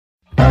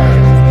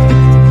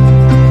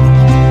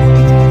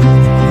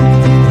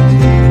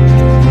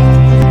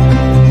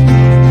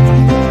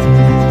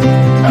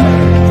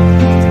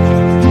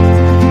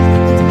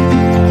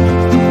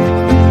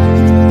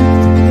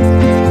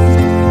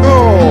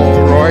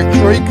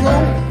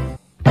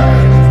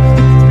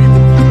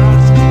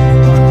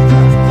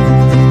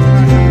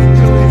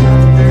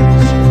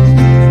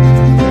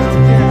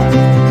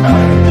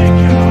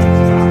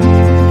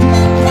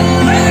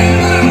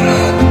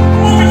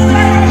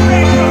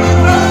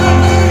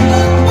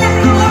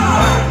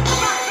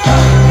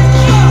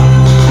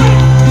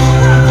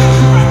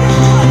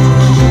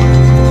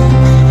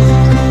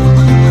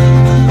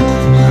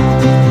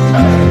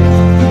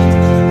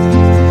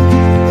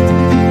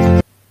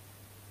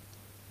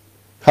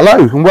Hello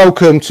and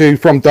welcome to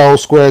From Dial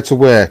Square to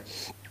Where.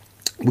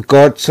 We've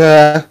got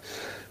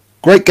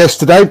great guests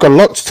today. We've got a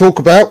lot to talk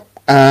about.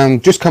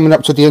 Just coming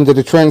up to the end of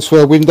the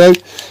transfer window.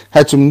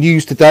 Had some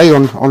news today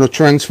on a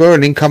transfer,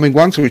 an incoming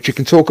one, which you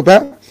can talk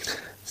about.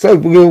 So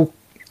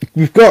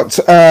we've got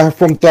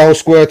From Dial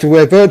Square to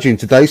Where Virgin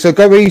today. So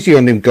go easy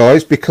on him,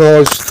 guys,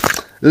 because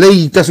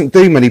Lee doesn't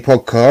do many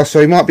podcasts,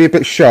 so he might be a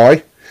bit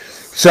shy.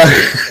 So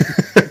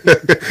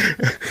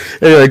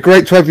anyway,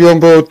 great to have you on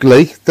board,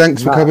 Lee.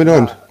 Thanks for coming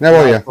on. How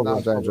are you?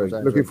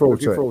 Looking forward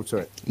to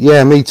it.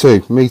 Yeah, me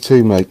too,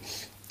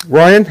 mate.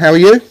 Ryan, how are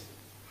you?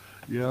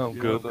 Yeah, I'm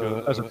good.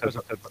 As I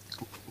said,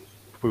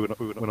 we went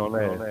on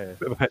air.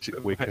 Bit of a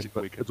hectic weekend,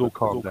 but it's all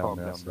calmed down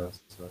now. So.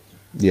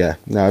 Yeah,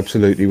 no,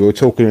 absolutely. We were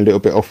talking a little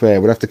bit off air.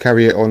 We'll have to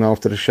carry it on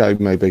after the show,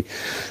 maybe.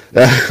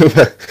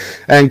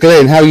 And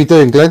Glenn, how are you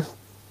doing, Glenn?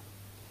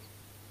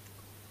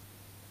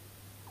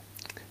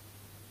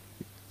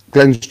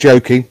 Glenn's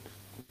joking.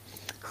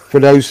 For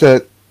those,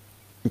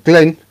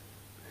 Glenn,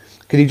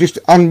 can you just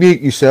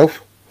unmute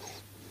yourself?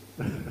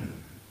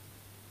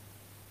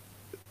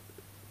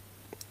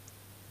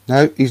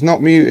 No, he's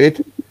not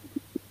muted.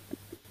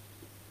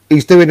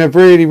 He's doing a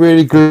really,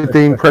 really good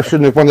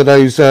impression of one of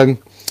those,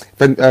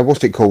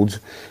 what's it called?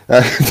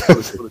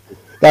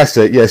 That's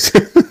it, yes.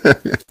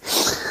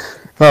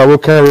 Oh, we'll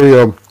carry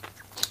on.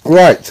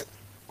 Right.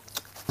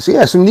 So,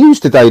 yeah, some news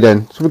today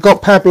then. So we've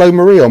got Pablo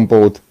Mari on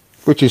board,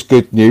 which is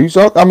good news.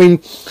 I mean,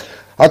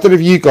 I don't know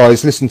if you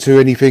guys listen to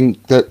anything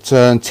that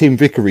Tim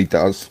Vickery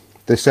does,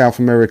 the South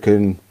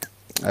American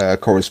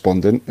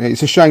correspondent.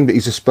 It's a shame that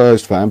he's a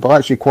Spurs fan, but I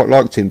actually quite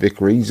like Tim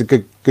Vickery. He's a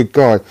good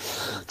guy.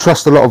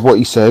 Trust a lot of what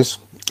he says.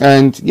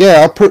 And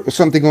yeah, I put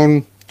something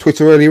on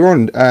Twitter earlier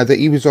on that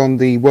he was on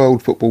the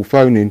World Football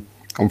Phone-In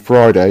on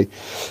Friday,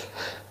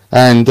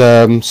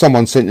 and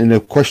someone sent in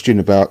a question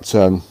about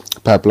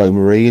Pablo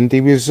Mari, and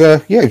he was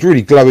he was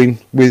really glowing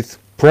with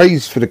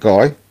praise for the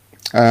guy.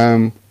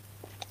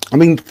 I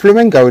mean,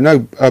 Flamengo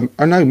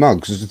are no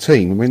mugs as a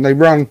team. I mean, they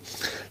run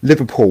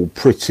Liverpool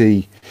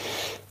pretty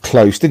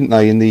close, didn't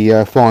they, in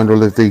the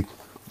final of the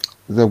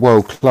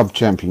World Club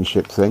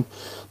Championship thing?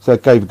 So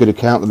they gave a good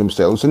account of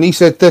themselves. And he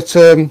said that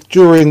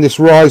during this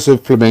rise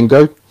of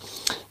Flamengo,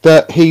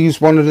 that he's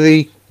one of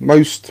the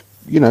most,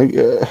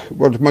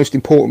 the most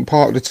important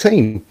part of the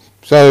team.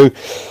 So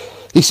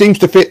he seems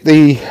to fit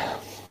the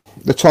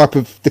type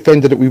of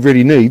defender that we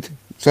really need.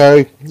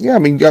 So, yeah, I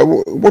mean,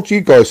 what do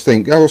you guys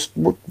think?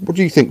 What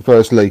do you think,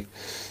 firstly,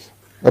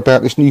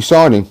 about this new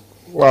signing?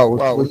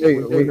 Well,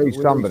 we need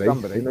somebody.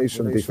 We need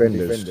some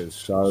defenders.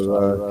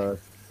 So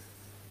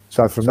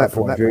from that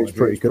point of view, it's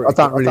pretty good. I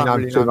don't really know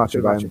too much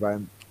about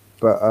him,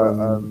 but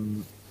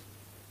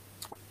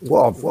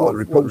what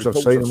reports I've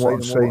seen and what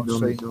I've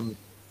seen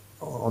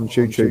on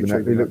YouTube and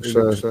that,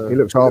 he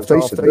looks half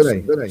decent,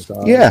 doesn't he?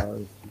 So,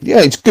 yeah,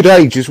 it's good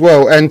age as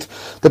well. And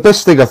the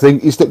best thing, I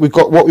think, is that we've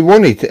got what we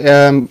wanted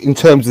in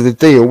terms of the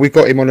deal. We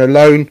got him on a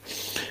loan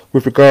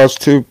with regards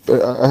to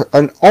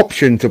an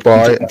option to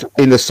buy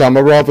in the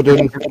summer rather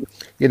than,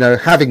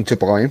 having to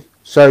buy him.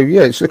 So,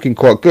 yeah, it's looking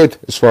quite good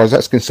as far as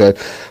that's concerned.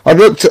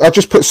 I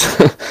just put,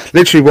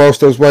 literally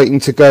whilst I was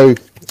waiting to go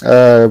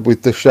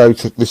with the show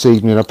this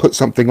evening, I put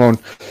something on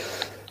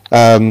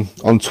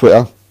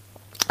Twitter.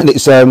 And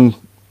it's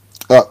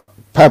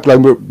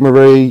Pablo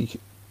Mari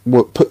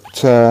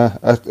put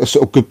a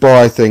sort of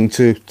goodbye thing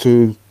to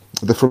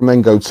the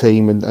Flamengo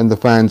team and the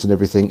fans and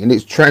everything. And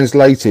it's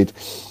translated.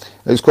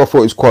 I thought it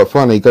was quite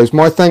funny. It goes,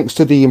 "My thanks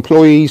to the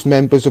employees,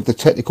 members of the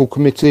technical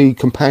committee,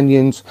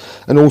 companions,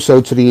 and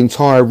also to the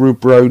entire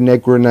Rubro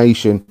Negra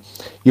nation.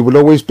 You will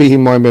always be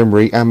in my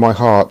memory and my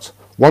heart.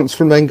 Once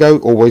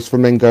Flamengo, always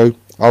Flamengo.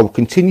 I will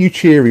continue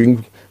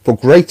cheering for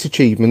great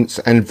achievements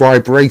and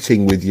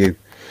vibrating with you.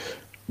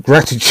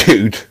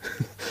 Gratitude."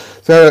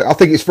 So I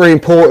think it's very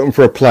important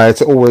for a player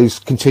to always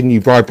continue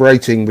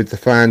vibrating with the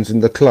fans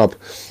and the club.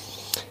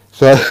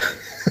 So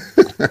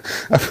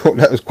I thought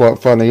that was quite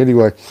funny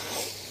anyway.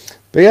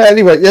 But yeah,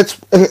 anyway,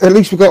 at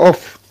least we got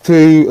off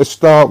to a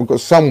start. We've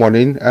got someone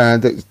in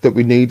that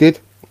we needed.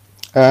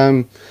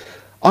 I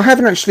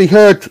haven't actually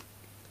heard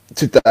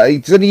today.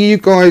 Does any of you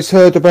guys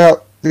heard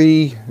about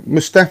the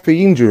Mustafi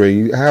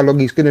injury? How long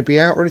he's going to be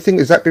out or anything?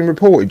 Has that been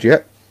reported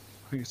yet?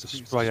 I think it's a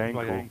spray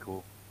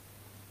ankle.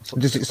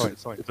 Does it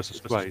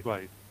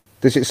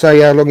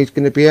say how long he's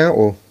going to be out,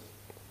 or?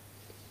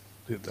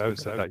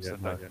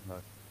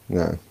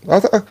 No.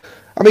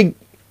 I mean,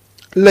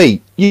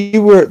 Lee,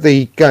 you were at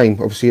the game,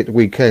 obviously, at the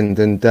weekend,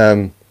 and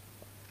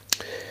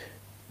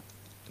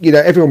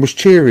everyone was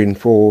cheering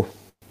for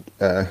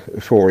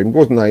him,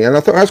 wasn't they? And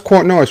I thought that's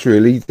quite nice,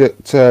 really,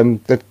 that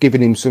they've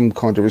given him some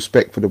kind of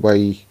respect for the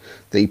way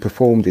that he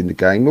performed in the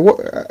game.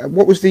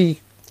 What was the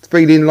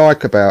feeling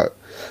like about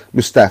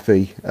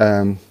Mustafi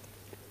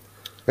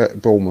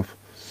at Bournemouth?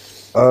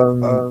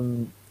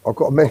 I've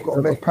got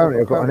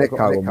apparently I've got an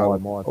echo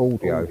on my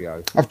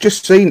audio. I've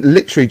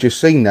literally just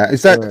seen that.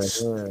 Is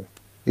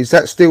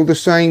that still the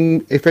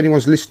same? If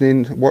anyone's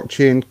listening,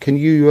 watching, can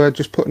you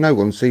just put a note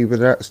on, see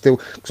whether that's still,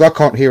 because I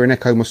can't hear an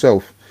echo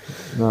myself.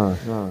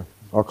 No.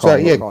 I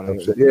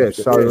can't. So yeah,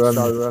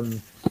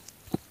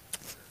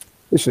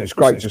 listen, it's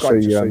great to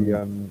see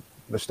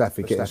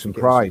Mustafi getting some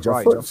praise.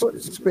 I thought,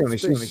 to be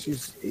honest,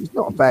 he's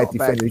not a bad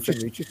defender. He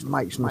just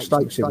makes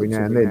mistakes every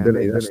now and then,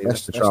 doesn't he?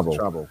 That's the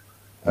trouble.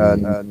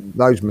 And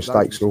those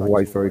mistakes are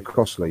always very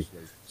costly.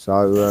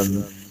 So,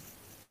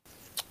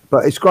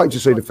 but it's great to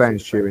see the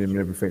fans cheering him and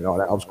everything like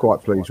that. I was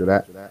quite pleased with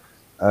that.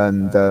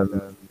 And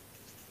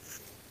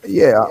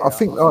yeah, I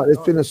think there's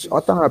been I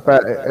don't know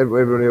about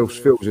everybody else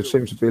feels. There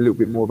seems to be a little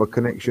bit more of a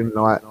connection,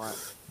 like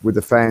with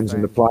the fans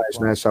and the players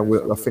now. So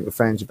I think the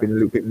fans have been a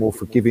little bit more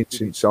forgiving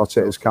since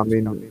Arteta's come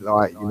in.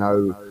 Like, you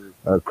know,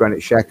 Granit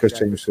Xhaka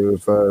seems to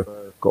have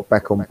got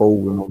back on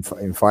board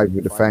and in favour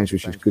with the fans,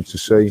 which is good to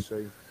see.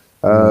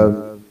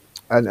 And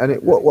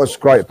what's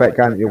great about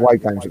going to the away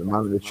games at the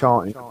moment, the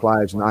chanting the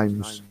players'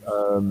 names.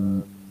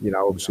 You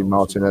know, obviously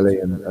Martinelli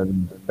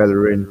and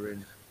Bellerin.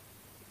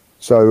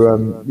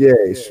 So yeah,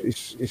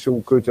 it's all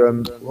good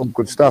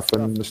stuff.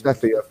 And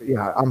Mustafi, you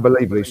know,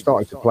 unbelievably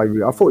started to play.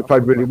 I thought he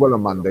played really well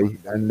on Monday,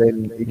 and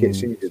then he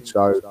gets injured.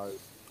 So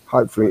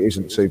hopefully it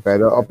isn't too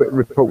bad. I bet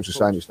reports are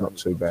saying it's not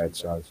too bad.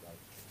 So.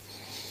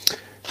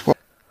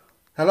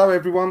 Hello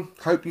everyone.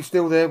 Hope you're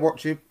still there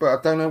watching, but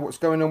I don't know what's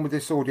going on with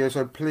this audio,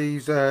 so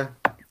please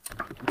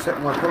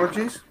accept my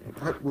apologies.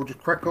 We'll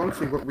just crack on,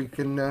 see what we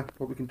can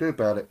do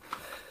about it.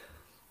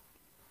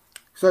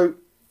 So.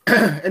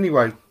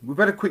 Anyway, we've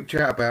had a quick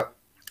chat about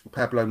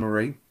Pablo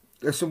Mari.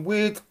 There's some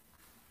weird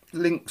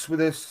links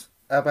with us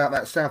about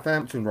that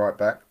Southampton right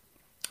back,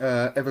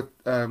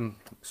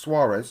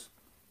 Suarez.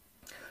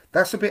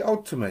 That's a bit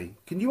odd to me.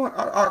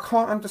 I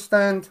can't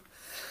understand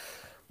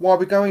why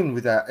we're going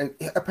with that.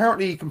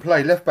 Apparently he can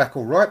play left back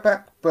or right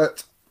back,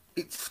 but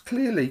it's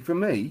clearly, for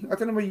me, I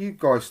don't know what you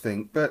guys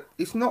think, but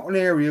it's not an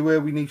area where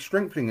we need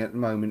strengthening at the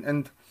moment.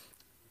 And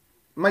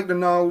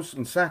Maitland-Niles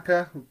and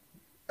Saka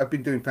have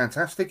been doing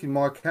fantastic in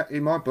my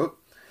book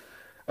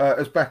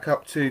as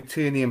backup to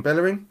Tierney and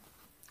Bellerin.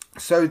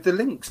 So the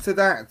links to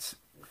that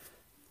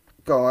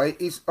guy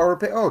are a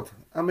bit odd.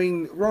 I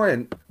mean,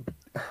 Ryan,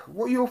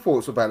 what are your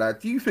thoughts about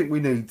that? Do you think we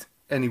need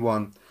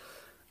anyone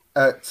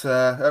at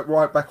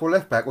right back or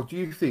left back, or do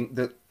you think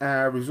that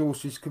our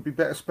resources could be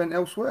better spent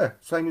elsewhere?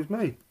 Same as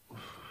me.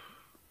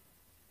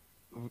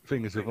 The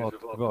thing is, if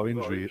our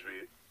injury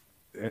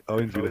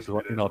list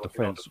in our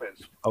defence,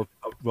 I'd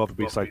rather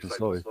be safe than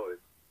sorry.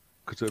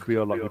 Because it'd be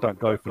like we don't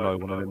go for no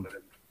one, and then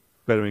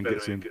Bellerin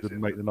gets injured,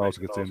 and Maitland-Niles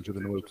gets injured,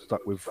 and we're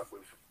stuck with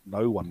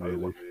no one really.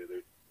 Because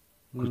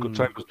we've got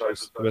Chambers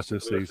the rest of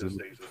the season.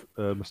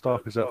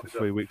 Mustafi's out for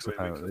 3 weeks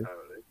apparently.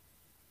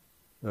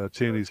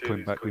 Tierney's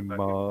coming back in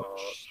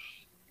March.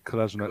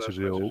 Kolasinac is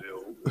ill.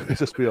 It's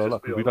just be our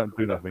luck. If we don't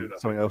do nothing,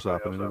 something else will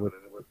happen, and then we're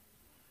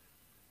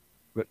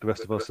the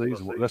rest of our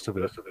season. What the rest of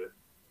it?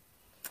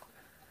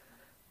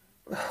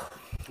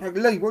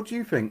 Lee, what do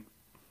you think?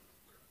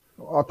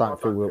 I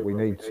don't feel that we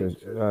need to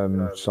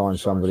sign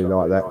somebody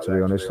like that, to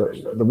be honest.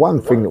 The one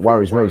thing that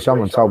worries me,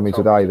 someone told me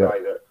today that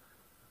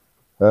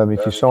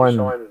if you sign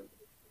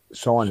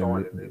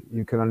him,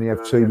 you can only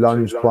have 2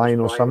 loans playing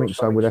or something,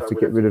 so we'd have to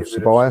get rid of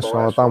Ceballos. So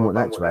I don't want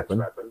that to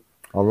happen.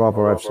 I'd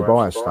rather have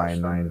Ceballos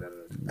staying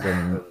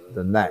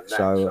than that.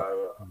 So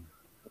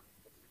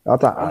I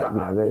don't, you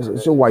know,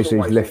 it's always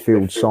these left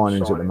field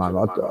signings at the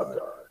moment.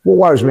 What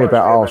worries me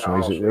about Arsenal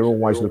is that they're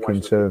always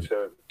looking to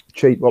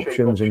cheap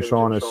options and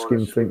trying to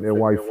skim think their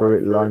way through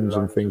it, loans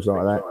and things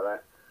like that.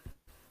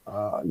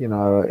 You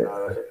know,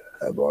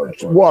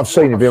 what I've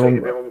seen of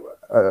him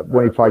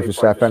when he played for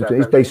Southampton,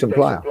 he's a decent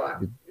player.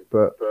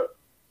 But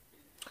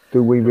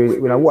do we really,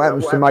 you know, what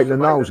happens to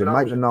Maitland-Niles?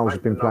 Maitland-Niles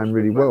has been playing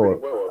really well.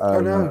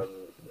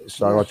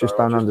 So I just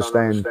don't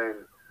understand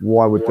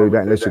why we'd do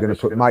that unless you're going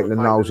to put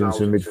Maitland-Niles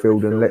into the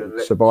midfield and let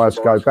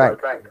Ceballos go back.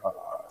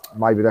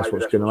 Maybe that's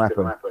what's going to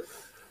happen.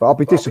 But I'll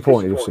be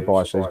disappointed if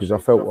Ceballos says, because I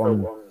felt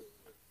on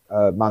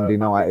Monday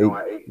night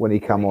when he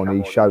came on,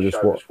 he showed us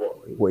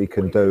what he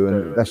can do,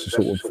 and that's the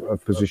sort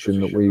of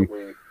position that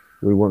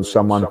we want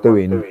someone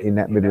doing in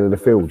that middle of the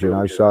field, you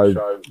know.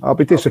 So I'll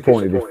be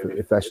disappointed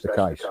if that's the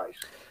case.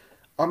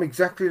 I'm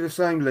exactly the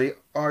same, Lee.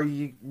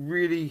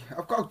 I've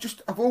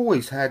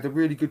always had a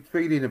really good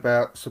feeling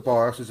about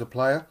Ceballos as a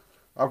player.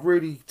 I've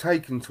really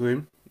taken to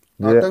him.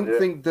 I don't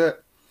think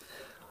that.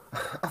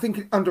 I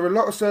think under a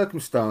lot of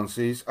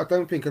circumstances, I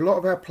don't think a lot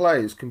of our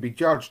players can be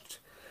judged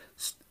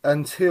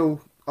until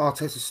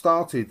Arteta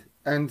started,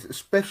 and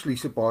especially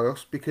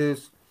Ceballos,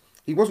 because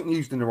he wasn't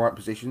used in the right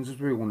positions, as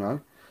we all know,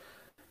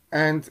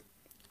 and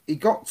he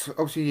got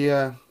obviously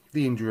the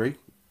injury.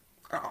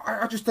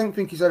 I just don't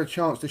think he's had a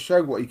chance to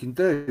show what he can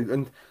do,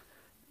 and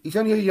he's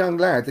only a young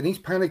lad, and he's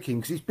panicking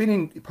because he's been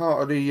in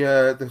part of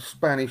the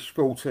Spanish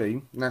full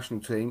team, national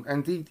team,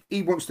 and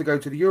he wants to go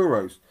to the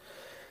Euros.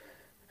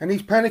 And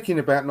he's panicking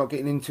about not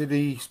getting into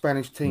the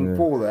Spanish team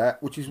for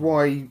that, which is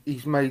why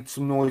he's made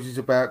some noises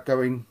about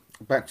going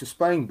back to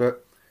Spain.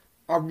 But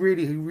I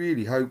really,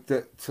 really hope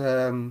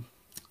that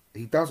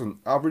he doesn't.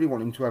 I really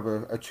want him to have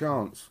a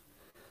chance.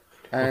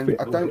 And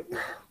I don't.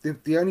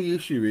 The only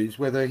issue is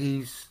whether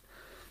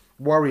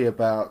worry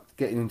about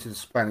getting into the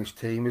Spanish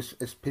team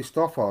has pissed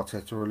off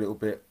Arteta a little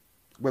bit.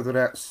 Whether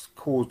that's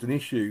caused an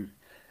issue,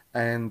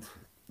 and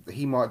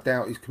he might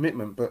doubt his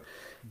commitment, but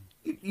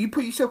you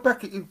put yourself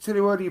back into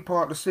the earlier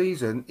part of the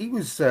season. He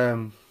was.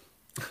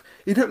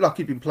 He looked like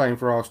he'd been playing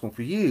for Arsenal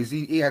for years.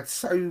 He had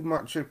so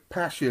much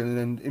passion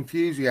and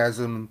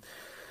enthusiasm.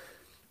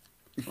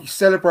 He's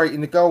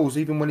celebrating the goals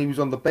even when he was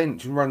on the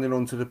bench and running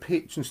onto the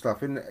pitch and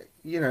stuff. And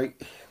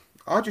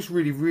I just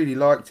really, really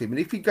liked him. And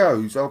if he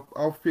goes,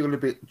 I'll feel a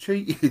bit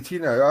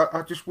cheated.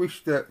 I just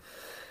wish that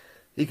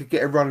he could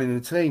get a run in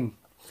the team.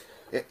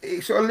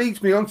 It sort of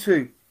leads me on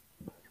to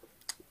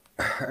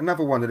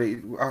another one that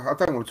I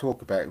don't want to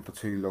talk about him for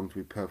too long, to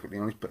be perfectly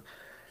honest, but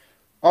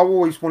I've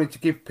always wanted to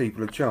give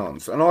people a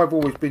chance, and I've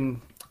always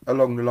been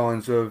along the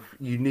lines of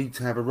you need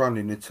to have a run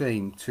in the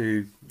team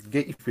to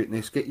get your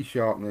fitness, get your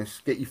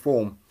sharpness, get your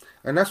form.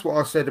 And that's what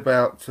I said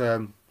about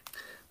Mesut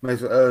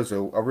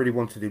Ozil. I really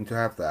wanted him to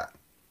have that.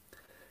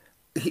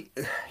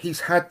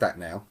 He's had that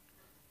now,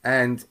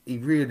 and he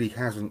really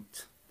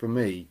hasn't, for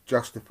me,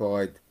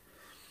 justified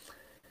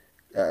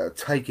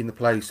taking the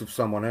place of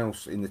someone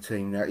else in the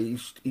team now. He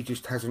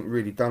just hasn't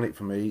really done it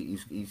for me.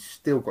 He's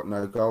still got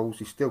no goals.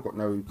 He's still got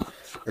no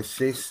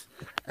assists,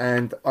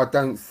 and I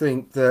don't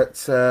think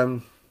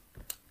that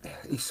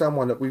he's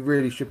someone that we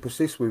really should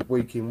persist with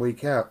week in,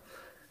 week out.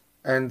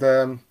 And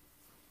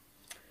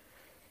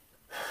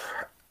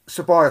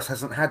Ceballos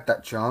hasn't had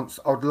that chance.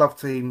 I'd love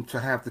him to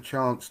have the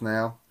chance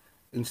now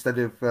instead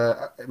of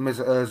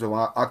Mesut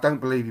Ozil. I don't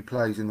believe he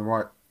plays in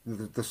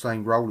the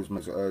same role as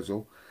Mesut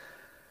Ozil.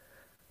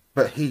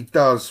 But he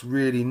does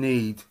really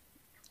need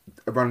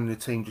a run in the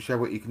team to show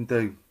what he can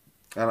do.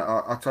 And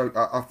I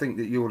think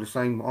that you're the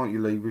same, aren't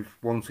you, Lee, with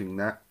wanting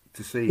that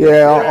to see.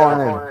 Yeah,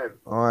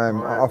 I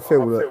am. I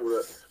feel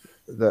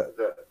that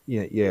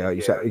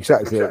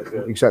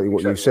exactly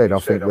what you said. I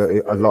think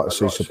that I'd like to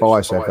see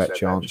Ceballos have that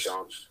chance.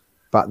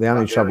 But the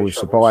only trouble with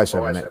Ceballos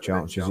having that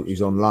chance is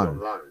he's on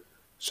loan.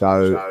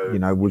 So,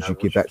 would you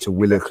give that to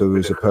Willock, who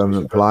is a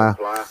permanent player?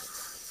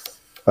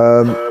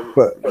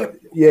 But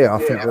yeah, I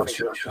think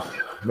that's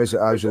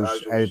Mesut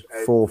Ozil's had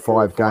 4 or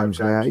 5 games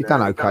now. He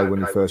done okay when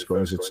he first got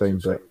into the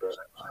team, but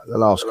the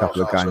last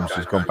couple of games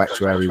he's gone back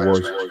to where he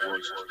was,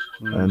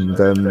 and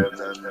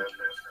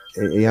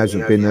he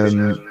hasn't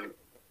been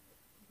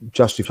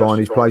justifying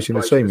his place in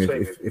the team,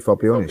 if I'll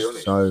be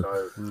honest. So,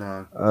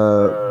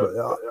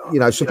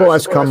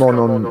 Ceballos come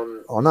on.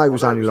 I know it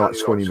was only like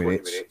 20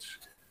 minutes.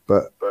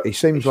 But he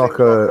seems like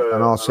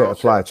an Arteta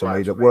player to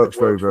me that works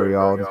very, very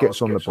hard and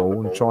gets on the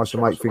ball and tries to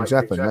make things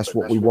happen. That's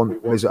what we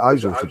want Mesut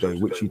Ozil to do,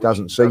 which he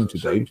doesn't seem to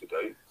do.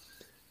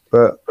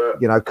 But,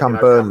 come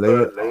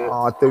Burnley,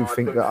 I do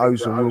think that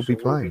Ozil will be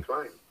playing.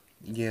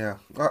 Yeah.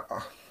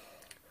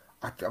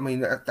 I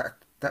mean,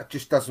 that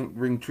just doesn't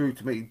ring true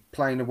to me.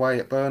 Playing away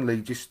at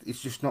Burnley,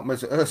 it's just not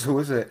Mesut Ozil,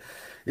 is it?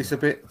 It's a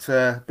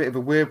bit of a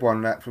weird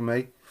one, that, for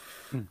me.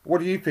 What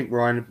do you think,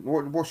 Ryan?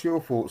 What's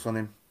your thoughts on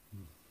him?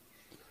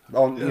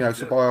 On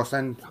Ceballos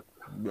and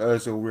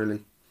Ozil,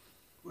 really.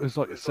 It's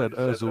like you said,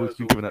 Ozil has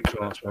been given that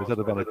chance. He's had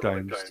a run of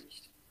games.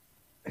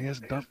 He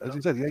hasn't done, as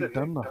he said, he ain't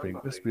done nothing.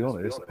 Let's be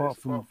honest. Apart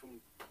from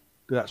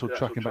the actual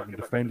tracking back and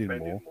defending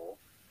more,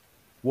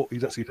 what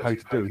he's actually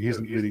paid to do, he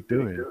isn't really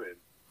doing. If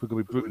we're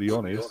going to be brutally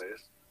honest.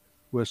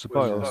 Whereas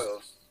Ceballos,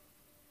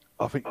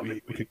 I think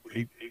we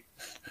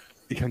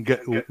can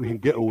get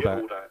all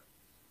that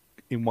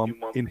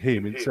in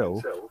him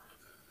himself.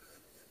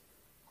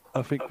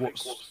 I think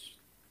what's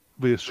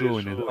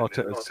reassuring is that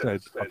Arteta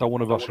said, I don't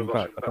want to rush him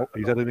back.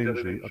 He's had an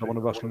injury. I don't want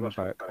to rush him back.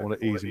 I want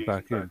to ease him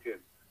back in.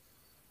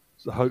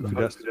 So hopefully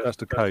that's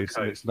the case,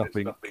 and it's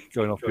nothing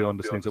going off behind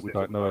the scenes that we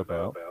don't know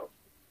about.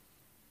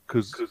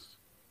 Because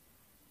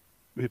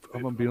if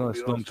I'm going to be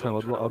honest, long term,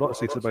 I'd like to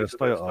see Ceballos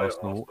stay at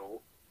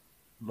Arsenal.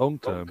 Long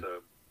term.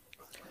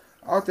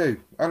 I do,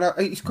 and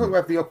he's got to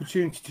have the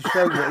opportunity to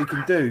show what he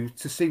can do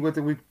to see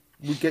whether we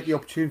get the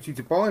opportunity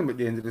to buy him at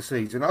the end of the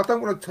season. I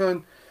don't want to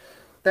turn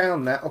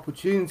down that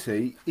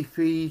opportunity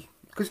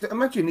because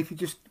imagine if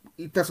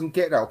he doesn't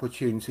get that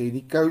opportunity and he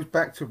goes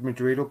back to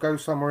Madrid or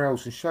goes somewhere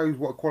else and shows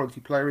what a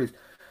quality player is.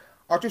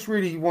 I just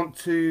really want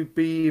to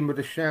be in with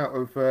a shout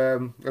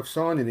of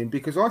signing him,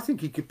 because I think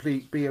he could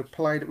be a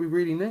player that we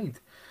really need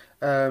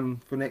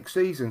for next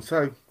season.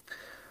 So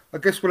I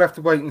guess we'll have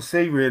to wait and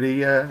see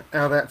really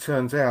how that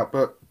turns out.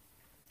 But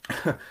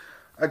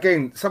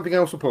again, something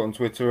else I put on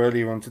Twitter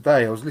earlier on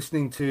today, I was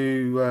listening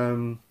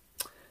to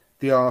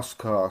the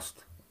Arsecast.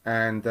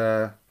 And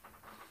it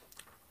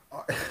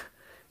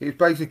was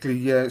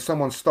basically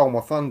someone stole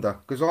my thunder,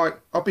 because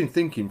I've been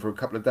thinking for a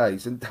couple of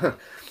days, and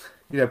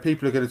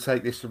people are going to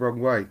take this the wrong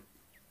way.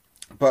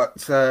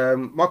 But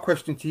my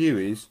question to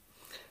you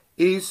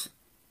is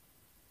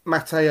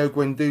Matteo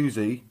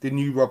Guendouzi the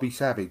new Robbie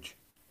Savage?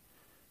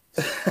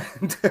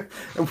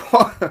 and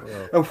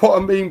what I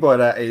mean by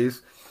that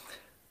is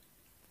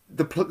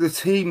the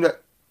team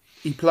that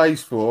he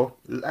plays for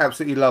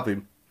absolutely love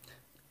him.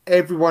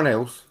 Everyone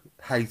else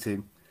hate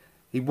him.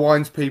 He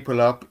winds people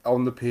up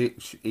on the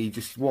pitch. He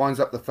just winds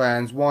up the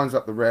fans, winds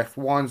up the ref,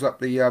 winds up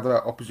the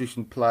other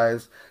opposition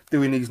players,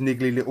 doing these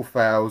niggly little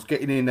fouls,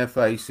 getting in their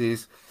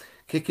faces,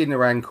 kicking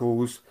their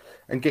ankles,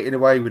 and getting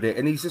away with it.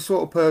 And he's the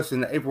sort of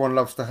person that everyone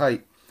loves to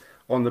hate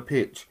on the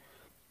pitch.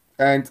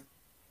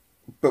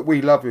 But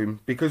we love him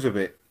because of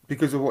it,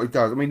 because of what he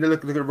does. I mean,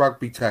 look at the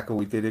rugby tackle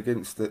he did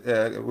against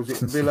was it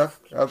Villa?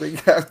 I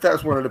think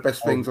that's one of the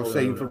best things I've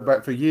seen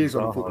for years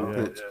on a football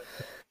pitch.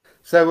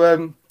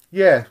 So,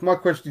 yeah, my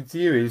question to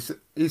you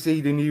is he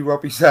the new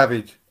Robbie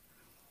Savage?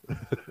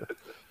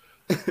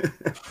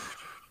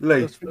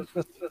 Lee?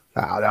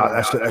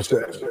 That's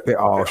a bit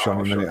harsh on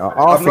him, isn't it?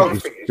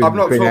 I'm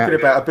not talking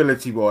about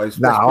ability-wise.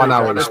 No, I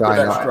know what you're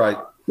saying. Straight.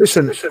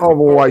 Listen, I've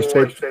always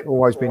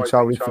been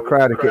told, if the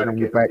crowd are getting on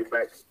your back,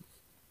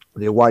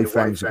 the away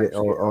fans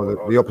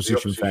or the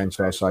opposition fans,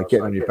 I say,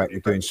 getting on your back,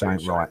 you're doing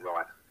something right.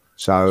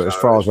 So, as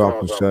far as I'm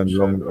concerned,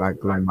 long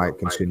may it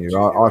continue.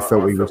 I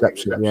felt he was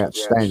absolutely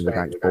outstanding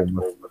against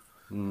Bournemouth.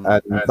 And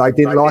they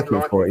didn't like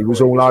him for it. He was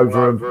all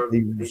over him.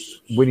 He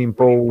was winning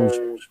balls,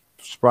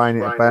 spraying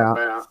it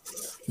about.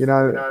 You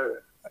know,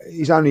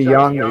 he's only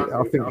young.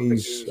 I think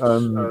he's.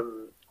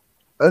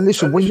 And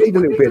listen, we need a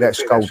little bit of that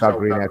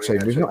skullduggery in our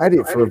team. We've not had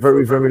it for a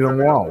very, very long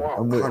while,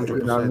 and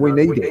we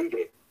need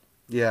it.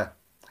 Yeah,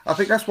 I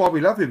think that's why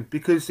we love him,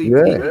 because he's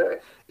a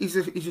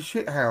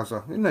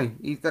shithouser, isn't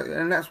he?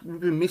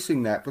 We've been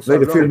missing that for so long.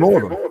 Need a few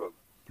more of them.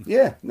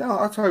 Yeah, no,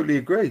 I totally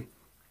agree,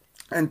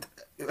 and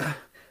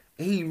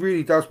he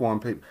really does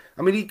wind people.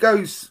 I mean, he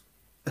goes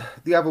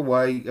the other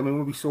way. I mean,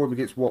 when we saw him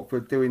against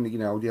Watford doing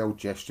the old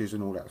gestures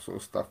and all that sort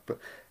of stuff, but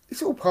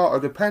it's all part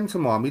of the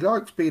pantomime. He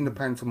likes being the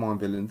pantomime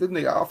villain, doesn't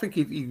he? I think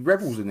he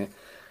revels in it.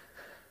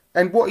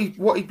 And what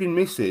he'd been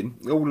missing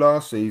all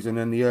last season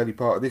and the early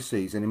part of this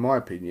season, in my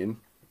opinion,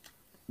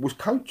 was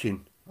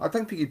coaching. I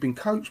don't think he'd been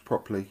coached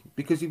properly,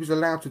 because he was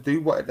allowed to do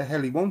what the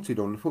hell he wanted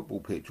on the football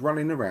pitch,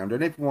 running around,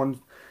 and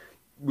everyone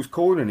was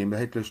calling him a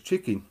headless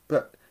chicken.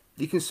 But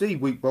you can see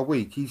week by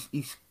week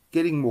he's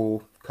getting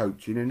more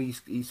coaching, and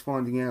he's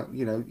finding out,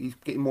 he's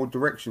getting more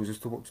directions as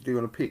to what to do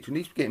on a pitch, and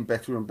he's getting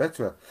better and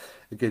better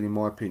again, in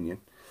my opinion.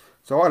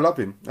 So I love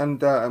him,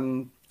 and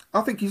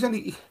I think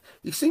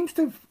he seems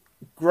to have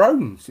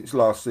grown since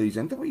last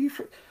season.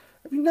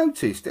 Have you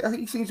noticed? I think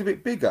he seems a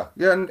bit bigger.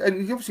 Yeah, and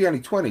he's obviously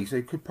only 20, so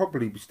he could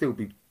probably still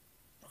be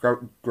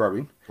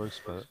growing.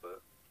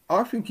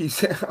 I think he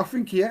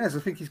has. I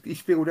think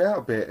he's filled out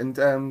a bit, and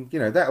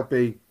that'll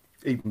be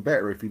even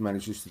better if he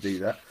manages to do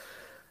that.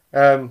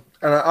 And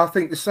I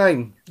think the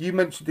same. You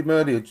mentioned him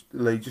earlier,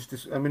 Lee,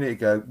 just a minute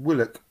ago.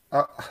 Willock,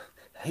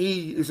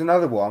 he is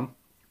another one.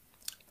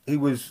 He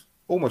was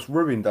almost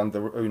ruined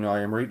under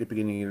Unai Emery at the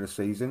beginning of the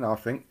season, I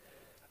think.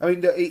 I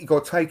mean, he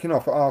got taken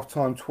off at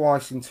half-time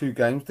twice in 2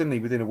 games, didn't he,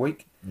 within a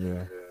week?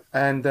 Yeah.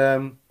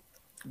 And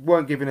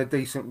weren't given a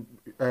decent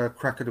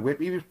crack of the whip.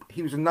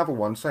 He was another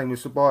one, same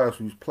with Ceballos,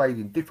 who's played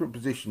in different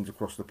positions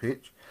across the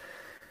pitch.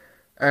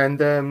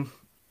 And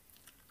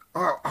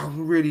I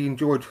really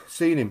enjoyed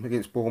seeing him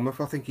against Bournemouth.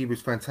 I think he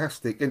was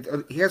fantastic.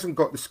 And he hasn't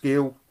got the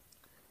skill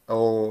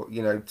or,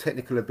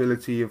 technical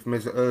ability of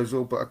Mesut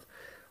Ozil, but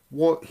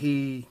what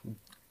he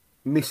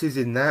misses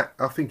in that,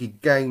 I think he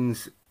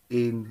gains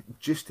in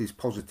just his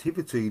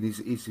positivity and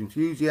his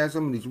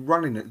enthusiasm and his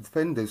running at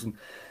defenders. And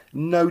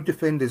no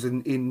defenders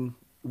in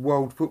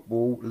world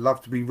football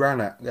love to be ran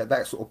at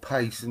that sort of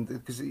pace, and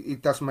because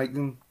it does make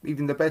them,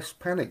 even the best,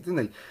 panic, doesn't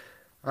he?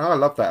 And I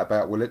love that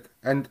about Willock.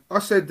 And I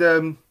said,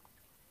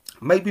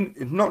 maybe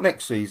not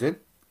next season,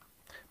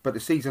 but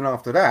the season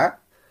after that,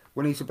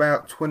 when he's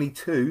about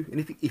 22,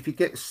 and if he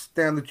gets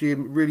down the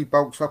gym, really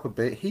bulks up a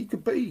bit, he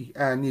could be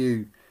our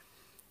new,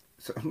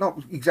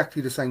 not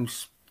exactly the same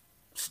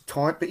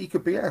type, but he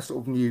could be our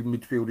sort of new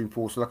midfield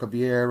enforcer, like a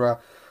Vieira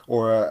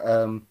or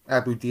a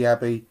Abu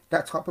Diaby,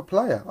 that type of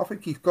player. I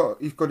think he's got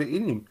it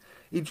in him.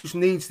 He just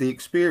needs the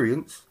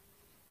experience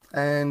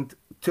and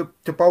to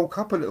bulk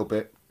up a little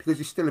bit, because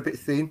he's still a bit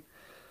thin.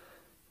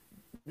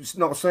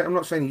 I'm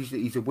not saying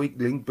he's a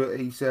weakling, but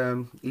he's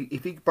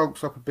if he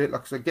bulks up a bit,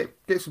 like I said,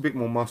 gets a bit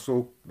more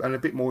muscle and a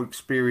bit more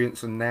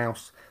experience and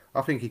nous,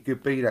 I think he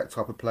could be that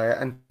type of player.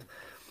 And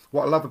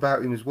what I love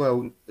about him as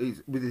well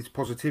is, with his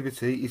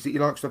positivity, is that he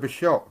likes to have a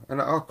shot.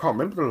 And I can't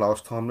remember the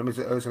last time that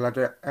Mesut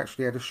Ozil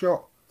actually had a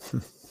shot.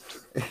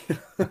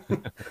 I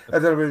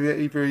don't know whether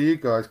either of you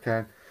guys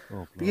can.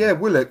 But yeah,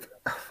 Willock,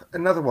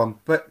 another one.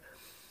 But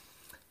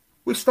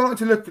we're starting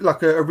to look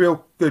like a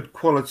real good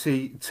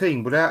quality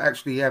team without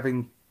actually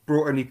having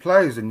brought any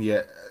players in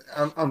yet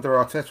under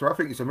Arteta. I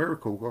think it's a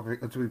miracle, I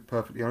think, to be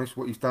perfectly honest,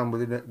 what he's done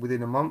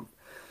within a month.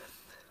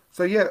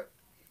 So yeah,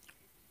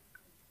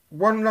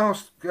 one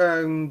last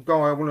guy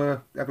I want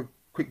to have a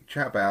quick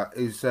chat about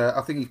is,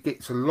 I think he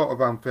gets a lot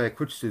of unfair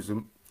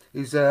criticism,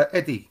 is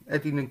Eddie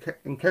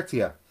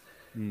Nketiah.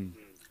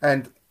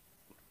 And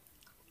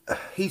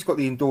he's got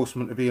the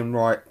endorsement of Ian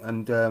Wright,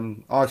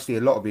 and I see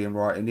a lot of Ian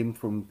Wright in him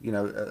from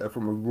a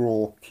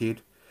raw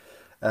kid.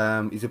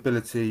 His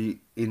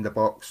ability in the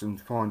box and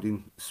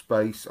finding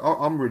space,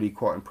 I'm really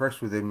quite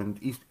impressed with him. And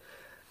he's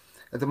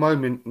at the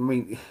moment, I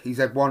mean, he's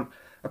had one.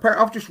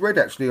 Apparently, I've just read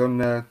actually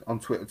on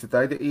Twitter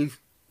today that he's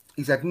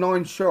had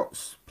 9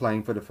 shots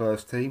playing for the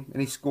first team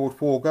and he scored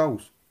 4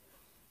 goals.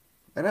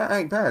 And that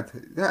ain't bad.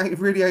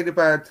 Really ain't a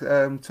bad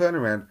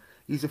turnaround.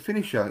 He's a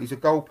finisher. He's a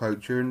goal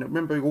poacher. And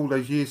remember all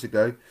those years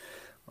ago,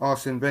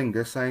 Arsene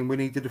Wenger saying we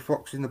needed a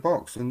fox in the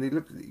box, and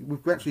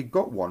we've actually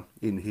got one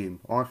in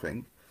him, I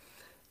think.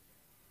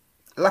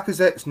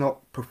 Lacazette's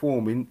not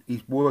performing.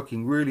 He's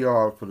working really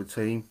hard for the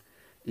team.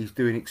 He's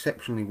doing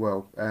exceptionally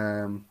well.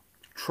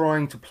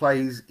 Trying to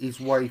play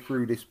his way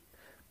through this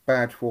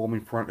bad form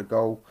in front of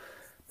goal.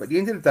 But at the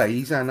end of the day,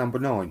 he's our number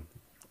 9.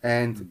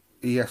 And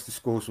he has to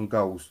score some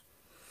goals.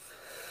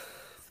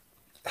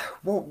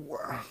 Well,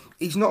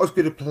 he's not as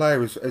good a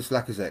player as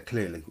Lacazette,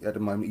 clearly, at the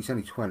moment. He's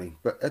only 20.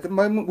 But at the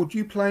moment, would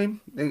you play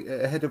him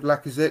ahead of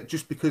Lacazette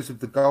just because of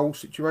the goal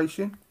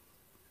situation,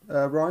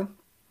 Ryan?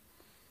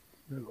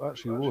 I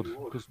actually would,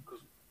 because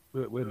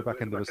we're in the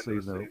back end of the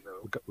season.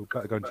 We're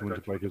going to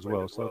winter break as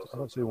well, so I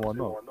don't see why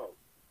not.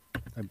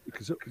 And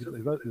because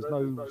there's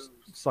no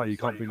say you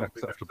can't bring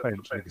Lacazette off the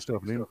bench and he can still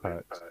have an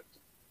impact.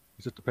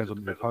 It just depends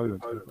on the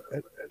opponent.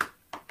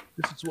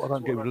 This is what I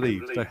don't get with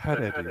Leeds. They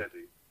had Eddie.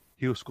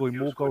 He was scoring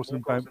more goals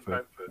than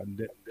Bamford, and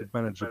the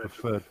manager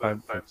preferred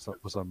Bamford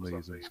for some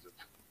reason.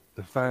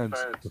 The fans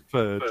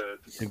preferred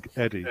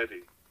Eddie.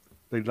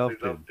 They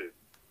loved him.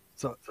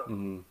 So,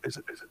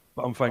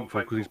 but I'm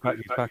thankful because he's back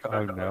at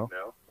home now,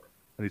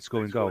 and he's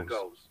scoring goals.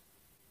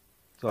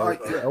 So I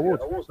would.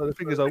 So the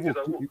thing is, I would.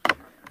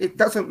 It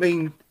doesn't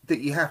mean that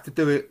you have to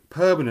do it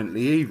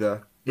permanently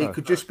either. No. It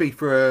could just be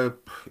for a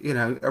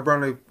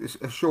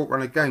short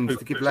run of games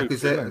to give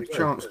Lacazette a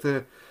chance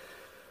to,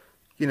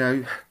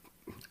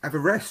 have a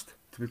rest.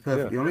 To be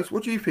perfectly honest,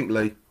 what do you think,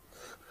 Lee?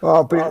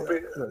 Well,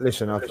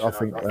 listen, I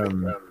think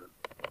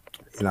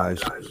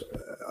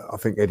I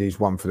think Eddie's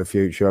one for the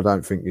future. I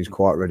don't think he's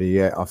quite ready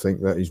yet. I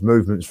think that his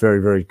movement's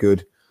very, very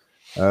good.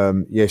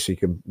 Yes, he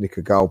can nick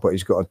a goal, but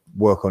he's got to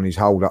work on his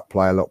hold-up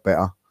play a lot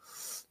better.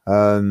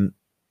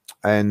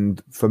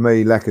 And for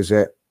me,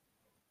 Lacazette,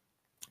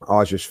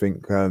 I just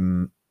think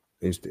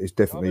is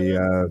definitely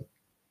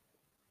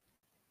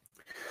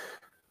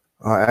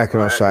how can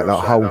I say it?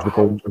 Like holds the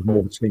ball as more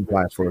of a team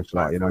player for us,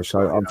 like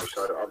So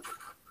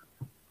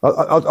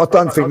I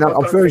don't think that.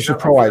 I'm very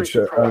surprised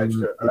that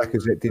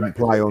Lacazette didn't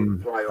play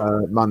on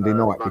Monday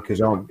night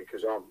because I'm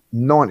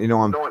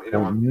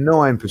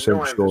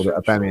 99.9% sure that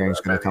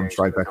Aubameyang's going to come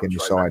straight back in the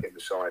side.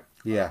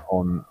 Yeah.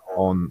 On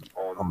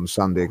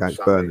Sunday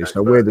against Burnley.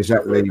 So where does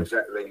that leave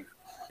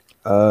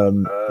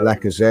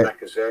Lacazette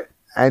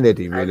and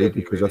Eddie really?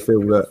 Because I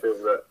feel that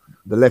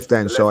the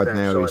left-hand side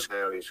now is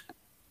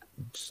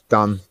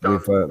done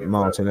with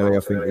Martinelli. I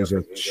think he's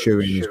a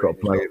shoo-in. He's got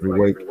to play every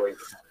week.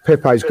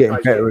 Pepe's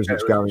getting better as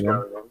it's going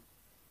on.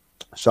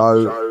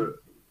 So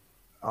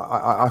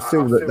I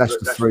feel that that's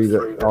the 3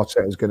 that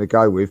Arteta's going to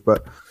go with.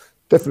 But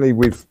definitely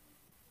with,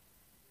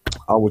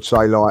 I would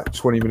say, like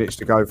 20 minutes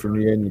to go from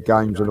the end of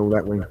games and all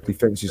that when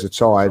defences are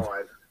tired,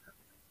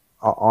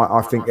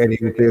 I think Eddie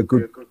would be a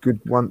good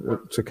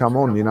one to come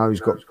on.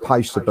 He's got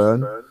pace to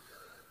burn.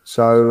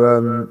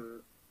 So,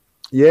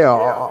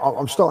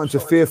 I'm starting to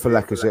fear for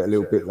Lacazette a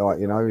little bit, like,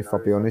 if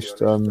I'll be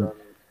honest.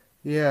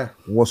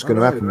 What's going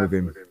to happen with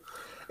him?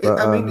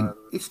 But,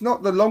 it's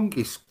not the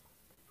longest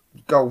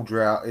goal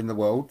drought in the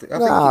world. I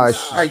think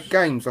it's 8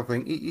 games, I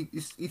think.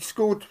 He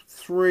scored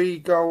 3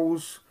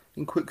 goals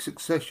in quick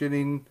succession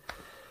in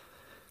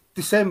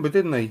December,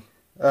 didn't he?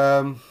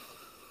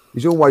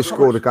 He's always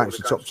scored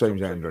against the top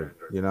teams, Andrew.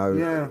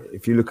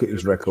 If you look at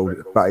his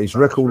record, but his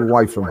record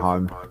away from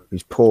home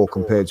is poor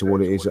compared to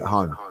what it is at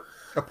home.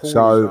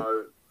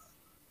 So,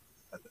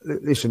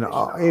 listen,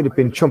 he'd have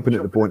been chomping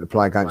at the point to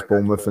play against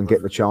Bournemouth and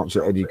get the chance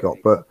that Eddie got,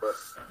 but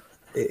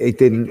he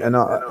didn't. And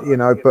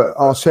but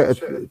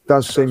Arteta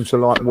does seem to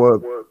like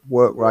work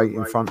rate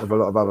in front of a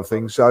lot of other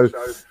things. So,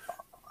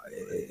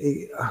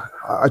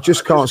 I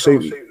just can't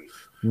see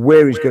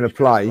where he's going to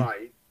play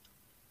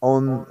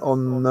on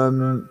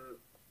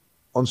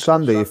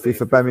Sunday if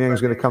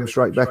Aubameyang's going to come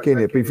straight back in.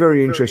 It'd be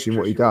very interesting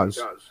what he does.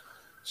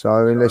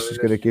 So unless he's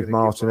going to give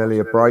Martinelli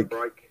a break,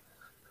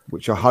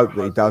 which I hope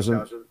that he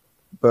doesn't.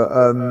 But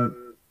I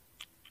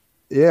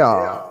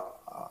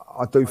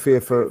do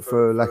fear for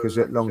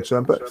Lacazette long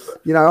term. But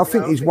I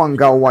think he's 1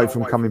 goal away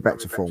from coming back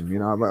to form.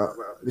 But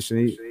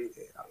listen,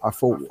 I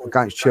thought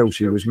against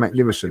Chelsea was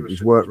magnificent.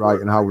 His work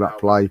rate and hold up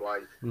play,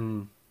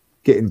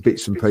 getting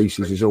bits and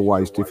pieces is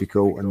always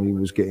difficult, and he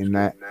was getting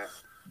that.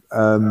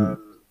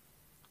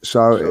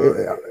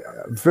 So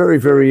very,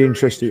 very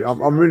interested.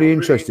 I'm really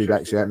interested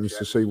actually, Adams,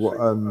 to see what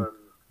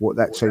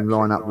that team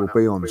lineup will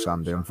be on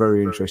Sunday. I'm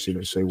very interested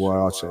to see where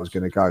Arteta is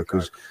going to go,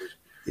 because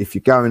if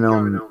you're going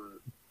on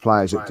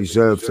players that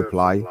deserve to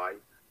play,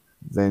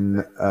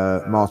 then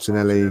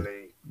Martinelli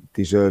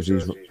deserves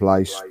his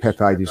place,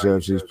 Pepe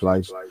deserves his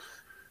place.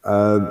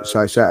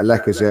 So it's out of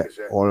Lacazette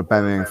or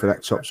Aubameyang for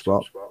that top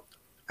spot.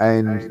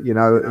 And,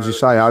 as you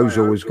say,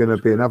 Ozil is going to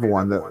be another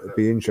one that would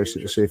be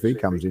interested to see if he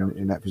comes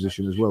in that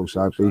position as well.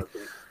 So it'd be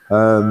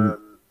an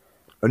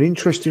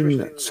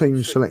interesting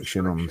team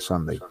selection on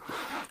Sunday.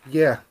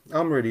 Yeah,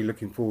 I'm really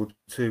looking forward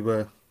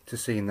to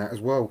seeing that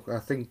as well. I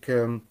think.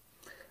 I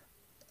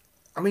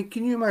mean,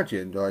 can you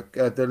imagine like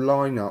the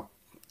lineup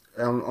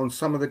on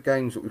some of the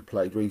games that we've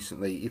played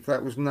recently? If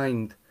that was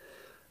named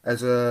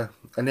as an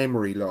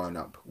Emery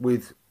lineup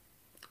with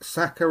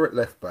Saka at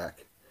left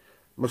back,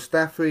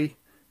 Mustafi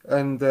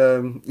and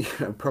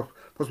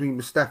possibly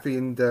Mustafi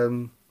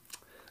and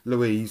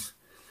Louise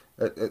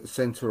at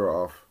centre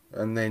half,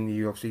 and then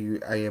you obviously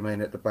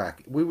AMN at the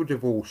back. We would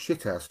have all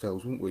shit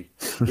ourselves, wouldn't we?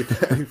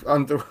 If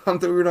under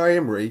Unai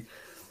Emery,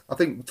 I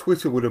think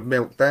Twitter would have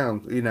melted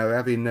down. You know,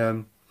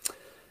 having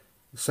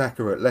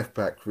Saka at left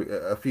back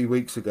a few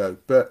weeks ago,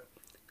 but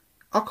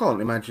I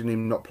can't imagine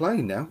him not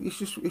playing now. It's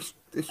just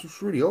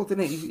really odd, isn't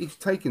it? He's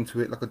taken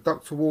to it like a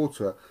duck to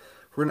water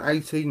for an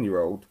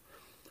 18-year-old.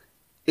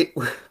 It,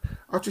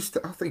 I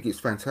think it's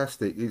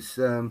fantastic. It's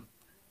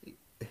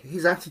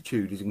his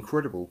attitude is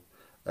incredible,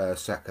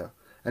 Saka,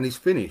 and his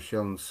finish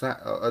on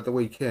at the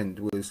weekend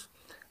was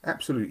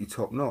absolutely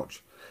top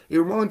notch. It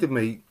reminded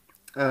me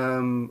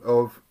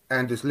of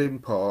Anders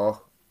Limpar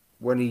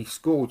when he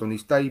scored on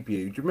his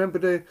debut. Do you remember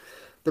the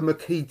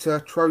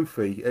Makita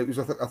Trophy? It was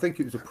I think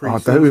it was a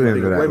pre-season. I do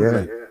remember that.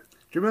 Wembley. Yeah.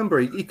 Do you remember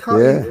he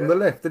cut in from the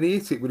left and he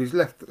hit it with his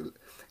left?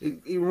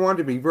 He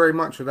reminded me very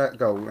much of that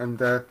goal, and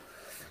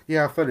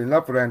yeah, I fell in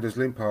love with Anders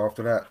Limpar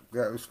after that.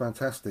 That was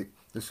fantastic,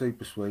 the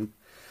Super Swede.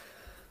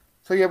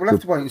 So yeah, we'll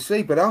have to wait and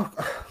see. But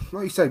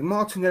like you say,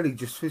 Martinelli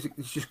just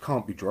physically just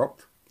can't be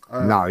dropped.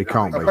 No, he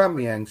can't be.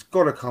 Aubameyang's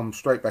got to come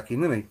straight back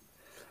in, isn't he?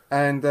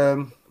 And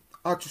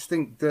I just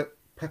think that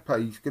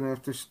Pepe's going to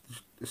have to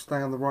stay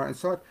on the right hand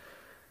side.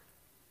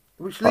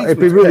 Which leads It'd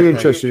me be to really Pepe.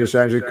 interesting,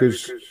 Sandra,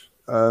 because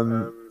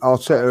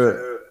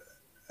Arteta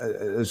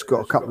has got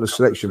a couple of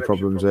selection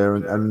problems there,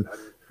 and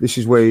this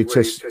is where you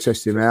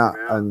test him out,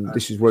 and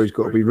this is where he's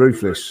got to be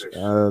ruthless.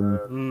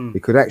 He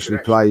could actually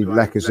play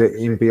Lacazette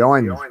in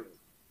behind,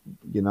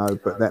 you know,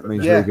 but that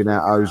means leaving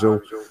out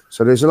Ozil.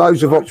 So there's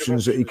loads of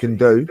options that he can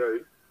do.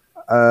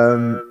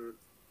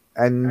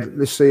 And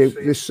let's see.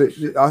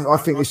 I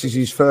think this is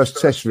his first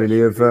test,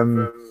 really, of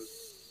how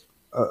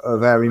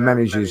he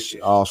manages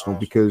Arsenal,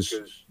 because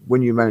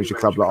when you manage a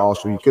club like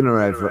Arsenal, you're going to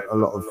have a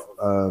lot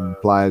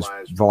of players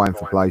vying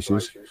for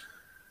places,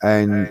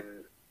 and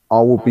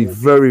I would be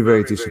very,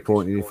 very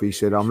disappointed if he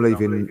said, "I'm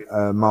leaving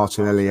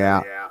Martinelli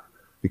out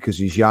because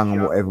he's young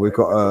and whatever." We've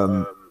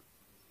got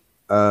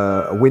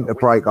a winter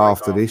break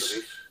after this.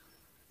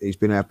 He's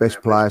been our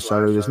best player,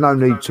 so there's no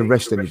need to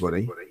rest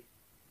anybody,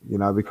 you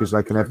know, because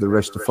they can have the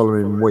rest the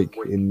following week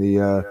in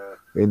the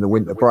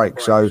winter break.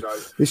 So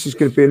this is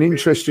going to be an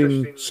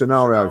interesting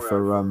scenario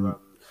for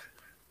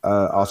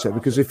Arteta,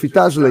 because if he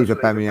does leave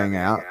Aubameyang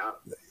out,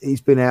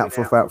 he's been out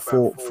for about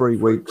 3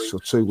 weeks or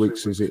 2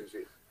 weeks, is it?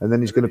 And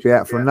then he's going to be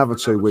out for another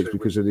 2 weeks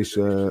because of this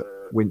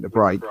winter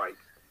break.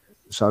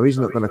 So he's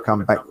not going to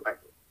come back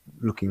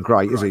looking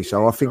great, is he?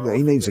 So I think that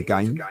he needs a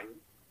game.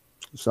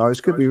 So it's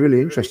going to be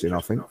really interesting,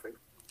 I think.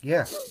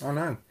 Yeah, I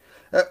know.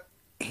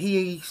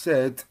 He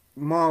said,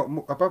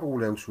 above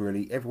all else,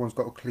 really, everyone's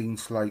got a clean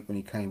slate when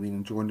he came in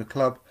and joined the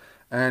club,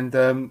 and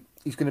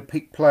he's going to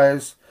pick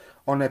players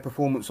on their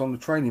performance on the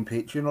training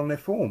pitch and on their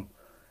form.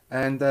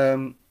 And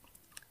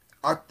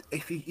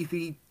if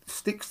he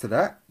sticks to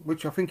that,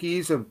 which I think he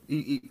is I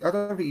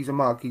don't think he's a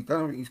mug. I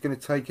don't think he's going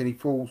to take any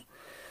falls.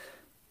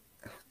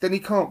 Then he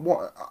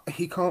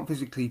can't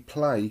physically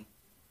play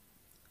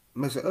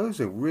Mesut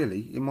Ozil,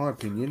 really, in my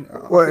opinion.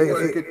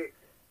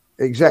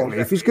 Exactly.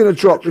 If he's going to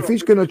drop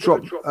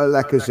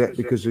Lacazette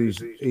because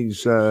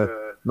he's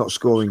not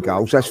scoring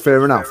goals, that's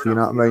fair enough. You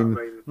know what I mean?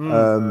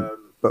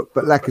 But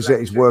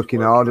Lacazette is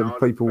working hard, and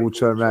people will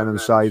turn around and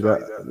say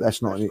that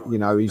that's not. You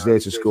know, he's there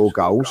to score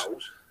goals,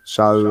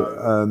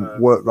 so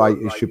work rate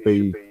should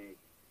be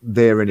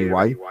there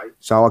anyway.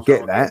 So I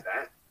get that.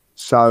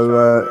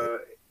 So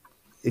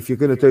if you're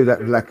going to do that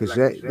with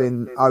Lacazette,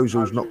 then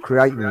Ozil's not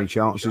creating any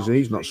chances, and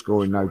he's not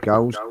scoring no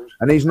goals,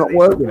 and he's not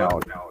working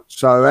hard.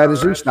 So how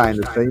does he stay in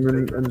the team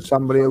and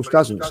somebody else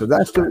doesn't? So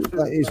that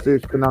is the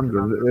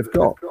conundrum that they've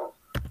got.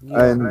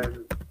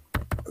 And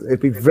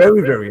it'd be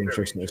very, very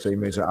interesting to see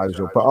Mesut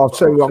Ozil. But I'll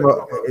tell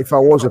you, if I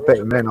was a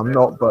betting man, I'm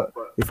not. But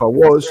if I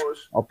was,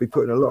 I'd be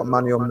putting a lot of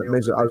money on that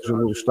Mesut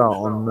Ozil will start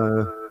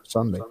on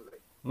Sunday.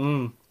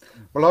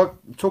 Well,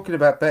 talking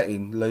about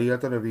betting, Lee, I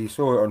don't know if you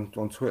saw it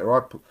on Twitter.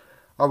 I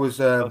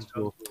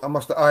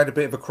had a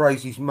bit of a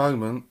crazy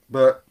moment,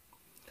 but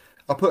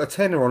I put a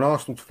tenner on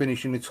Arsenal to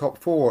finish in the top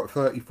 4 at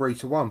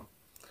 33-1.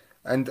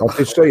 And I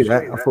did see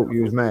that. I thought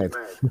you was mad.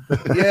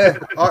 Yeah,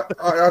 I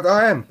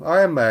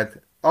am mad.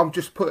 I've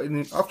just got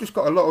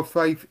a lot of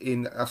faith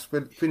in us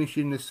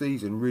finishing the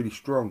season really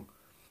strong.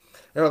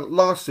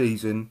 Last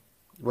season,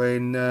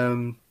 when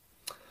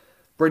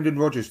Brendan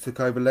Rodgers took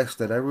over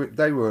Leicester,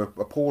 they were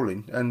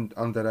appalling, and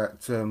under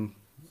that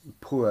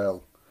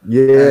Puel.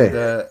 Yeah.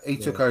 And he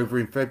took over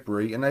in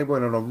February, and they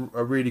went on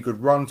a really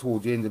good run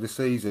towards the end of the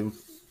season,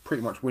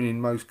 pretty much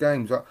winning most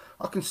games.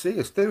 I can see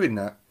us doing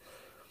that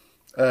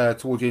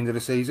towards the end of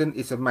the season.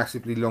 It's a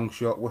massively long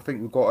shot. I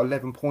think we've got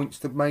 11 points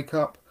to make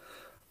up,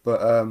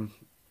 but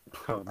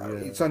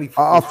it's only.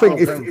 I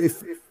think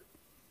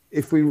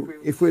if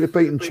we'd have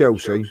beaten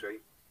Chelsea,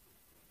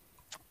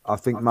 I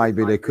think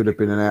maybe there could have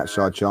been an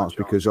outside chance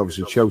because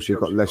obviously Chelsea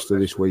have got Leicester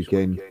this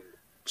weekend,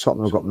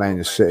 Tottenham have got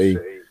Manchester City,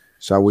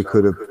 so we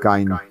could have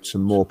gained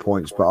some more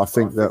points. But I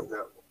think that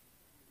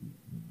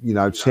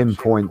 10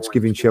 points,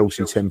 giving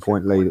Chelsea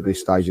 10-point lead at this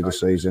stage of the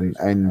season,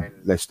 and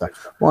Leicester,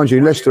 mind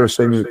you, Leicester are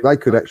seeming they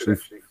could actually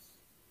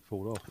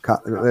fall off.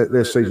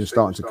 Their season's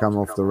starting to come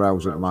off the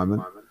rails at the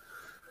moment.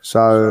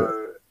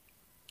 So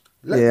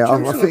yeah, I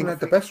think haven't had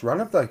the best run,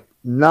 have they?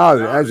 No,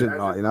 it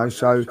hasn't.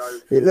 So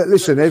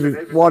listen,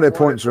 while their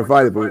points are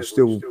available, it's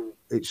still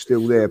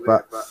there.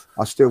 But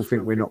I still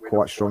think we're not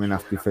quite strong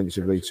enough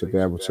defensively to be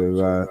able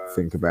to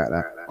think about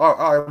that.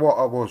 I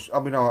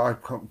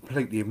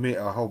completely admit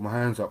I hold my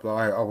hands up.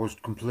 I was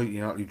completely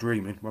and utterly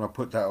dreaming when I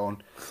put that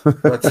on.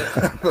 But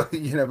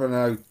you never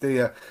know, do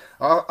you?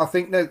 I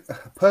think that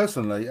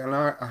personally, and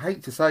I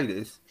hate to say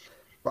this,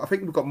 but I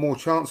think we've got more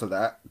chance of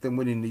that than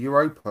winning the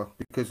Europa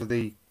because of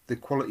the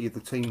quality of the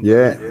team.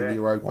 Yeah, in the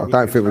Europa. I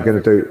don't think we're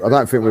going to do. I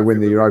don't think we win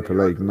the Europa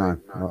League. No,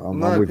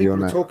 I'm with you on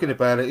that. People are talking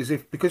about it as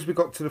if because we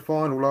got to the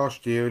final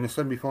last year and the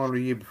semi-final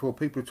the year before.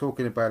 People are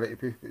talking about it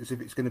as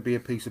if it's going to be a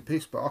piece of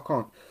piss. But I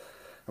can't.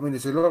 I mean,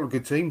 there's a lot of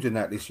good teams in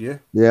that this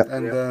year. Yeah,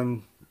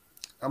 and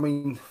I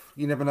mean,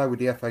 you never know with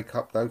the FA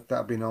Cup though.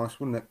 That'd be nice,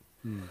 wouldn't it?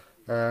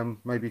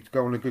 Maybe to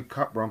go on a good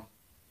cup run.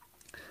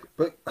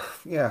 But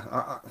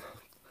yeah,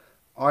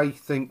 I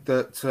think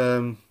that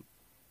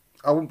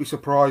I wouldn't be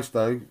surprised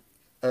though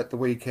at the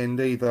weekend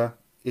either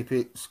if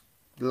it's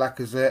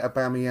Lacazette,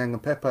 Aubameyang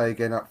and Pepe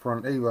again up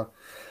front either.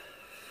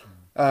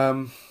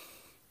 I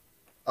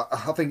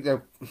think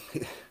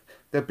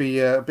there'd be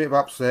a bit of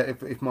upset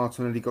if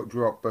Martinelli got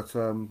dropped, but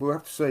we'll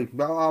have to see.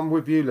 I'm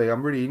with you, Lee.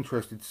 I'm really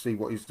interested to see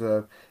what his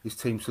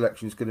team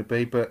selection is going to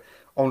be. But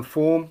on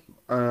form,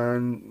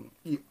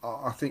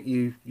 I think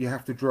you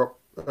have to drop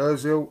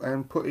Ozil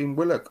and put in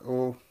Willock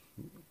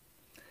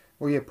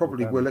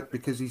probably Willock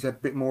because he's had a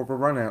bit more of a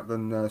run out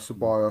than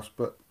Ceballos,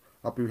 but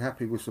I'd be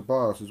happy with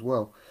Ceballos as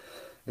well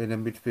in a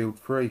midfield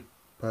three,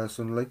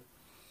 personally.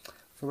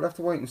 So we'll have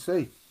to wait and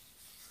see.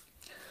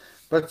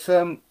 But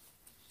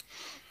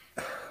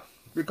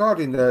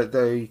regarding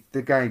the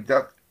game,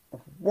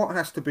 what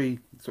has to be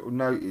sort of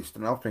noticed,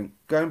 and I think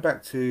going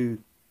back to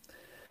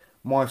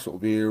my sort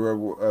of era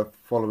of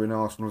following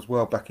Arsenal as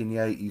well back in the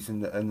 80s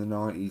and the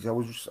 90s,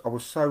 I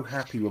was so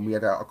happy when we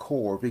had out a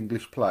core of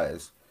English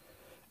players,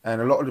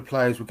 and a lot of the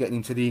players were getting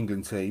into the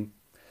England team.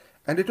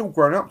 And they'd all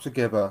grown up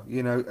together,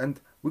 and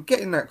we're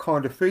getting that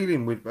kind of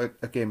feeling with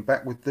again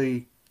back with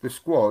the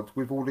squad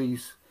with all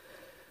these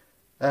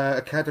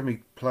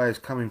academy players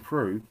coming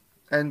through,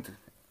 and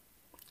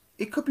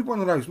it could be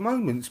one of those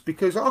moments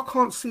because I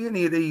can't see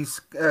any of these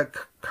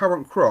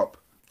current crop.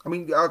 I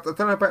mean, I don't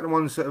know about the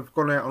ones that have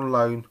gone out on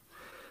loan,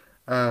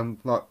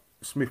 like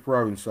Smith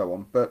Rowe and so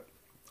on, but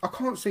I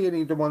can't see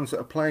any of the ones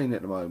that are playing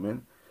at the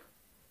moment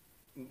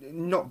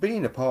not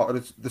being a part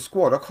of the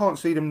squad. I can't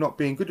see them not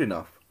being good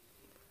enough.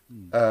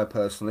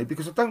 Personally,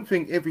 because I don't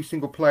think every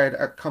single player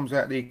that comes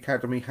out of the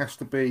academy has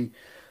to be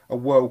a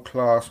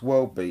world-class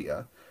world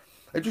beater.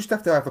 They just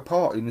have to have a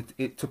part in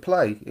it to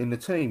play in the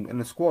team and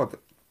the squad.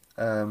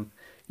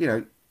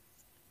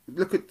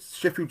 Look at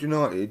Sheffield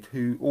United,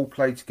 who all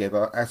play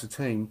together as a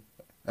team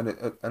and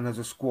as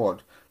a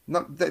squad.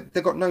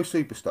 They've got no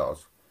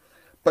superstars,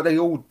 but they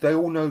all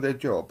know their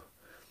job,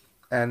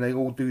 and they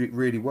all do it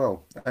really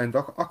well. And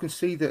I can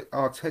see that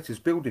Arteta's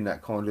building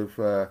that kind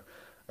of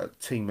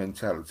team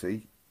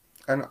mentality.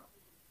 And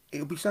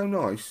it'll be so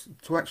nice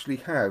to actually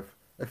have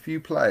a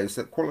few players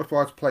that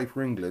qualify to play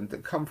for England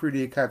that come through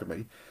the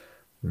academy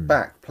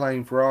back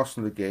playing for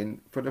Arsenal again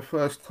for the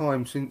first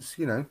time since,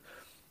 like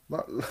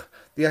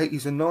the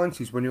 80s and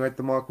 90s when you had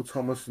the Michael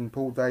Thomas and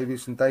Paul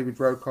Davis and David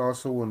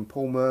Rocastle and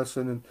Paul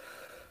Merson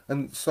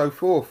and so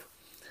forth.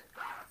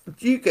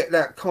 Do you get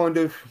that kind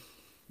of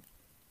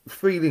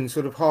feeling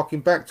sort of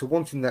harking back to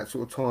wanting that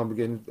sort of time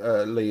again,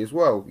 Lee, as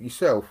well,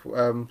 yourself?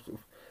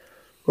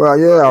 Well,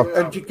 yeah.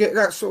 And do you get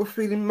that sort of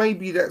feeling?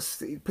 Maybe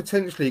that's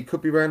potentially it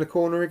could be around the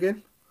corner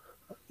again.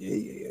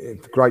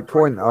 Great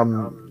point.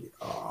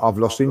 I've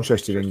lost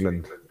interest in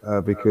England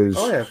because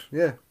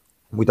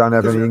we don't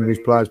have any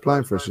English players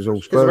playing for us. It's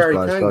all Spurs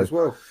players. So, as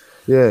well.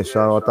 Yeah,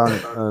 so I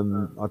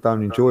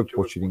don't enjoy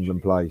watching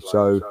England play.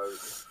 So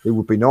it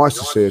would be nice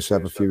to see us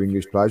have a few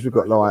English players. We've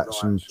got like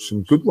some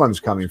good ones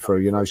coming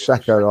through.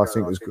 Saka, I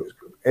think, has got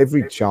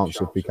every chance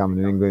of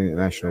becoming an England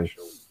international.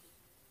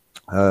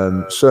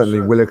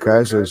 Certainly Willock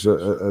has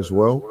as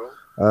well.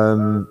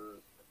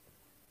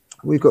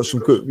 We've got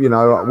some good,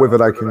 whether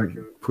they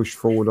can push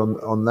forward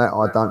on that,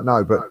 I don't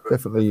know. But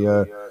definitely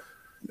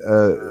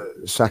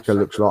Saka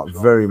looks like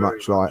very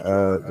much like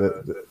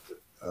a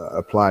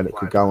player that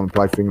could go and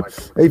play for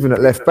England. Even at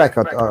left back,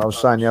 I was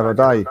saying the other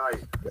day,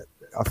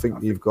 I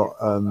think you've got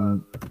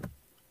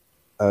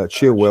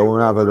Chilwell,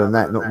 and other than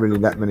that, not really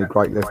that many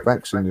great left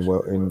backs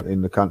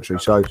in the country.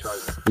 So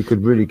he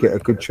could really get a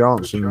good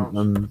chance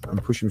and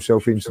push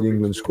himself into the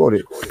England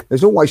squad.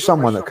 There's always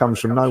someone that comes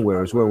from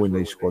nowhere as well in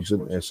these squads,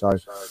 isn't there? So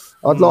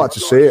I'd like to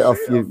see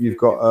it. You've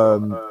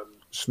got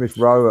Smith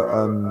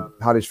Rowe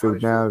at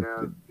Huddersfield now,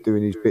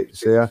 doing his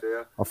bits there.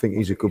 I think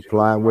he's a good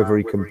player. Whether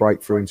he can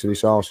break through into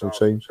this Arsenal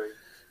team,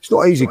 it's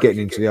not easy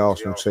getting into the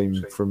Arsenal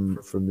team from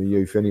the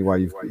youth.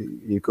 Anyway,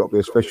 you've got to be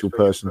a special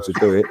person to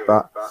do it,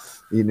 but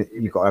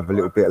you've got to have a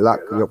little bit of luck.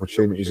 The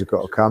opportunities have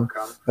got to come,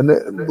 and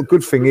the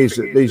good thing is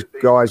that these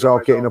guys are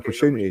getting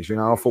opportunities. You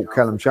know, I thought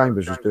Callum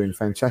Chambers was doing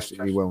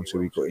fantastically well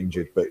until he got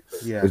injured, but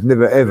there's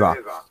never ever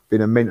been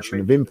a mention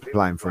of him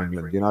playing for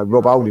England. You know,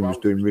 Rob Holding was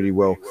doing really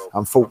well.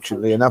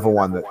 Unfortunately, another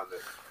one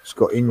that's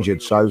got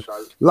injured. So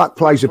luck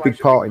plays a big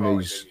part in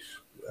these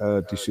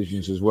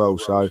decisions as well.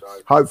 So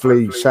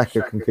hopefully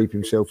Saka can keep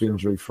himself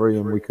injury free,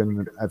 and we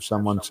can have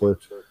someone to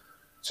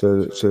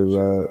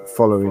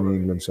follow in the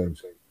England team.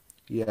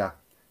 Yeah,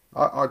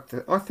 I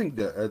think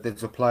that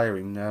there's a player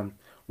in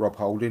Rob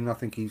Holding. I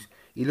think he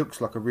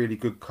looks like a really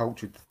good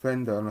cultured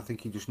defender, and I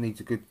think he just needs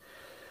a good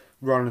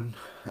run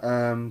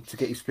to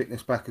get his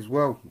fitness back as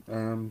well.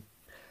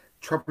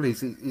 Trouble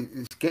is,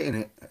 he's getting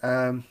it.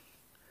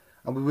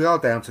 I mean, we are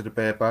down to the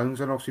bare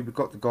bones, and obviously we've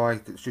got the guy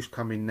that's just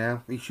come in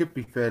now. He should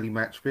be fairly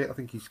match fit. I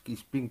think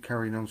he's been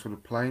carrying on sort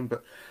of playing,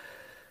 but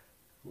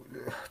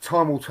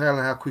time will tell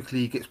how quickly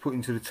he gets put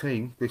into the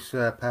team. This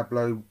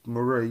Pablo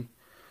Mori,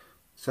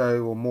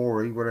 or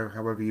Mori, whatever,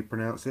 however you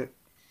pronounce it.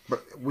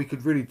 But we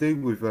could really do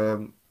with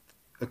a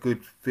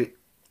good fit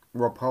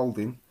Rob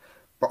Holding.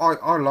 But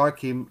I like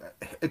him.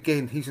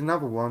 Again, he's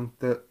another one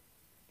that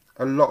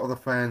a lot of the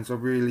fans are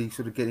really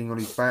sort of getting on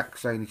his back,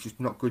 saying he's just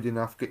not good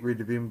enough, get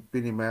rid of him,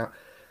 bin him out.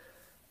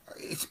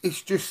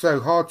 It's just so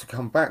hard to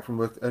come back from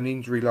an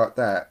injury like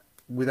that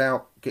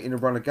without getting a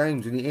run of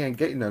games, and he ain't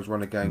getting those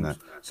run of games. No.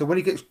 So when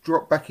he gets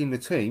dropped back in the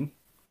team,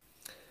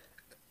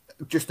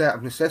 just out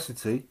of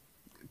necessity,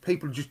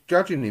 people are just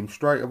judging him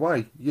straight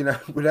away, you know,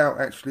 without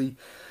actually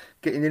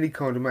getting any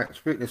kind of match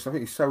fitness. I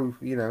think it's so,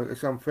 you know,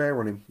 it's unfair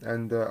on him,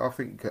 and I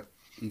think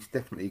he's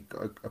definitely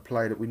a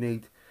player that we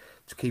need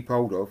to keep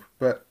hold of,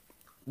 but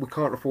we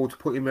can't afford to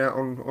put him out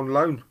on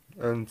loan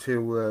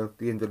until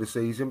the end of the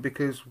season,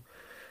 because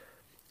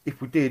if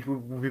we did,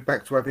 we'll be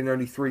back to having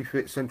only 3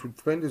 fit central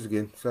defenders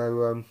again.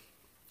 So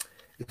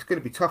it's going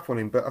to be tough on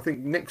him, but I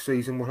think next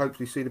season we'll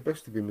hopefully see the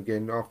best of him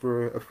again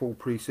after a full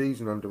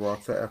pre-season under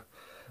Arteta.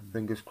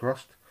 Fingers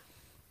crossed.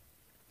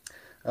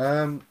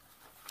 Now,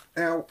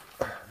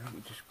 let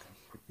me just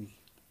quickly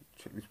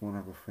check this one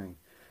other thing.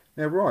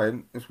 Now,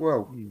 Ryan, as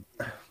well,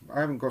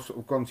 I haven't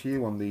gone to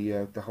you on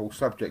the whole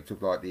subject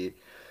of like the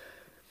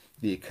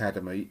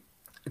academy.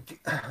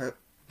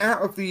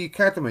 Out of the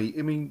academy,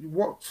 I mean,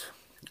 what?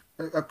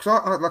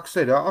 Because like I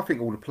said, I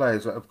think all the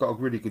players have got a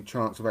really good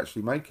chance of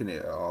actually making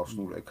it at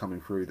Arsenal that are coming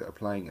through, that are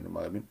playing at the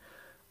moment.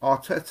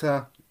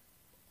 Arteta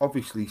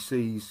obviously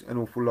sees an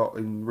awful lot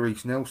in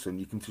Reece Nelson.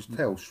 You can just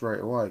tell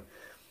straight away.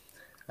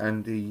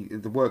 And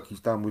the work he's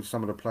done with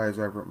some of the players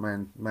over at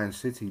Man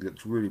City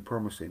looks really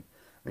promising.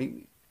 I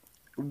mean,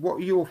 what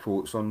are your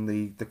thoughts on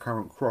the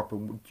current crop,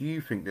 and do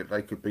you think that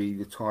they could be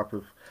the type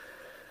of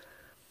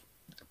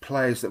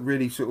players that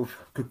really sort of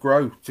could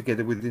grow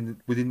together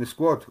within the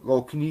squad,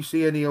 or can you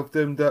see any of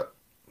them that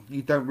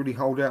you don't really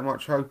hold out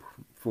much hope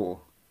for?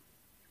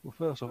 Well,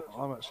 first off,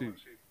 I'm actually,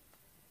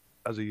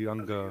 as a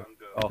younger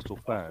Arsenal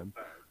fan,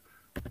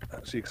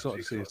 actually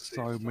excited to see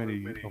so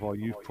many of our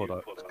youth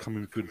products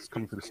coming through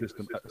the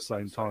system at the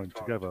same time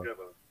together.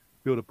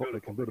 They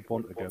can build a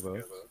bond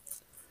together,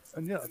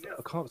 and yeah,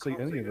 I can't see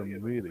any of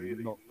them really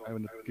not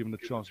having given the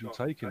chance of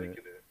taking it.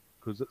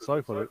 Because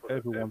so far,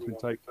 everyone's been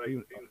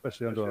taken,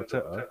 especially under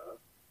Arteta. I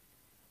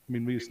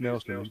mean, Reece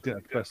Nelson, he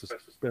didn't have the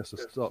best of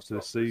starts to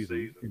this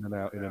season, in and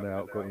out,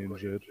 got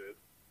injured.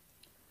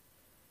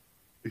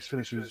 His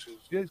finishes,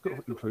 he's got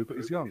to improve, but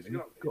he's young.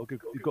 You've got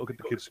to give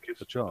the kids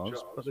a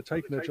chance, but they're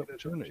taking their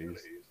opportunities.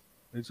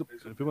 If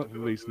we weren't for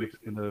Reece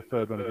in the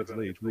third round against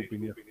Leeds, we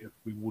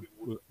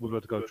would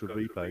have to go to a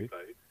replay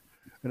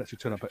and actually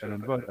turn up at Ellen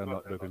Road,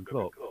 unlike Jurgen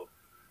Klopp.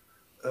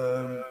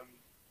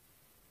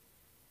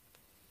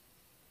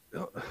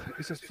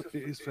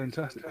 It is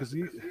fantastic, because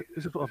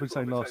this is what I've been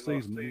saying last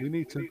season. We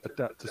need to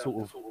adapt to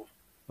sort of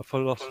a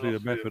philosophy, a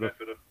method of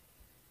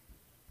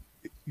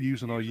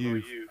using our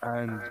youth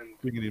and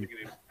bringing in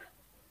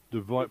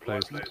the right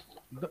players.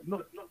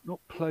 Not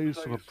players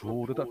from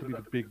abroad. They don't have to be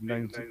the big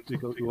names,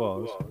 big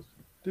ours.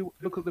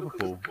 Look at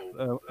Liverpool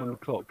on the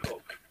clock.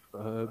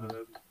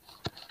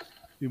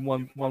 In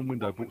one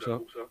window,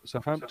 brought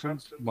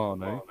Southampton's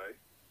Mane,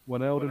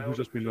 Wijnaldum, who's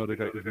just been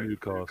relegated with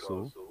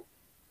Newcastle.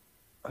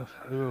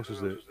 Who else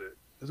is it?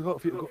 There's got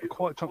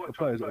quite a chunk of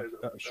players that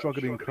are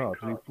struggling clubs,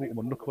 and he's brought them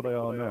on. Look what they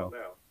are now.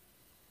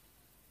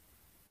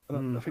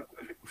 And I think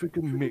if we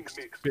can mix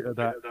a bit of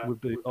that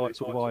with the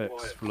sort of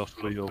Ajax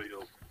philosophy of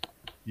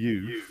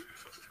youth,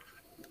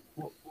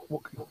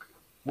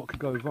 what could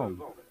go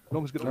wrong? As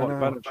long as we get the right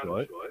balance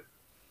right.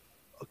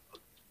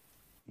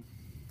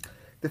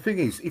 The thing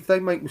is, if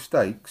they make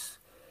mistakes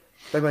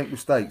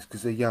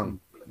because they're young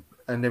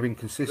and they're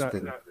inconsistent.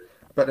 Exactly.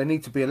 But they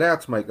need to be allowed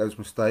to make those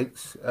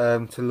mistakes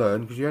to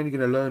learn, because you're only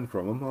going to learn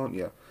from them, aren't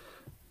you?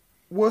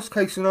 Worst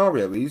case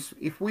scenario is,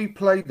 if we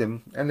play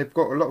them and they've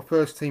got a lot of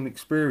first team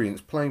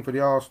experience playing for the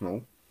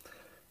Arsenal,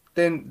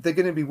 then they're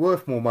going to be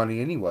worth more money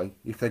anyway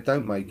if they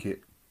don't make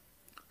it.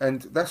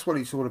 And that's what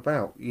it's all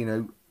about. You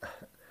know,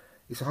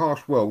 it's a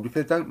harsh world. If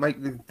they don't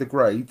make the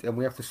grade and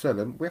we have to sell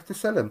them, we have to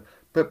sell them.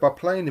 But by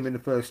playing them in the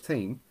first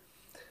team,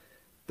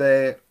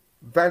 their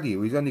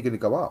value is only going to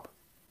go up.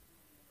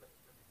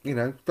 You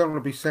know, don't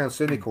want to sound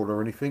cynical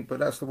or anything, but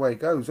that's the way it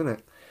goes, isn't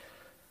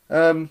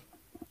it?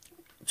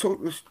 So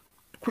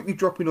quickly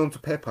dropping on to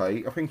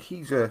Pepe, I think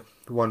he's the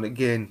one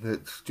again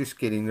that's just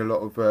getting a lot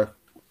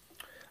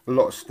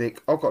of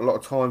stick. I've got a lot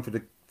of time for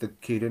the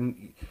kid,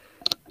 and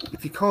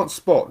if you can't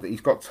spot that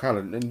he's got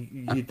talent, then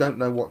you don't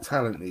know what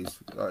talent is.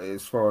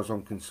 As far as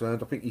I'm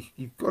concerned, I think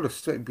you've got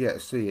to be able to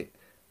see it,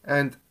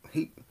 and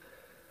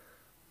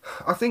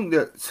I think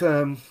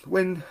that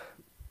when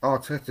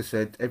Arteta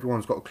said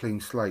everyone's got a clean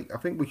slate, I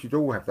think we should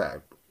all have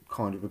that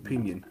kind of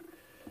opinion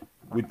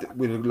with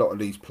a lot of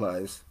these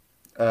players,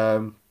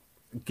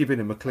 giving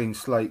them a clean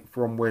slate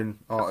from when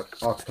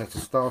Arteta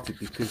started,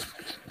 because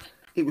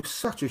it was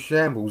such a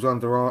shambles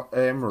under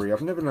Emery.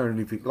 I've never known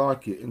anything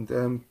like it,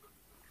 and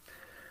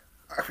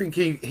I think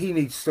he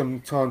needs some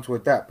time to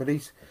adapt. But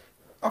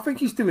I think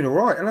he's doing all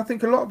right, and I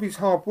think a lot of his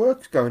hard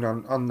work's going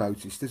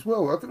unnoticed as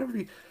well. I don't know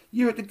if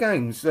you at the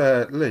games,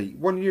 Lee,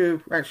 when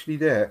you're actually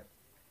there,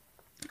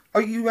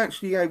 are you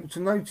actually able to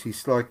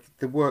notice like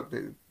the work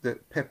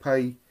that Pepe?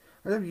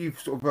 I don't know if you've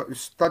sort of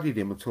studied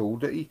him at all.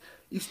 That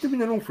he's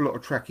doing an awful lot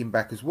of tracking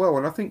back as well,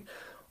 and I think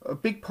a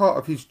big part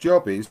of his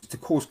job is to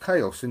cause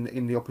chaos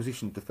in the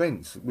opposition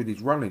defence with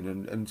his running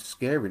and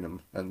scaring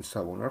them and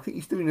so on. I think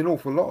he's doing an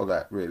awful lot of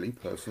that, really,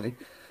 personally.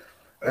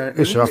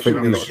 Yes, I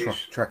think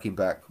he's tracking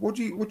back. What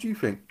do you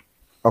think?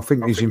 I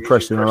think he's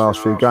impressed in the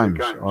last few games.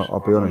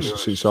 I'll be honest.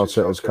 Since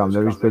Arteta's come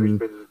there, he's been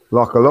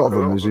like a lot of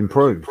them has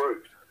improved.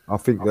 I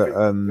think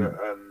that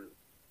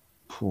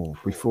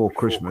before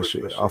Christmas,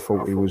 I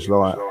thought he was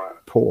like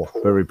poor,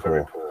 very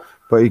poor.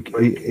 But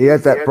he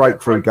had that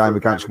breakthrough game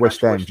against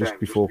West Ham just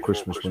before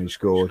Christmas when he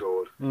scored.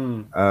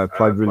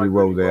 Played really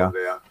well there.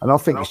 And I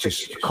think it's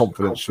just a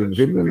confidence thing with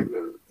him.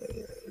 And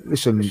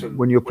listen,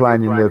 when you're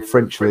playing in the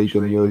French league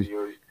and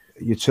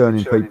you're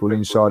turning people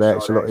inside out,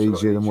 it's a lot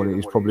easier than what it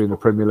is probably in the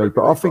Premier League.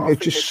 But I think they're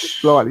just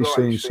slightly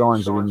seeing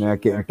signs of him now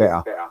getting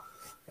better.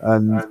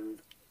 And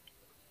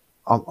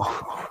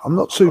I'm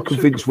not too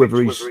convinced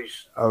whether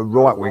he's a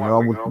right winger.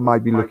 I would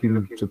maybe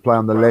looking to play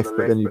on the left,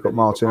 but then you've got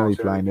Martinelli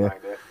playing there.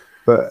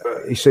 But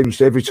he seems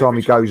to, every time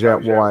he goes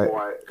out wide,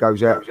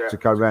 goes out to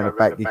go round the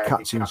back, he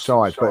cuts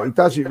inside. But he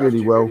does it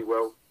really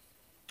well.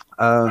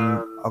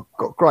 I've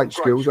got great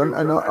skills, and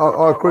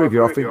I agree with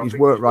you. I think his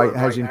work rate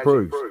has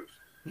improved.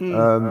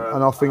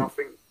 And I think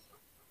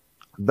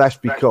that's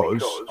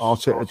because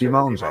Arteta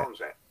demands that.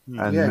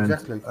 And, yeah,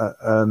 exactly.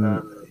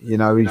 You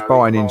know, he's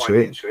buying into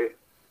it.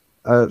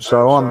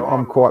 So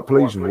I'm quite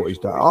pleased with what he's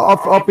done.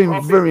 I've been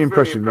very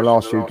impressed in the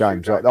last few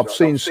games. I've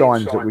seen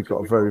signs that we've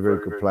got a very,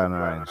 very good player on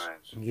our hands.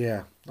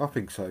 Yeah, I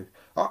think so.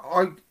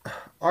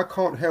 I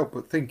can't help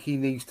but think he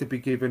needs to be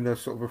given a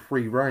sort of a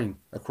free rein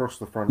across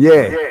the front.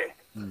 Yeah.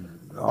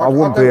 I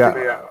wouldn't be.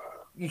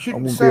 You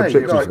shouldn't say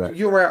like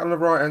you're out on the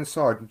right hand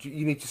side.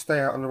 You need to stay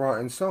out on the right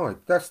hand side.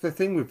 That's the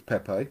thing with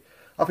Pepe.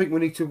 I think we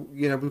need to.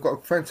 We've got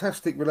a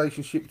fantastic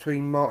relationship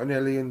between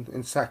Martinelli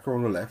and Saka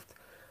on the left.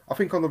 I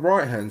think on the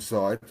right hand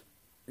side,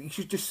 you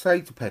should just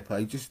say to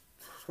Pepe, just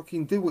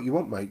fucking do what you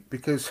want, mate.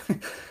 Because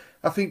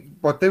I think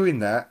by doing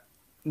that,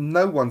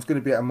 no one's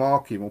going to be able to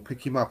mark him or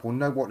pick him up or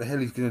know what the hell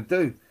he's going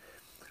to do.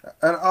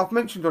 And I've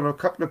mentioned on a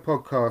couple of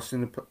podcasts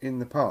in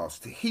the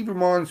past, he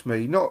reminds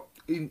me, not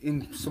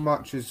in so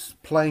much as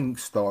playing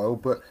style,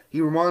 but he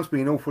reminds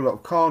me an awful lot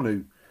of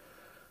Carnu.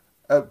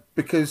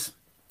 Because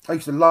I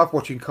used to love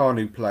watching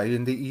Carnu play,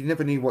 and he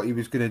never knew what he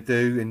was going to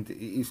do, and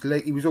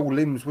he was all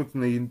limbs,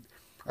 wasn't he? And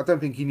I don't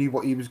think he knew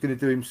what he was going to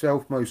do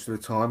himself most of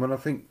the time. And I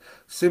think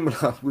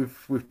similar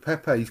with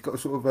Pepe, he's got a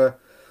sort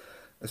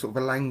of a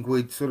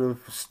languid sort of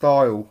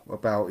style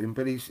about him,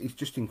 but he's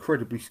just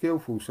incredibly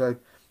skillful. So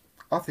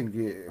I think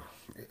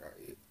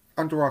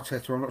under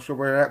Arteta, I'm not sure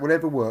where that would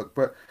ever work,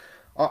 but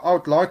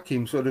I'd like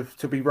him sort of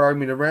to be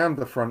roaming around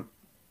the front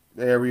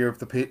area of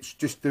the pitch,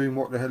 just doing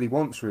what the hell he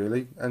wants,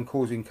 really, and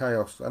causing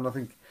chaos. And I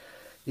think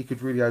he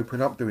could really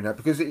open up doing that,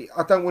 because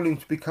I don't want him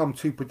to become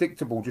too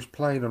predictable, just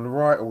playing on the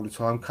right all the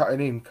time, cutting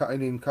in,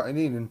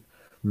 and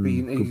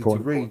being easy to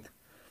read.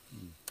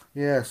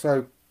 Yeah,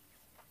 so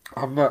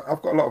I've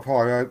got a lot of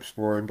high hopes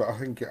for him, but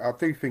I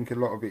do think a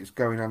lot of it is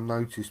going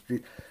unnoticed.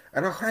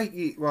 And I hate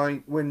it,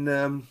 right,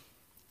 when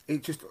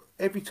it just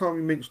every time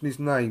you mention his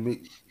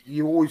name,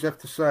 you always have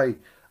to say,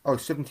 "Oh,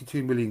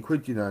 72 million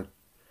quid,"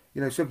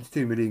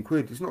 72 million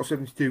quid. It's not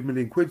 72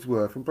 million quid's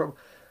worth, and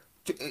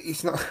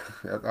it's not.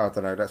 I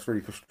don't know. That's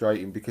really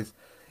frustrating, because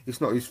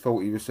it's not his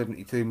fault. He was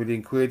 72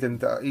 million quid,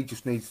 and he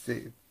just needs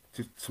to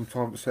some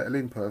time to settle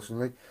in.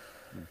 Personally,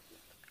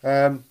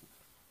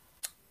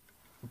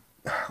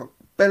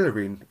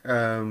 Bellerin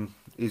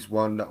is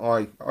one that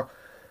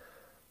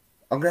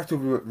I'm going to have to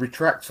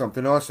retract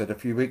something I said a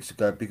few weeks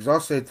ago, because I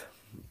said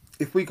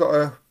if we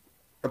got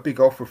a big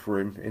offer for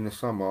him in the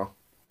summer,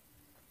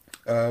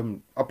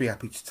 I'd be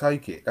happy to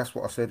take it. That's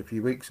what I said a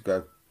few weeks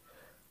ago.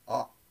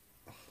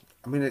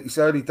 I mean, it's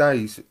early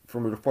days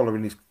from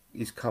following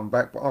his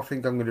comeback, but I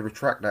think I'm going to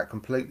retract that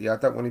completely. I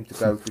don't want him to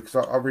go because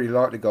I really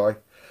like the guy.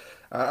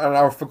 And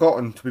I've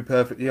forgotten, to be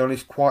perfectly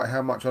honest, quite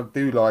how much I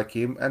do like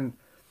him. And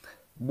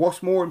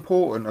what's more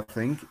important, I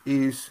think,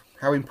 is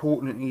how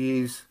important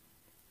he is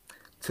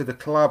to the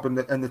club and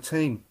the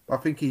team. I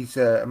think he's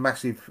a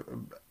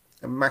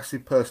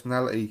massive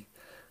personality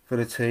for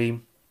the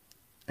team,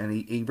 and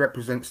he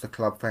represents the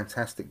club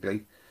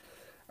fantastically.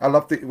 I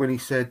loved it when he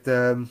said,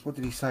 what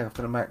did he say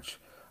after the match?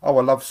 Oh,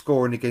 I love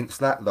scoring against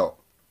that lot.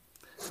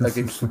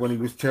 Against when he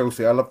was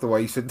Chelsea. I love the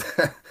way he said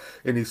that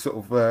in his sort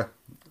of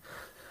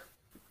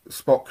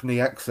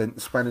Spockney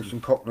accent, Spanish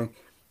and Cockney.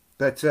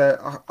 But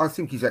I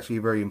think he's actually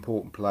a very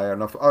important player,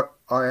 and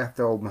I have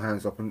to hold my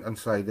hands up and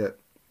say that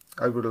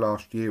over the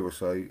last year or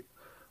so,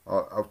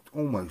 I've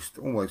almost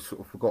sort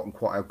of forgotten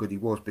quite how good he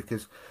was,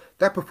 because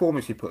that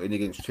performance he put in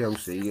against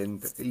Chelsea,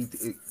 and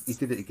he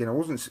did it again. I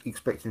wasn't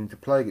expecting him to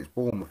play against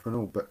Bournemouth and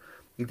all, but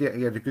he did.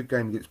 He had a good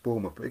game against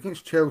Bournemouth, but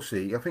against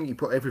Chelsea, I think he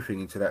put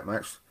everything into that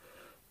match.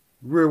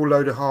 Real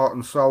load of heart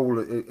and soul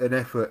and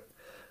effort,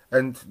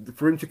 and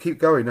for him to keep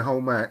going the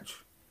whole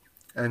match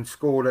and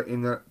scored it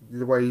in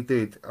the way he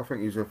did, I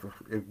think it was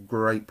a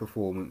great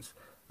performance.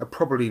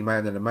 Probably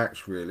man of the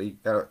match, really.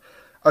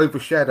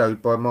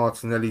 Overshadowed by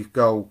Martinelli's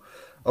goal,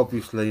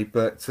 obviously,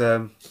 but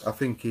I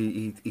think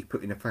he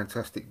put in a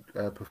fantastic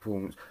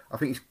performance. I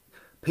think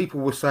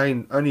people were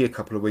saying only a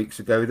couple of weeks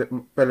ago that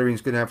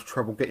Bellerin's going to have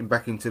trouble getting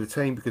back into the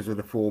team because of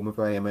the form of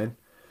AMN.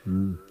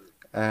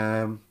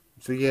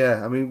 So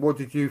yeah, I mean, what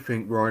did you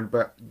think, Ryan,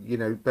 about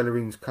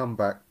Bellerin's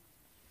comeback?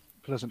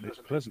 Pleasantly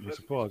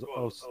surprised.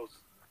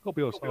 I'll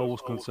be honest, I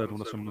was concerned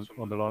when I saw him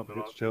on the line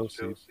against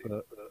Chelsea,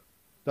 but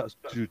that's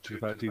due to the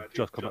fact he'd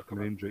just come back from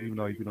an injury. Even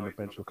though he'd been on the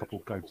bench for a couple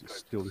of games,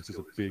 this is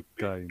a big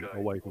game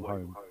away from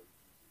home.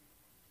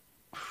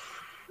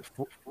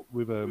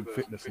 With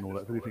fitness and all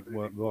that, if anything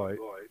weren't right,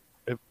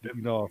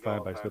 our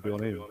fan base would be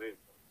on him.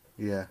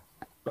 Yeah.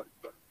 But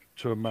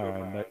to a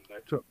man,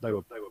 they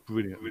were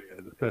brilliant,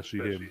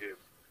 especially him.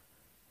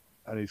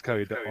 And he's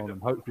carried that on, and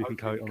hopefully he can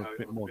carry it on a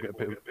bit more, get a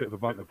bit of a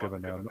run together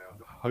now, and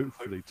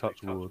hopefully,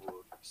 touch wood,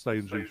 stay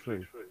injury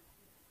free.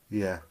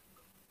 Yeah.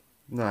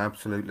 No,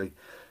 absolutely.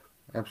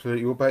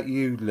 Absolutely. What about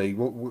you, Lee?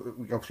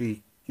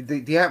 Obviously,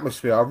 the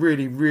atmosphere, I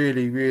really,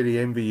 really, really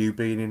envy you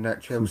being in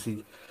that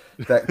Chelsea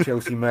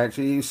match.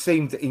 It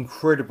seemed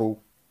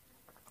incredible.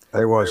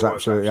 It was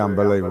absolutely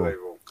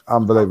unbelievable.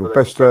 Unbelievable.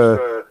 Best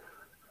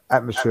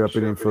atmosphere I've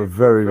been in for a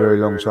very, very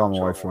long time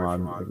away from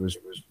home. It was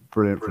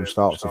brilliant from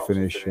start to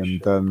finish,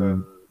 and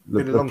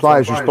the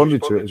players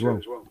responded to it as well.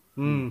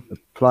 The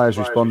players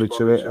responded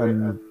to it,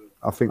 and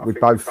I think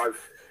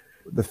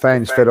the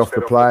fans fed off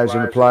the players,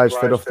 and the players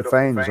fed off the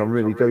fans. I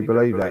really do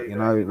believe that.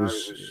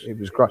 It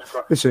was great.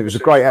 Listen, it was a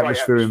great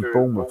atmosphere in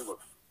Bournemouth,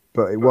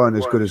 but it weren't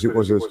as good as it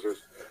was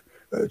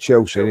at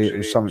Chelsea. It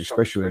was something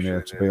special in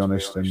there, to be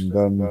honest.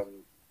 And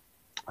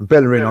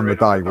Bellerin on the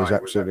day was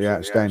absolutely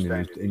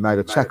outstanding. He made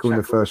a tackle in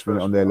the first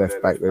minute on their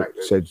left back that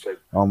said,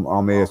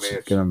 "I'm here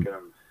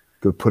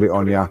to put it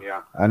on you,"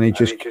 and he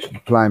just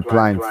playing,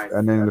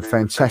 and then a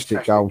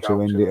fantastic goal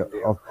to end it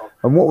off.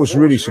 And what was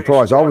really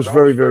surprised, I was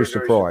very, very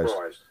surprised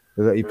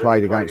that he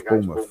played against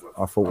Bournemouth.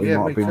 I thought he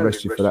might have been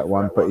rested for that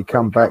one, but he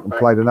come back and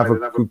played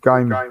another good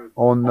game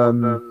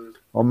on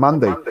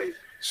Monday.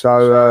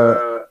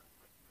 So,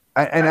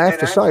 and I have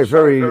to say,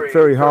 very,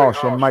 very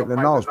harsh on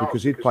Maitland-Niles,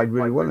 because he'd played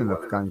really well in the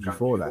games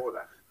before that.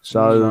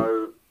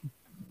 So,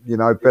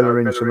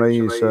 Bellerin to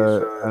me is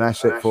an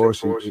asset for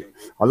us.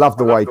 I love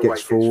the way he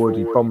gets forward.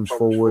 He bombs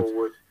forward.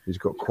 He's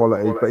got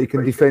quality, but he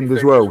can defend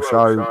as well.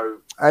 So,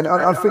 and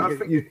I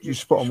think you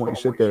spot on what you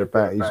said there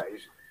about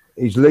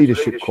his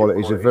leadership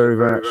qualities have very,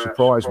 very much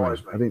surprised me.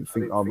 I didn't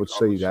think I would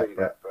see that,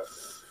 but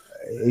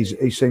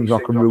he seems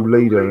like a real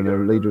leader and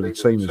a leader of the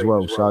team as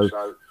well. So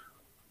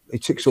he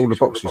ticks all the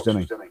boxes,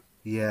 doesn't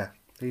he? Yeah,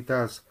 he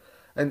does.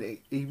 And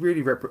he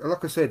really,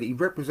 like I said, he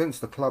represents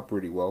the club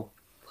really well.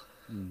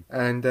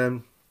 And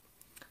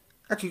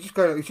actually,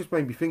 it just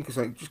made me think of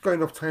something. Just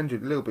going off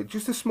tangent a little bit.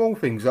 Just the small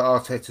things that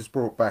Arteta's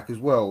brought back as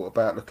well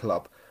about the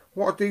club.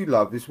 What I do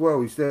love as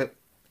well is that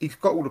he's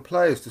got all the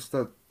players to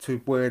start to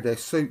wear their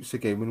suits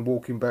again when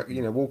walking back,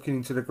 walking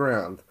into the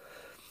ground.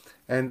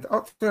 And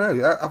I don't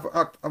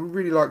know, I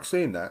really like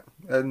seeing that.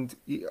 And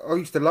I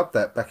used to love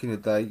that back in the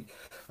day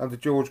under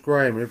George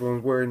Graham, when everyone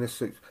was wearing their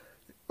suits.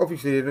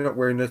 Obviously, they're not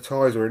wearing their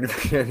ties or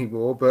anything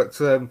anymore,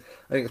 but I think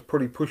it's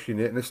probably pushing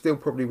it, and they still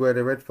probably wear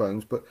their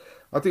headphones. But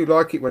I do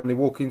like it when they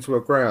walk into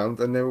a ground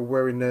and they're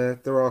wearing their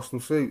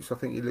Arsenal suits. I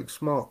think it looks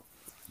smart.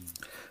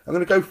 I'm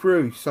going to go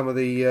through some of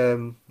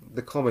the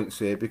comments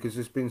here, because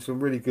there's been some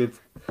really good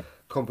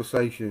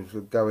conversations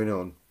going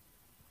on.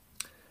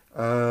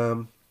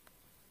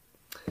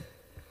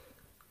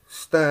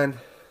 Stan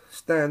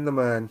the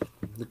man,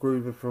 the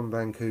groover from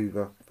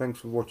Vancouver. Thanks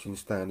for watching,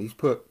 Stan. He's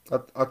put,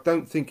 I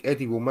don't think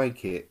Eddie will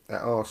make it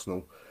at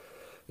Arsenal.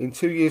 In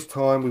 2 years'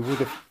 time, we would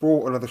have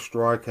brought another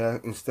striker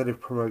instead of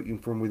promoting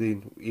from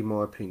within, in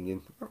my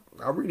opinion.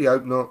 I really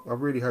hope not. I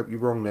really hope you're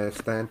wrong there,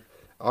 Stan.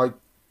 I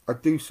I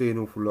do see an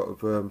awful lot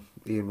of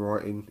Ian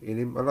Wright in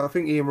him, and I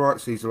think Ian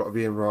Wright sees a lot of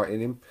Ian Wright in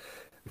him,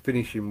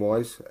 finishing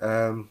wise.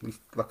 He's,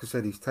 like I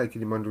said, he's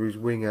taking him under his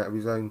wing out of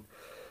his own.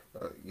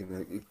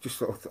 It just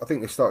sort of, I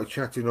think they started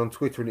chatting on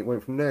Twitter and it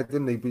went from there,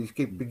 didn't he? But he's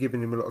been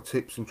giving him a lot of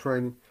tips and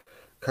training,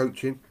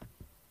 coaching.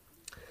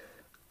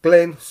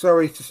 Glenn,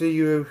 sorry to see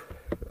you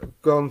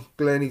gone.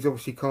 Glenn, he's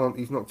obviously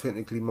he's not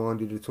technically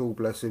minded at all,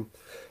 bless him.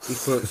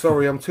 He's put,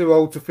 sorry, I'm too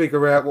old to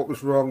figure out what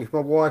was wrong. If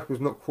my wife was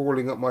not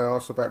crawling up my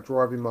arse about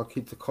driving my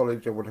kid to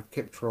college, I would have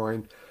kept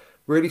trying.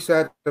 Really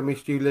sad I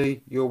missed you,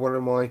 Lee. You're one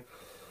of my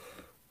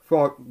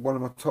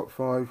top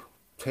 5,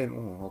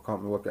 10. Oh, I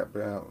can't work that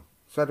bit out.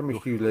 Sad I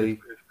missed you, Lee.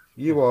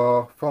 You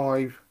are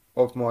 5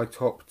 of my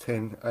top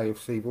 10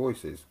 AFC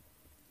voices.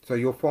 So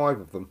you're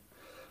 5 of them.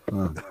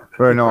 Oh,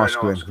 very nice,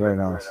 Glenn. Very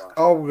nice.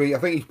 Oh, I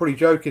think he's probably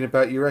joking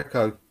about your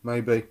echo,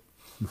 maybe.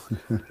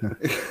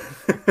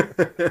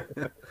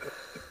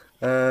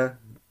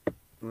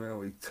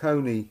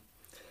 Tony,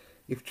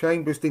 if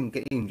Chambers didn't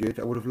get injured,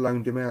 I would have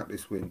loaned him out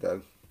this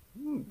window.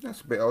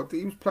 That's a bit odd.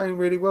 He was playing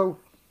really well,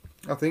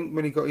 I think,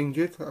 when he got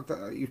injured.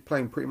 He was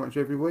playing pretty much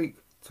every week,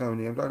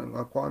 Tony. I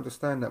quite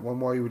understand that one,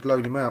 why you would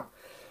loan him out.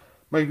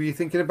 Maybe you're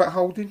thinking about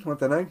holding, I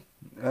don't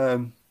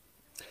know.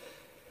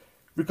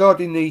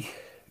 Regarding the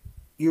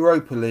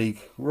Europa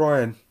League,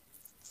 Ryan,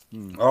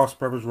 Arse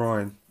Brothers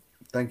Ryan,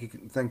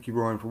 thank you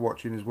Ryan for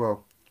watching as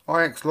well.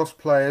 Ajax lost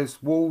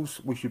players,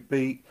 Wolves we should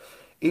beat,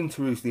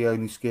 Inter is the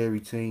only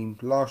scary team.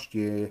 Last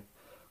year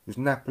was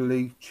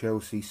Napoli,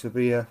 Chelsea,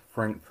 Sevilla,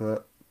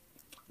 Frankfurt.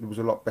 It was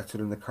a lot better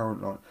than the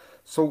current line.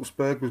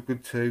 Salzburg was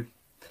good too.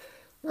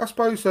 I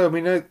suppose so. I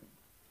mean, I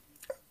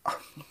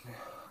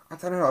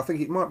don't know. I think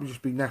it might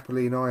just be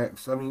Napoli and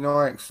Ajax. I mean,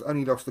 Ajax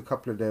only lost a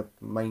couple of their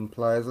main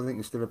players. I think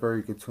they're still a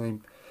very good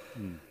team.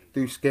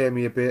 Do scare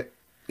me a bit.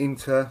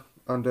 Inter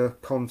under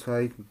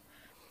Conte,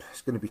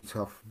 it's going to be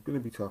tough. Let's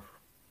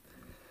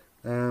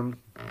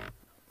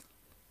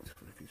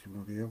look at some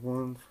of the other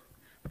ones.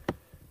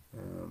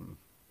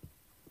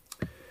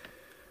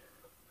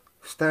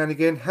 Stan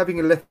again.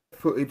 Having a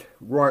left-footed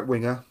right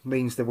winger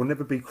means there will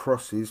never be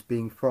crosses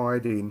being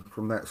fired in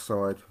from that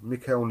side.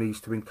 Mikel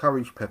needs to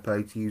encourage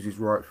Pepe to use his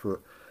right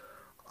foot.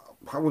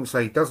 I wouldn't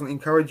say he doesn't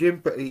encourage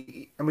him, but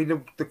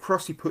the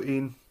cross he put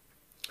in,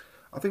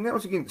 I think that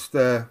was against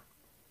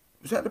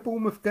was that the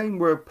Bournemouth game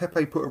where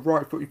Pepe put a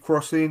right-footed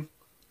cross in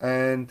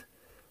and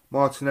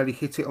Martinelli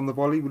hit it on the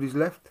volley with his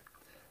left,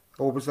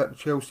 or was that the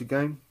Chelsea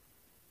game?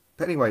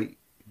 But anyway,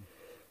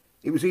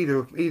 it was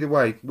either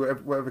way,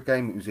 whatever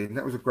game it was in.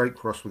 That was a great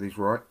cross with his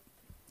right.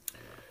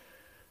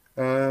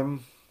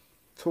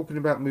 Talking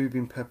about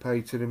moving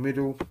Pepe to the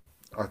middle,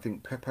 I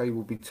think Pepe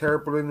will be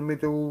terrible in the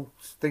middle.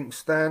 Think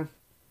Stan.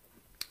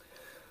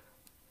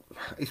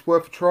 It's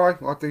worth a try.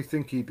 I do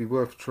think he'd be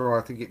worth a try.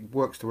 I think it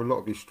works to a lot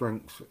of his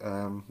strengths,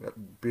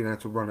 being able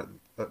to run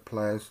at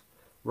players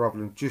rather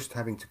than just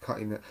having to cut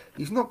in.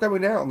 He's not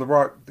going out on the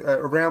right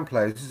around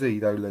players, is he?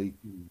 Though Lee,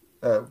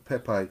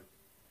 Pepe.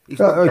 He's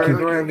not going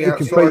around the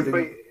outside.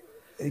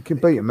 He can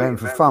beat a man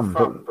for fun,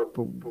 but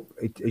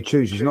he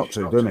chooses not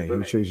to, doesn't he?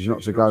 He chooses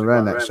not to go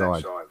around that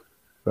side.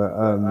 But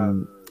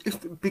it's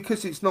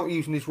because it's not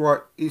using his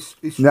right.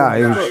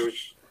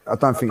 I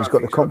don't think he's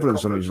got the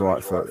confidence on his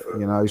right foot,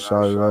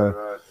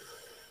 so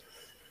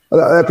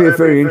that'd be a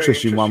very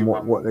interesting one,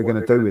 what they're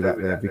going to do with that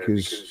there,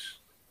 because,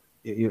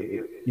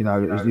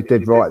 you're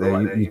dead right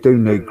there. You do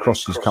need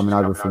crosses coming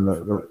over from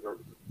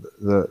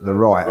the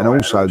right, and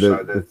also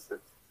the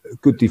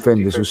good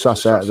defenders will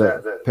suss out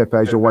that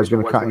Pepe's always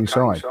going to cut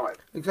inside.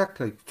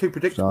 Exactly. Too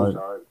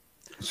predictable.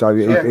 So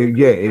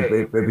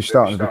it'll be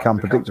starting to become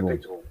predictable.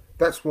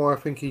 That's why I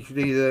think they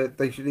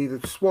should either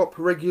swap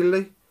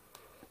regularly,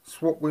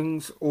 swap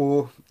wings,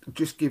 or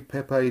just give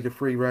Pepe the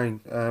free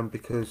rein,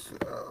 because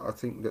I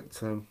think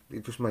that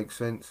it just makes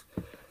sense.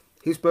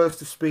 His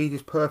burst of speed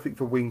is perfect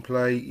for wing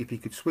play. If he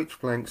could switch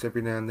flanks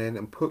every now and then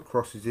and put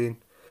crosses in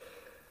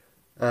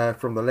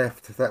from the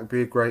left, that would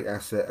be a great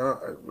asset.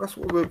 That's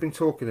what we've been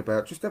talking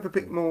about. Just have a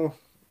bit more,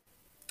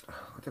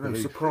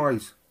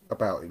 surprise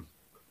about him.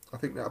 I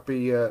think that would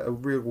be a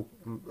real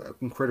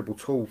incredible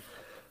tool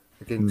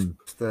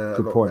against a lot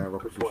of our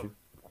opposition.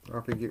 I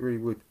think it really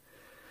would.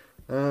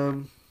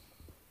 Got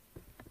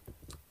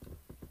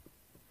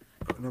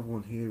another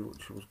one here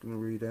which I was going to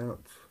read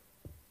out.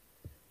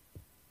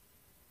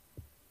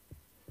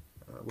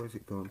 Where's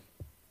it gone?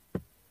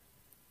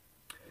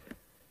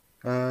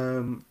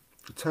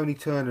 Tony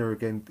Turner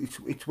again.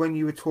 It's when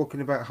you were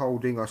talking about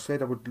holding. I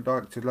said I would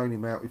like to loan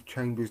him out if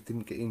Chambers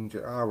didn't get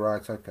injured.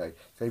 Right, okay.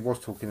 So he was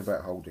talking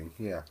about holding.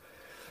 Yeah,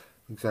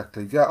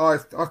 exactly. Yeah,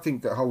 I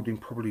think that holding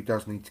probably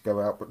does need to go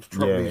out, but the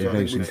trouble is, I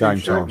think we're too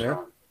short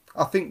now.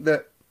 I think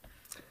that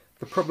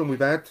the problem we've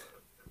had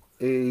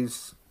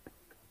is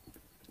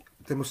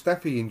the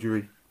Mustafi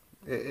injury.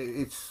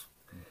 It's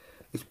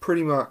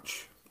pretty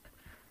much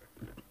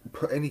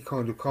put any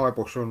kind of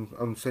kibosh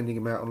on sending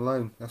him out on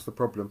loan. That's the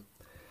problem.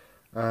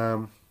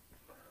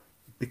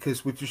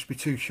 Because we'd just be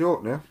too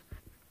short now.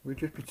 We'd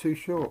just be too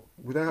short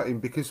without him,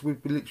 because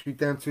we'd be literally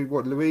down to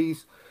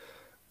Luis,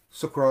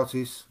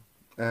 Socrates,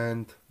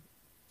 and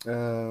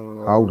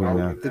Holding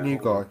now. The new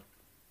guy.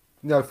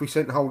 No, if we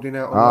sent Holding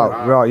out on Oh,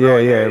 loan. right,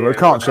 yeah. We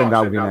can't send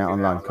Holding out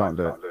on loan. Can't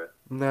do it.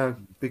 No,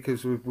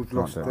 because we've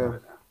lost.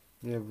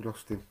 We've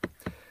lost him.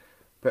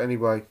 But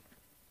anyway,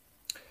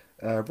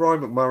 Ryan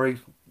McMurray,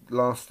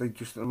 lastly,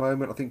 just at the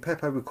moment, I think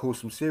Pepe would cause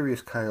some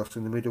serious chaos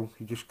in the middle.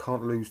 He just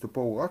can't lose the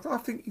ball. I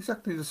think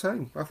exactly the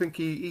same. I think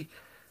he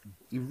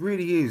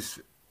really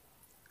is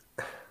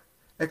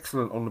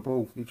excellent on the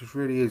ball. He just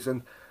really is.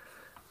 And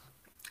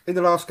in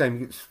the last game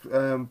against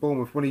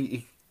Bournemouth, when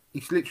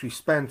he's literally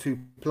spanned two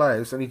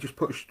players and he just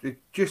put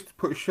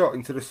a shot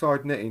into the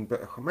side netting.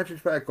 But imagine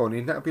if that had gone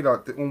in, that'd be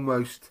like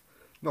almost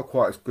not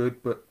quite as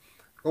good, but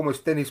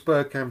almost Dennis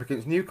Bergkamp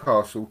against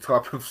Newcastle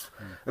type of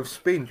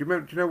spin. Do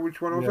you know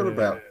which one I was on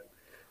about? Yeah.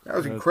 That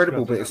was an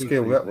incredible bit of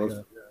skill. That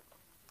was.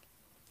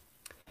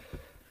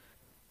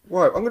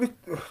 Right, I'm going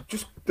to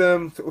just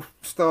sort of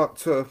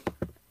start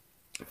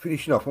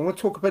finishing off. I want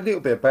to talk a little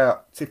bit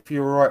about, if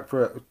you're all right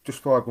for just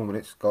 5 more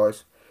minutes,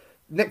 guys.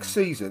 Next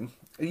season,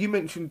 you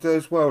mentioned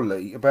as well,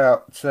 Lee,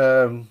 about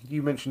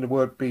you mentioned the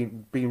word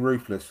being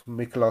ruthless.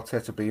 Mikel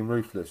Arteta being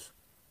ruthless.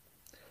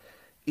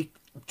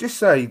 Just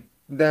say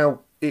now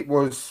it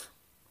was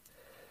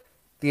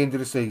the end of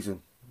the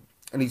season,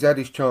 and he's had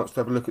his chance to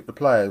have a look at the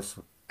players.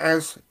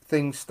 As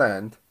things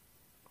stand,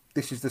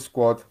 this is the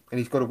squad, and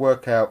he's got to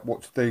work out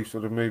what to do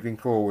sort of moving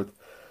forward.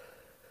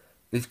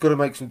 He's got to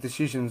make some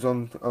decisions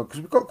on, because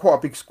we've got quite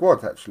a big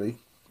squad actually.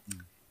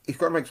 He's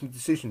got to make some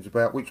decisions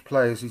about which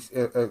players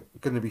are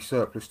going to be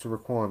surplus to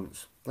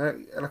requirements. Like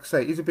I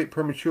say, it is a bit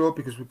premature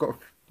because we've got,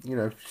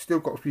 still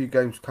got a few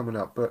games coming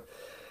up. But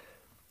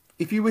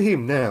if you were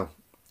him now,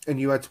 and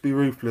you had to be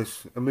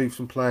ruthless and move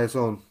some players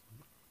on,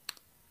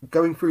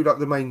 going through like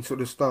the main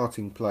sort of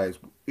starting players,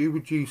 who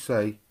would you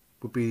say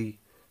would be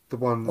the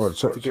ones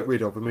to get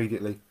rid of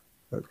immediately?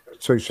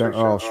 2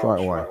 centre-halves straight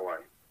away.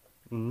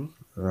 Mm-hmm.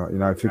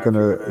 Right, if you're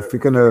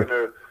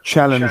gonna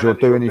challenge or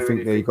do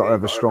anything there, you've got to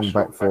have a strong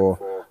back four.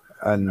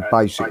 And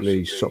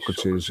basically,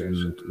 Socrates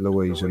and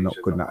Louise are not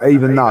good enough.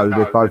 Even though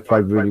they've both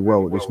played really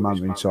well at this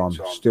moment in time,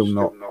 still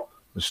not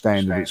the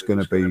standard it's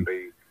going to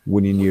be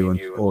winning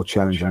you or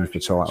challenging you for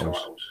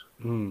titles.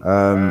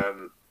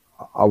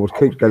 I would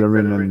keep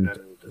Bellerin and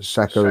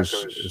Saka as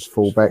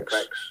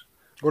fullbacks.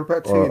 What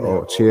about Tierney?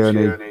 Or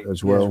Tierney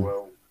as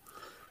well.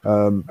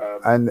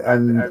 And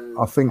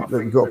I think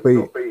that you've got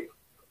to be.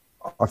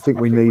 I think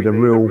we need a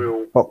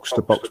real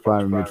box-to-box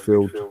player in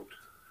midfield.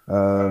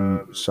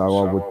 So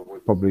I would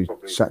probably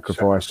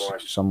sacrifice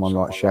someone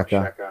like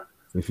Xhaka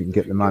if you can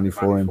get the money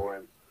for him.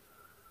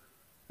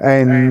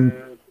 And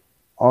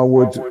I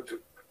would,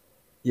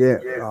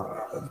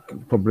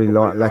 probably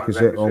like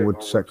Lacazette. I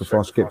would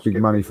sacrifice, get big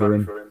money for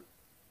him,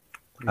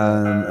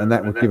 and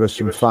that would give us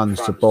some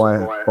funds to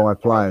buy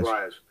players.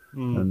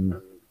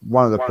 And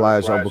one of the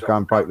players I would go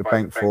and break the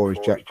bank for is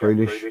Jack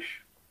Grealish.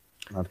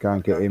 I'd go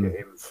and get him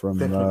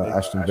from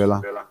Aston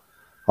Villa.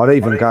 I'd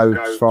even go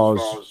as far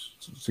as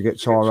to get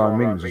Tyrone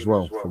Mings as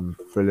well from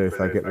Villa if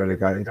they get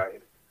relegated.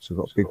 So we've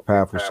got a big,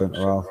 powerful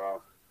centre-half.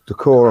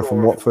 Decorah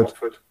from Watford.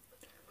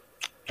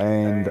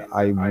 And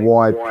a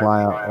wide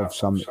player of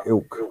some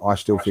ilk. I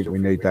still think we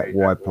need that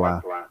wide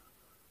player.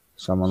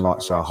 Someone like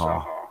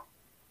Zaha.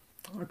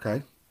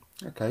 Okay,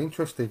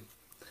 interesting.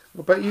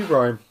 What about you,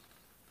 Ryan?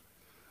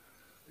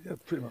 Yeah,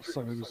 pretty much the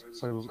same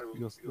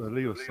as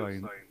Lee was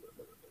saying.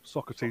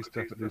 Socrates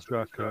definitely is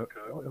Xhaka.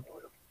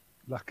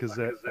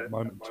 Lacazette at the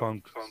moment in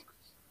time.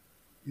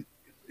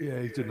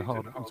 Yeah, he's doing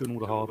all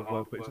the hard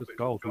work, but it's just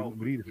goals.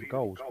 We needed the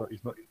goals, but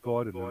he's not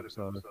providing them.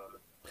 So,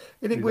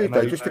 isn't it weird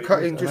though? Just to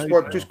cut in,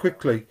 just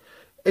quickly.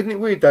 Isn't it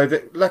weird though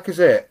that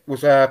Lacazette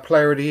was our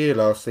Player of the Year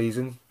last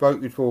season,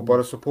 voted for by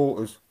the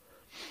supporters?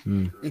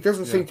 He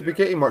doesn't seem to be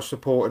getting much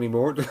support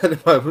anymore at the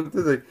moment,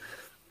 does he?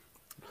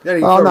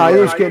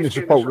 No, he's getting the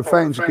support. The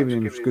fans are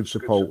giving him good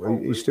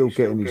support. He's still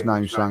getting his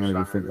name sung and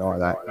everything like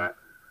that.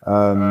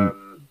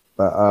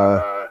 But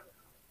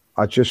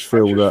I just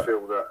feel that,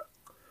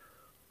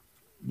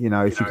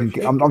 if you can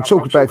get, I'm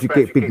talking about if you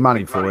get big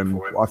money for him,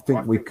 I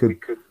think we could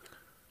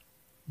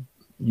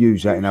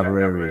use that in other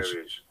areas.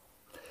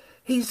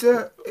 He's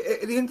at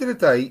the end of the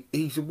day,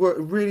 he's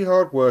really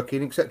hard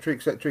working, etc.,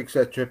 etc.,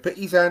 etc. But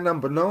he's our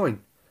number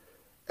 9,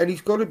 and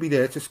he's got to be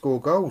there to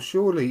score goals.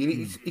 Surely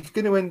he's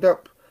going to end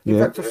up. In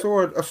fact, I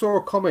saw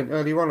a comment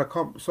earlier on.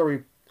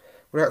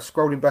 Without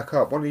scrolling back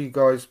up, one of you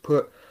guys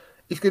put,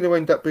 he's going to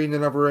end up being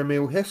another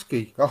Emil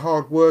Heskey, a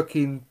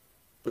hard-working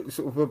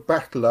sort of a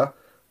battler,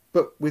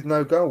 but with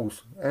no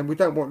goals, and we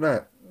don't want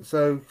that.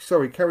 So,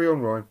 sorry, carry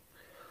on, Ryan.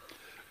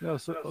 Yeah,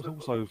 so I'd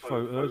also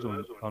throw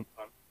Ozil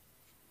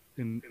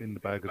in the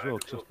bag as well,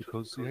 just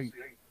because he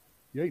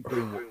ain't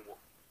doing what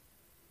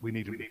we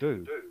need him to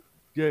do.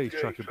 Yeah, he's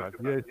tracking back.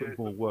 Yeah, he's putting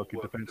more work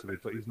in defensively,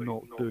 but he's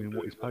not doing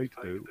what he's paid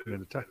to do in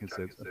an attacking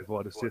sense and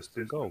provide assists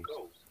and goals.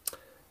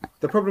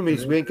 The problem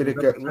is we ain't going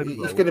to get.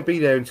 He's going to be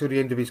there until the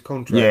end of his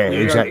contract. Yeah,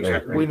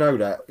 exactly. We know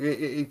that.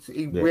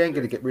 We ain't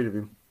going to get rid of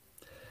him.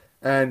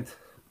 And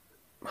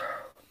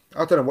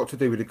I don't know what to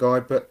do with the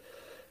guy, but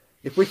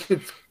if we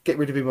could get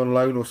rid of him on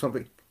loan or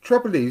something.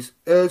 Trouble is,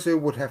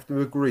 Ozil would have to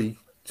agree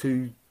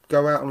to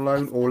go out on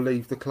loan or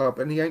leave the club,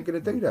 and he ain't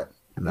going to do that.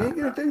 No. He ain't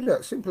going to do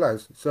that. Simple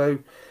as. So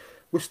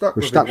we're stuck.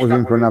 We're stuck with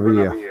him for another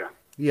year.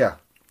 Yeah,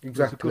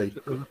 exactly.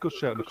 There was a good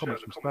shout in the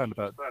comments from Stan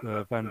about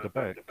Van der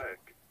Beek.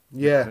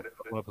 Yeah,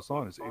 One of the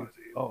signings.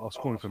 I was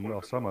calling from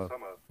last summer.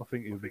 I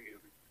think he would be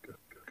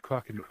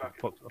cracking a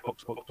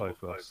box play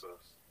for us.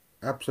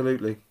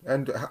 absolutely.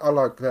 And I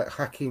like that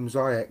Hakim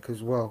Ziyech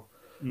as well.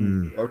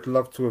 Mm. I'd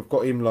love to have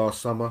got him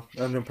last summer,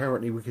 and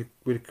apparently we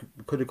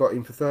could have got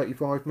him for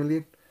 35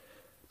 million.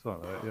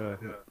 Something like that,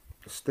 yeah.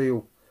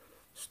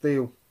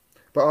 Steal.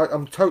 But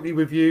I'm totally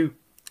with you,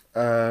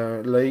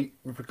 Lee,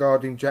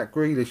 regarding Jack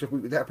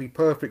Grealish. That'd be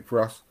perfect for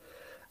us.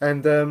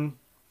 And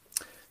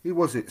who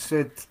was it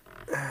said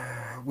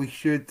we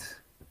should?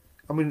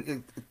 I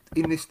mean,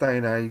 in this day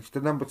and age,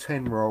 the number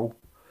 10 role.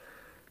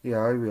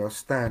 Yeah, here we are,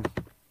 Stan.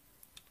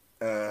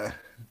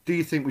 Do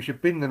you think we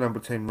should bin the number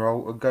 10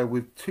 role and go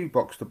with 2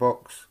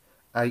 box-to-box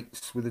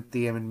 8s with a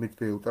DM in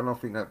midfield? And I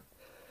think that...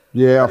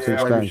 Yeah, I think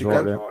Stan's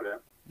right there.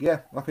 Yeah,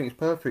 I think it's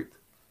perfect.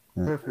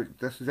 Yeah. Perfect.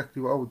 That's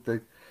exactly what I would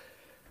do.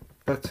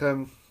 But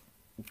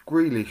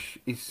Grealish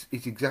is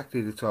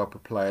exactly the type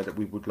of player that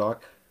we would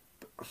like.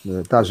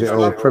 Yeah, does it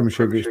all,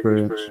 Premiership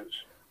experience.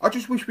 I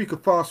just wish we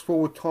could fast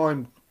forward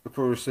time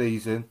for a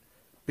season,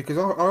 because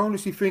I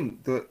honestly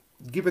think that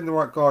given the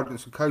right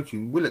guidance and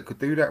coaching, Willett could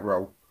do that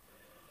role.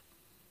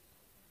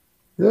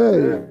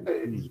 Yeah,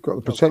 he's got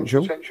the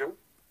potential.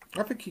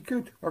 I think he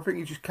could. I think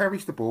he just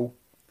carries the ball,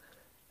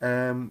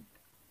 and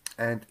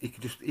he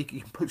can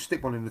put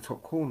Stickball in the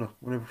top corner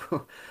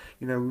whenever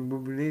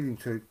when we need him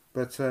to.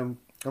 But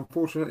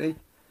unfortunately,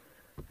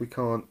 we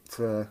can't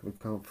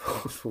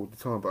fast forward the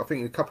time. But I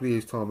think in a couple of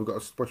years' time, we've got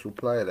a special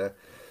player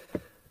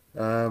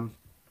there.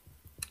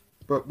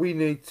 But we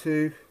need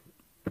to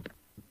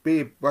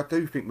be. I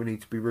do think we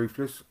need to be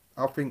ruthless.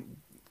 I think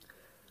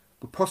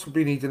we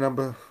possibly need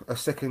a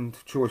second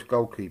choice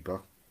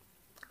goalkeeper.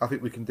 I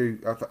think we can do.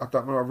 I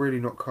don't know. I'm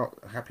really not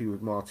happy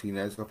with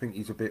Martinez. I think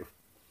he's a bit.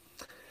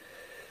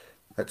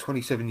 At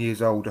 27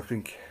 years old, I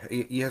think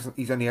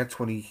he's only had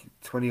 20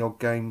 odd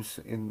games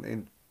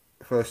in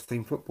first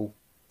team football.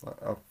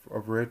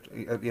 I've read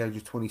at the age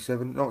of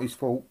 27. Not his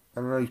fault.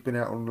 I know he's been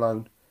out on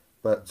loan,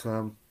 but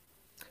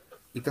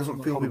he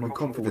doesn't fill me with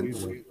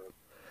confidence.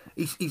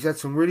 He's had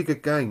some really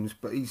good games,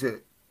 but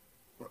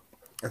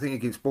I think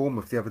against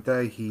Bournemouth the other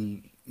day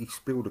he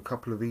spilled a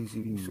couple of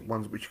easy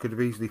ones which could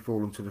have easily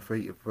fallen to the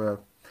feet of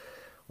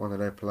one of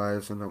their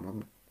players,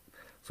 and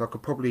so I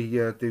could probably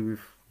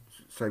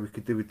we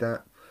could do with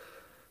that.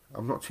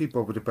 I'm not too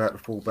bothered about the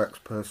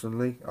fullbacks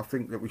personally. I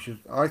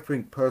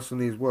think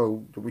personally as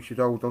well that we should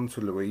hold on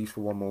to Luis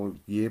for one more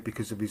year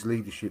because of his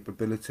leadership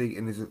ability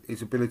and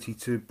his ability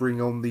to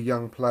bring on the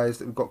young players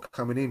that we've got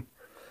coming in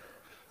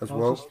as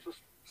well.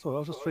 I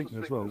was just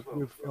thinking as well,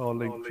 with our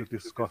link to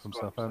this guy from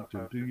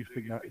Southampton, do you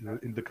think that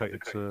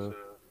indicated to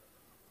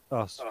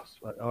us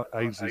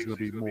Ainsley's going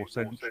to be more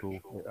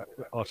central?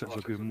 Arteta's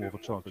will give him more of a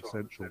chance at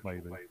central,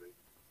 maybe?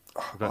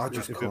 I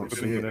just can't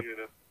see it.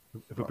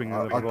 If we're bringing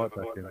another right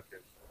back in.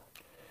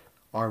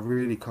 I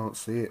really can't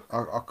see it.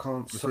 I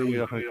can't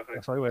see. I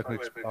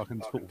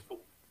can sort of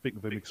think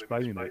of him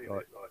explaining it,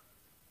 like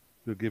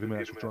to give him an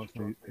extra chance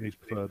in his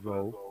preferred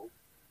role.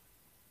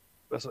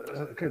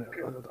 Again,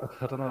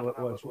 I don't know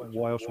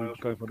why else we're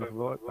going for another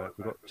right back.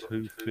 We've got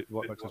 2 fit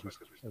right backs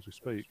as we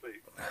speak.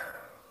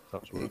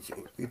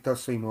 It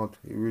does seem odd.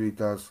 It really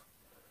does.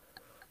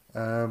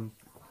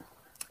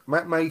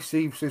 Matt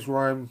Macy says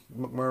Ryan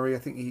McMurray. I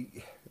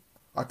think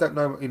I don't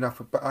know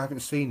enough, but I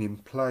haven't seen him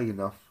play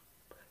enough.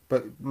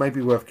 But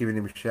maybe worth giving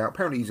him a shout.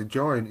 Apparently he's a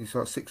giant. He's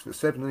like 6'7",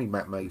 isn't he,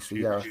 Matt Macy?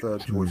 Yeah, a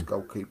third choice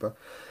goalkeeper.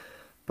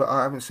 But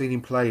I haven't seen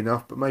him play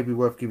enough. But maybe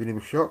worth giving him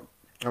a shot.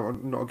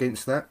 I'm not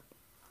against that.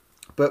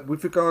 But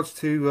with regards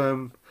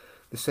to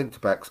the centre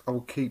backs,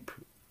 I'll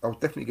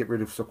definitely get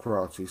rid of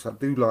Socrates. I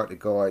do like the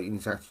guy in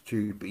his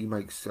attitude, but he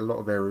makes a lot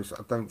of errors.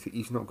 I don't think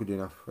he's not good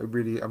enough. I've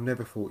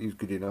never thought he was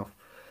good enough.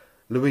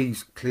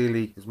 Luis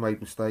clearly has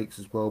made mistakes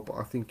as well, but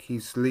I think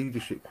his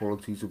leadership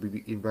qualities will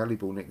be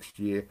invaluable next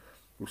year,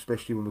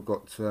 especially when we've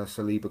got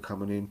Saliba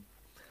coming in.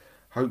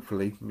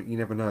 Hopefully, you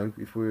never know.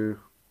 If we're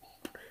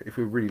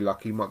really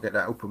lucky, we might get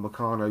that Open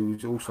Meccano,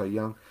 who's also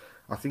young.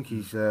 I think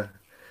he'd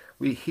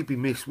be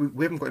missed.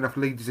 We haven't got enough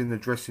leaders in the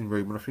dressing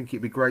room, and I think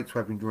it'd be great to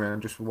have him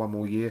around just for one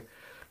more year.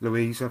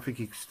 Luis, I think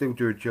he could still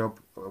do a job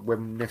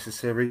when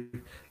necessary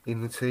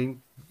in the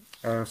team.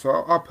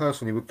 So I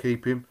personally would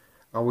keep him.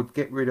 I would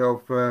get rid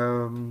of.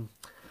 Do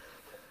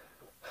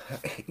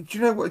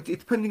you know what?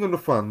 Depending on the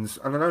funds,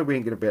 and I know we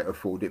ain't going to be able to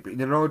afford it, but in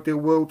an ideal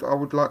world, I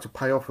would like to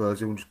pay off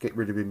Ozil and just get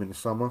rid of him in the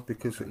summer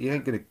because he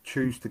ain't going to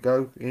choose to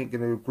go. He ain't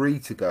going to agree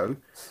to go.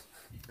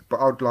 But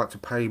I'd like to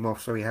pay him off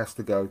so he has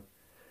to go.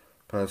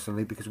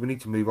 Personally, because we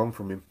need to move on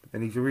from him,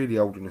 and he's really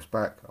holding us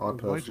back. I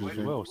personally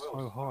think. Well,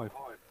 so high.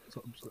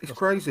 It's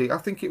crazy. I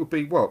think it would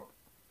be what,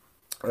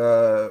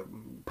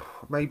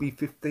 maybe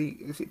 50.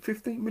 Is it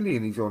 15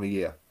 million he's on a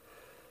year?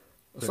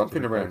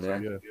 Something around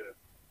there. Yeah.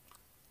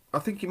 I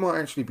think it might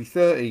actually be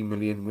 13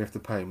 million we have to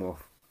pay him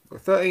off.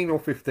 13 or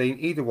 15,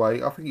 either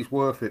way, I think it's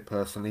worth it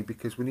personally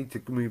because we need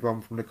to move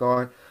on from the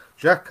guy.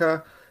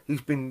 Xhaka,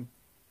 he's been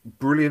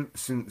brilliant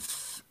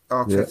since Yeah.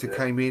 Arteta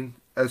came in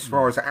as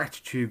far as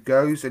attitude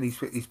goes, and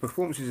his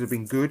performances have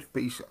been good,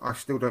 but I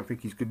still don't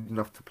think he's good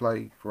enough to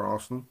play for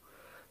Arsenal.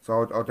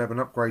 So I'd have an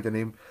upgrade on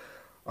him.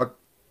 I,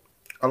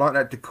 I like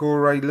that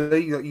Decore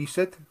Lee that you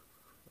said.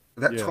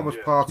 That Yeah. Thomas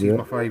Partey is Yeah.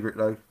 my favourite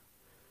though.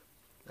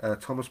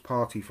 Thomas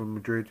Partey from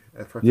Madrid.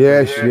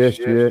 Yes.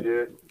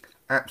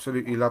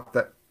 Absolutely love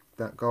that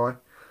guy.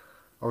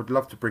 I would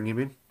love to bring him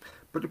in,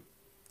 but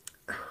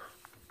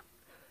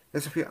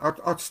there's a few.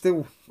 I'd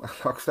still,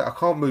 like I said, I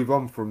can't move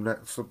on from that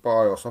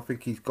Bios. I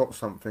think he's got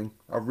something.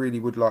 I really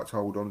would like to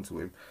hold on to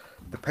him.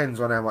 Depends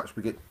on how much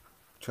we get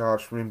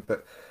charged from him,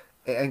 but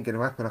it ain't going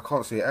to happen. I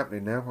can't see it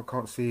happening now. I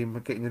can't see him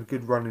getting a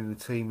good run in the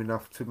team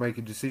enough to make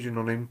a decision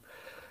on him.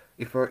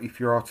 If you're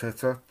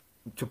Arteta,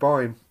 to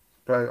buy him,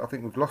 but I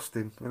think we've lost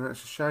him, and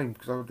that's a shame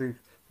because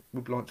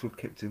would like to have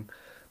kept him.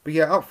 But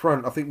yeah, up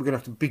front, I think we're going to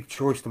have a big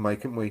choice to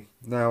make, haven't we?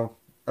 Now,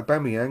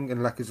 Aubameyang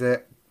and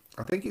Lacazette.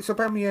 I think it's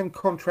Aubameyang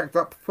contract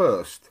up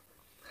first.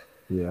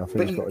 Yeah, I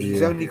think But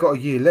he's only got a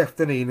year left,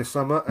 hasn't he, in the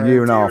summer? a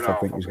year and a half. I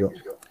think he's got.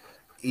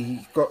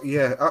 He's got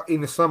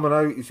in the summer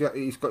though.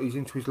 He's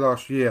into his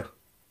last year,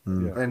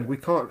 and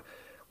we've got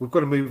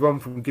to move on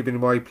from giving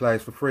away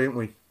players for free, haven't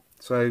we?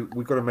 So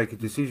we've got to make a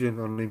decision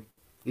on him.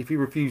 If he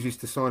refuses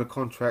to sign a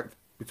contract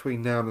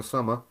between now and the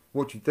summer,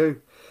 what do you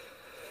do?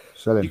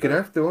 Sell him. You're gonna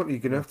have to, aren't you?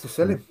 You're gonna have to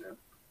sell him.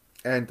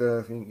 And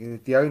I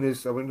think the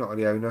owners, I mean, not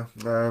the owner,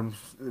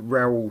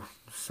 Raul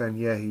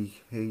Sanya, he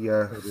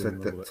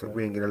said that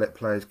we ain't going to let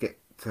players get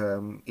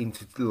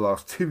into the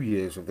last 2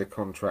 years of their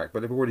contract, but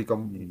they've already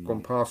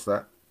gone past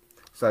that.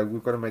 So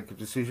we've got to make a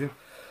decision.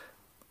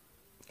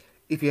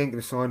 If he ain't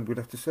going to sign, we'd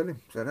have to sell him.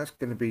 So that's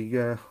going to be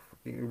a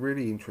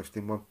really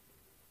interesting one.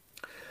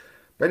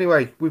 But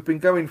anyway, we've been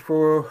going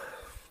for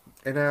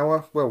an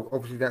hour. Well,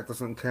 obviously that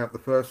doesn't count the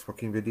first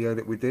fucking video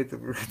that we did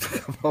that we were to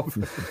come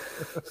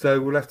off.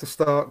 So we'll have to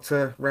start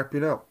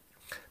wrapping up.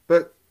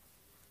 But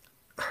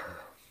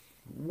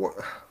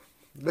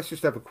let's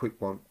just have a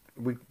quick one.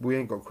 We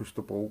ain't got a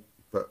crystal ball,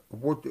 but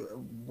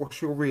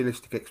what's your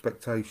realistic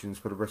expectations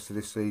for the rest of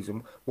this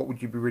season? What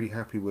would you be really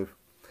happy with?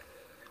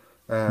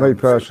 Me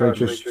personally,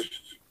 just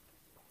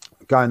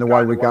going the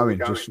way we're going,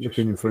 just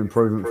looking for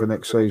improvement for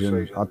next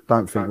season. I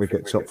don't think we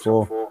get top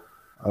four.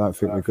 I don't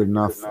think we're good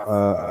enough. As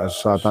I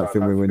say, I don't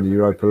think we win the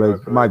Europa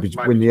League. Maybe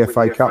win the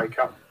FA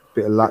Cup.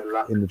 Bit of luck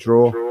in the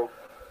draw.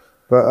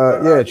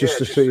 But yeah, just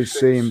to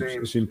see him,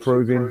 it's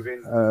improving.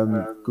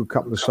 Good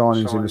couple of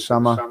signings in the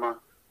summer,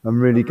 and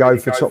really go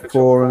for top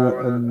four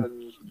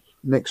and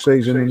next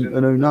season.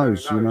 And who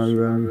knows, you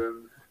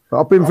know.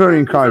 But I've been very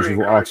encouraged with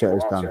what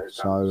Arteta's done.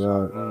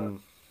 So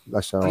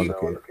that's how I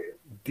look at it.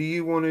 Do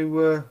you want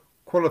to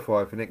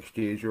qualify for next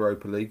year's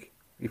Europa League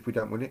if we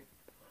don't win it?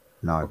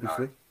 No,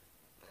 obviously.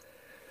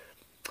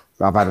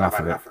 I've had enough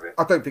of it.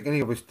 I don't think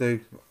any of us do.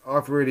 I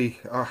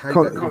hate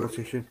that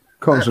competition.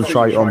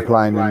 Concentrate on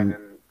playing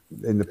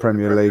in the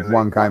Premier League,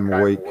 one game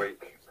a week,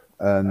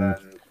 and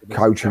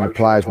coaching the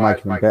players,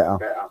 making them better.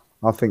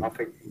 I think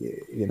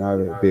you know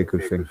it'd be a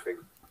good thing.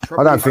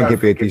 I don't think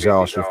it'd be a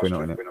disaster if we're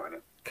not in it.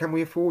 Can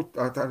we afford?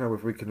 I don't know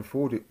if we can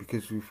afford it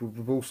because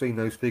we've all seen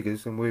those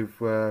figures, and we've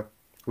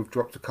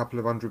dropped a couple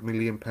of £100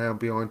 million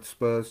behind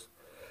Spurs.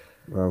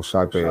 Well,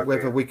 so be it.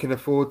 Whether we can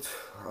afford,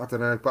 I don't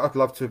know, but I'd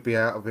love to be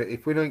out of it.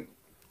 If we don't,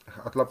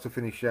 I'd love to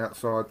finish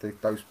outside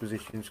those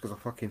positions because I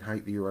fucking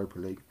hate the Europa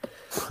League.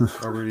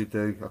 I really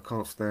do. I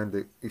can't stand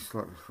it. It's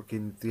like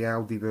fucking the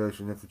Audi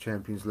version of the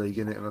Champions League,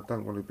 innit? And I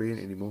don't want to be in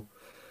it anymore.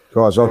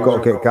 Guys, I've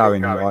got to get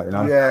going, right, you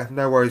know. Yeah,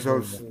 no worries.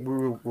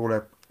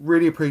 We'll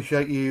really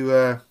appreciate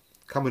you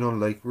coming on,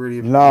 Lee. I've really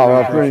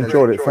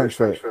enjoyed it. Thanks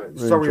for it.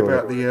 Really Sorry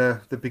about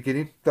the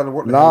beginning. Don't know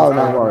what. No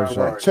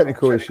worries.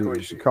 Technical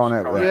issues. You can't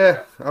help that.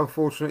 Yeah,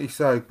 unfortunately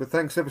so. But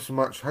thanks ever so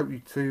much. Hope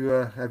to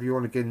have you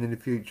on again in the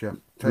future.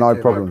 No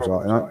problems,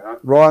 right? You know.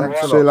 Ryan,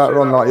 see you later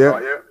on,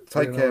 yeah.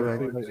 Take care,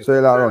 mate. See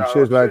you later on.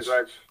 Cheers, lads.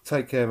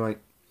 Take care, mate.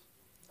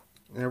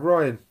 Now,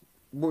 Ryan,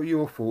 what are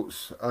your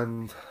thoughts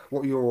and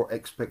what are your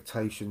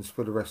expectations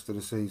for the rest of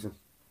the season?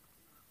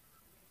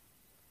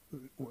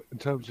 In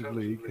terms of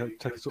league,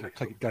 take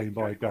it game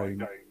by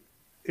game.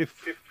 If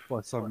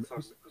by some,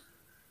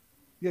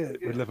 we're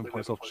 11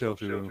 points off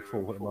Chelsea and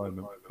 4 at the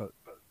moment, but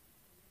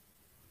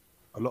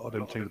a lot of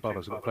them teams above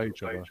us have played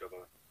each other,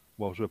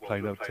 whilst we're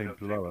playing other teams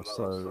below us.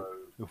 So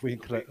if we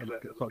can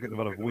start getting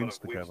a lot of wins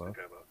together,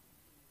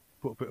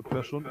 put a bit of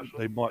pressure on them,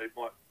 they might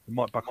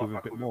back with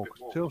a bit more.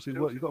 Because Chelsea,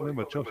 you've got to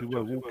remember, Chelsea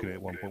were walking it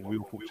at one point. We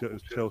all thought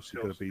Chelsea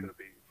were going to be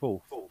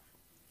fourth.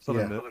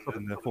 Suddenly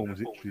their form was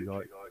literally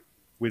like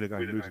win a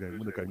game, lose a game,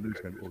 win a game, lose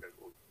a game. Or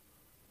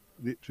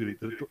literally,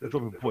 they're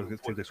dropping points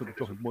against teams they're sort of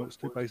dropping points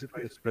to,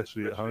 basically,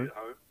 especially at home.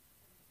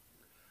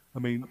 I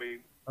mean,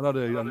 I know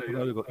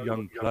they've got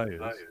young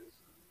players,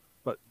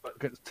 but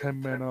against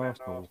 10-man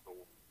Arsenal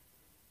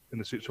in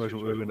the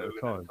situation we're in at the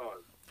time,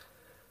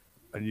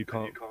 and you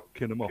can't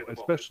kill them off,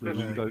 especially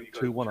when you go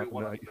 2-1 up in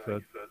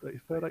the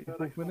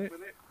 84th minute.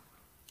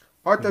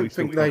 I And we don't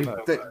still think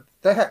come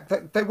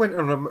back. they went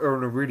on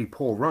a really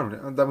poor run,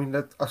 and I mean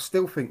I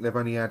still think they've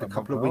only had a A month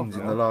couple of and a half wins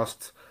in the now.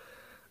 last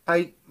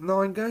 8,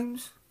 9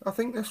 games. I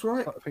think that's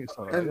right, I think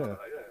so. and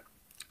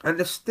Yeah.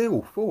 they're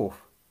still fourth.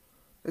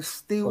 They're Well,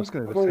 still it's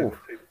going to be a team. fourth,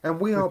 and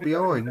we are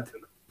behind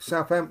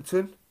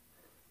Southampton.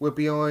 We're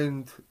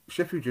behind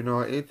Sheffield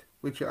United,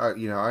 which I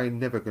ain't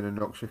never going to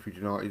knock Sheffield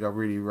United. I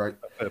really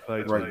Fair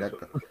play to rate them.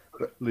 that,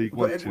 but League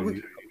One,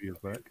 2 years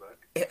back.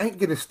 it ain't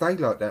going to stay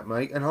like that,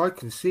 mate. And I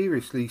can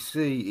seriously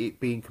see it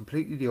being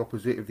completely the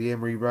opposite of the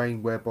Emery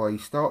reign, whereby he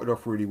started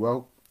off really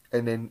well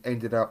and then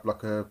ended up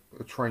like a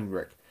train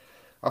wreck.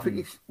 I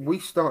think we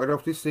started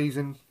off this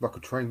season like a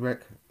train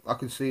wreck. I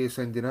can see us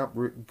ending up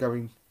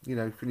going,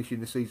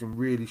 finishing the season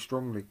really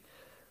strongly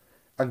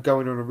and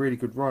going on a really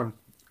good run.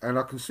 And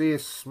I can see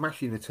us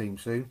smashing the team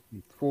soon,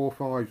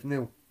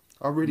 4-5-0.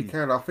 I really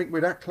can. I think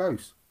we're that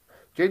close,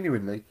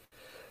 genuinely,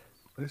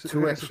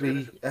 to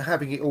actually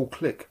having it all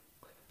click.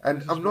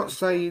 And I'm not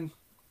saying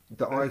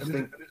that I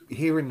think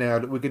here and now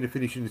that we're going to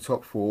finish in the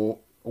top four.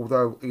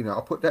 Although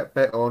I put that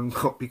bet on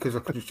not because I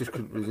just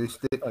couldn't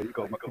resist it, Oh, you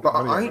got but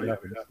money on it,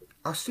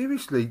 I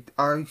seriously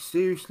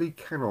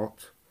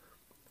cannot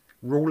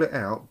rule it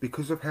out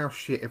because of how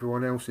shit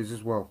everyone else is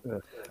as well. Yeah.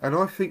 And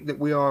I think that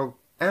we are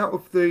out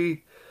of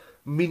the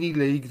mini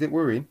league that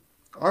we're in.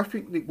 I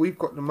think that we've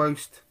got the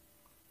most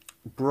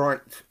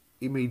bright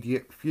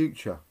immediate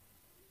future.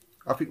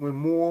 I think we're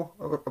more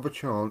of a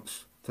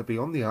chance to be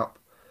on the up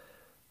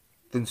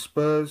than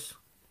Spurs,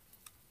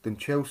 than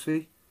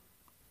Chelsea,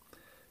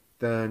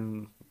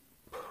 than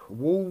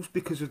Wolves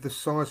because of the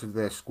size of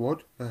their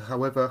squad.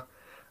 However,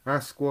 our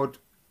squad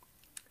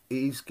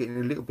is getting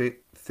a little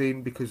bit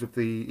thin because of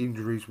the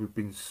injuries we've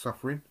been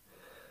suffering.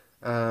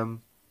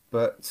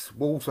 But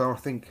Wolves are, I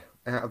think,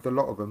 out of the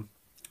lot of them,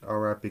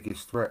 are our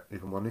biggest threat,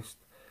 if I'm honest.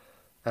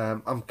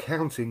 I'm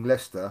counting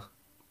Leicester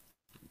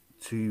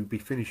to be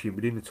finishing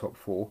within the top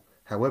four.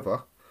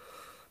 However,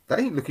 they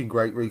ain't looking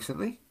great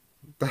recently.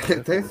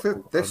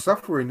 They're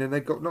suffering, and they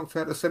got knocked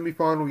out the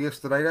semi-final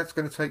yesterday. That's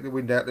going to take the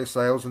wind out of their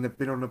sails, and they've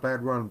been on a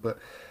bad run. But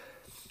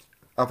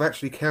I've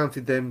actually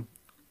counted them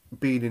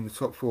being in the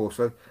top four,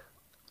 so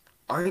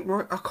I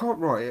can't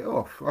write it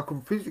off. I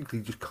can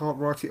physically just can't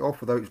write it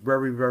off, although it's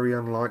very, very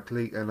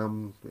unlikely,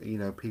 and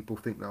people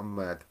think that I'm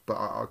mad, but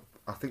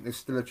I think there's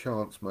still a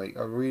chance, mate.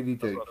 I really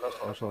do.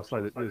 That's what I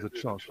say. That there's a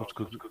chance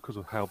because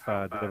of how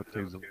bad the other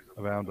teams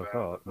around us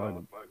are at the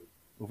moment.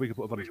 If we could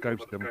put a bunch of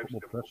games together and put more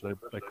pressure,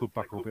 they could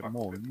buckle a bit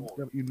more.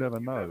 You never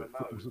know.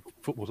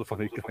 Football's a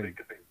funny game.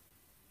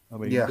 I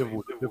mean, Yeah.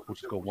 Liverpool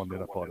just got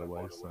 1-0 up, by the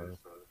way. So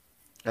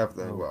Have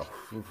they? Well,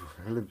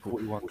 Liverpool.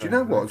 41 Do you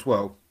know games, what? As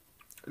well,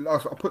 I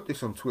put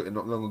this on Twitter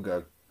not long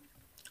ago,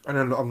 and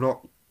I'm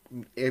not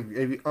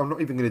even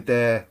going to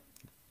dare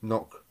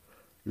knock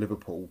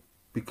Liverpool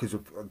because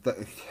of that.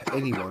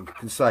 Anyone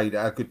can say that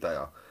how good they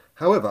are.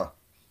 However,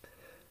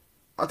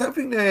 I don't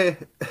think they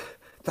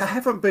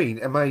haven't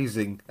been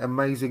amazing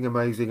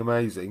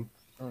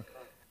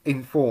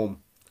in form,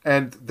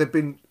 and they've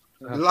been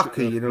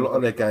lucky in a lot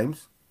of their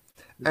games.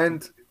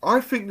 And I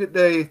think that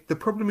the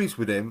problem is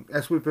with them,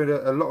 as with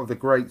a lot of the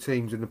great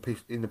teams in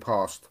the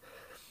past,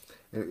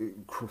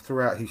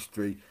 throughout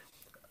history,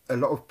 a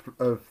lot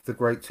of the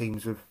great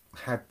teams have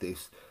had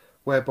this,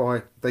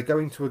 whereby they go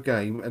into a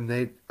game and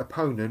their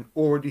opponent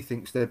already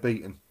thinks they're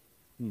beaten.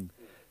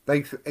 How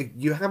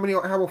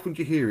often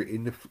do you hear it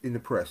in the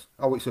press?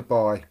 Oh, it's a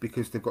bye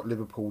because they've got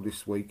Liverpool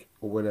this week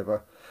or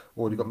whatever,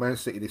 or they've got Man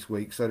City this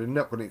week, so they're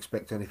not going to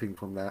expect anything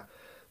from that.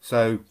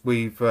 So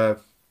we've,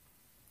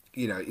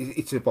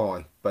 it's a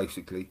bye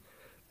basically,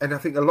 and I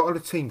think a lot of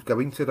the teams go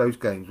into those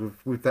games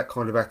with that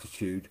kind of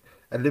attitude,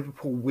 and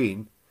Liverpool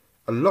win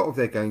a lot of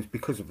their games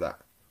because of that.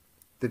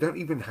 They don't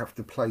even have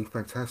to play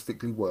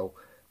fantastically well.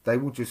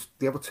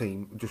 The other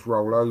team just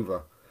roll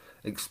over,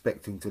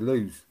 expecting to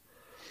lose.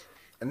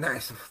 And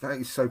that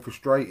is so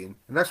frustrating.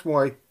 And that's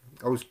why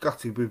I was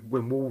gutted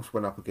when Wolves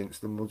went up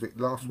against them. Was it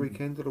last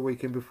weekend or the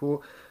weekend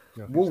before?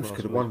 Yeah, Wolves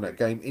could have won that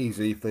game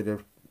easy if they'd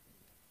have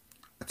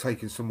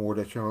taken some more of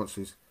their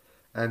chances.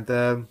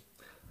 And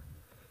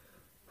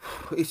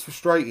it's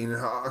frustrating.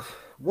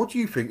 What do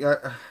you think?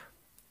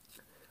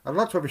 I'd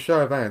like to have a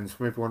show of hands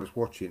from everyone that's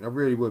watching. I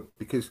really would,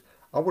 because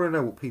I want to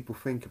know what people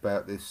think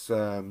about this,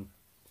 our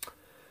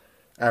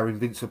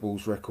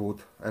Invincibles record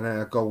and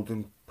our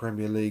Golden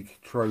Premier League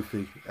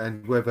trophy,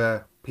 and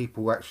whether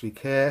people actually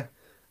care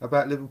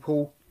about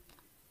Liverpool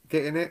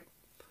getting it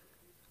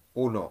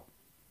or not.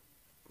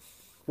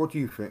 What do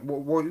you think?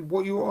 What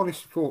are your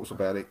honest thoughts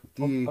about it?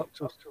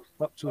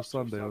 Up to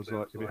Sunday, I was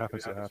like, if it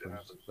happens, it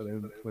happens. But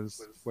then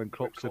when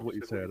Klopp said what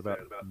he said about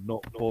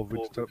not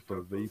bothering to for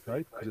a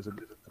replay because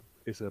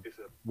it's a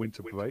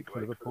winter break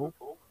for Liverpool,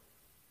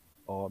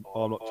 I'm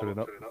not turning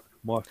up.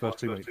 My first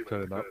team ain't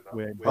turning up.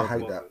 We ain't I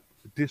hate that.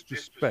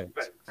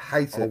 Disrespect.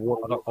 Hate I it.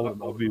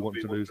 really want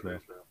to lose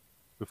now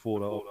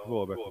before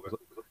I reckon.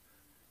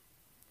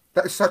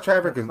 That is such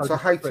arrogance. I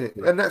hate it.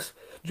 And that's.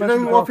 Do you know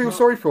who I feel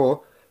sorry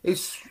for?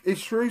 It's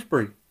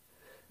Shrewsbury.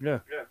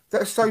 Yeah.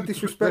 That's so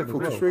disrespectful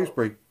to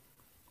Shrewsbury.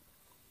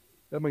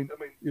 I mean,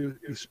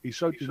 he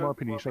showed, in my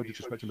opinion, he showed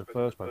disrespect in the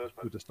first place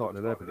with the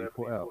starting 11 he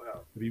put out.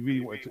 If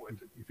you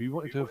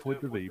wanted to avoid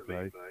the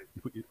replay,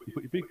 you put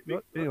your big,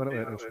 anyone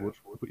else would,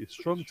 you put your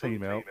strong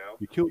team out,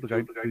 you killed the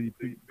game,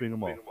 you bring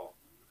them off.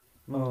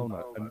 Oh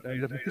no, and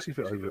he's having a hissy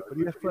fit over it. But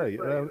the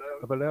FA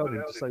have allowed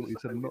him to say what he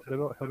said, and they're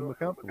not held him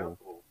accountable.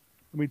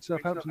 I mean,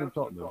 Southampton and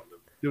Tottenham,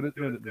 they're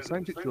in the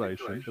same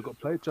situation. They've got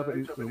to play each other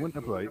in the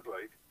winter break.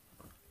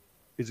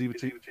 Is either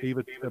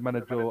the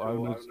manager or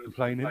owners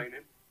complaining?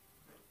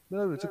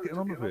 No, they're just getting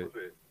on with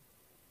it.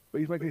 But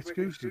he's making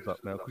excuses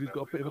up now because he's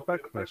got a bit of a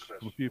backlash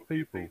from a few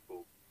people.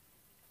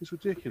 It's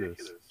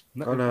ridiculous.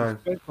 I know.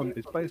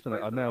 It's based on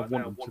it. I now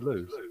want them to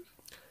lose.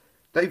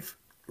 They've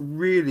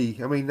really,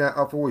 I mean,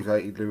 I've always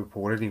hated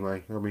Liverpool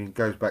anyway. I mean, it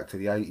goes back to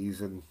the 80s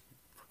and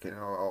I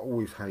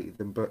always hated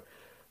them. But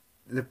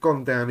they've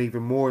gone down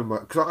even more in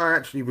my, because I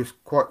actually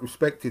quite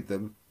respected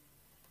them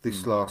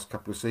this last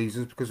couple of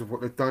seasons because of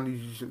what they've done.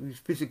 You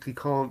physically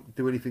can't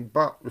do anything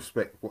but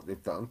respect what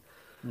they've done.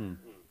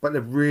 But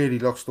they've really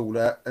lost all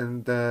that,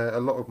 and a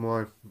lot of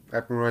my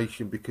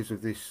admiration because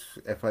of this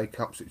FA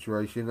Cup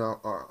situation.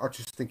 I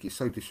just think it's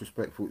so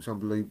disrespectful. It's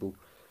unbelievable.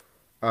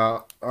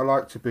 I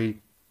like to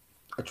be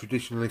a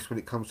traditionalist when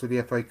it comes to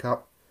the FA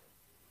Cup.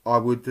 I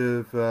would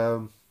have.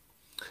 The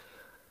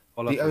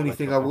only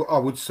thing I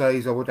would say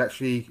is I would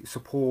actually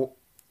support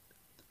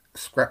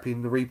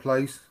scrapping the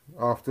replays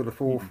after the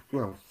fourth,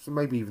 well, so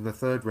maybe even the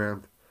third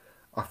round.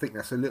 I think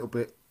that's a little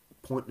bit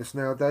pointless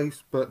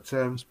nowadays, but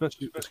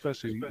especially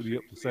the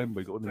up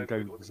December, you got the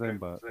game of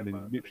December, and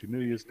then literally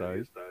New Year's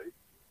Day,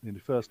 in the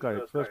first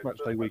match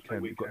day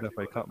weekend, you've got an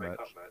FA Cup match.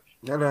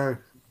 I know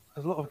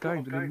there's a lot of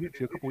games, and then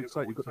literally a couple of weeks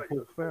later, you've got the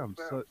fourth round.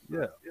 So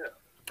yeah,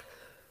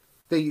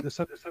 let's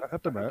have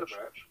the match.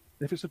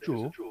 If it's a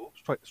draw,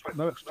 straight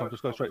no extra time,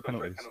 just go straight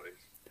penalties.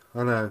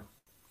 I know.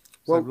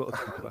 Well,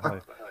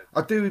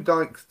 I do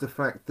like the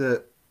fact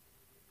that.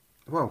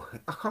 Well,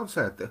 I can't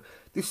say that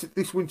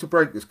this winter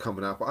break that's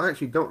coming up. I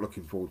actually not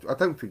looking forward to. I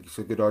don't think it's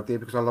a good idea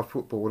because I love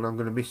football and I'm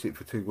going to miss it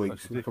for 2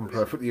 weeks. If I'm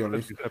perfectly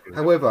honest.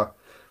 However,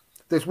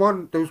 there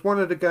was one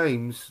of the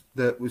games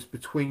that was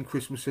between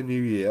Christmas and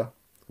New Year,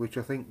 which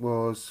I think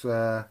was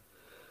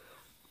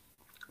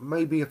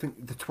maybe I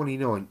think the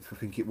 29th. I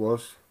think it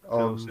was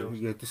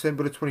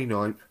December the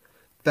 29th.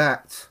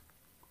 That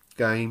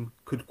game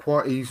could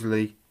quite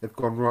easily have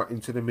gone right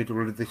into the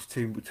middle of this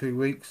 2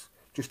 weeks.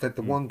 Just had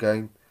the one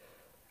game.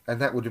 And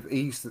that would have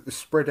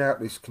spread out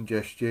this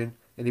congestion,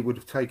 and it would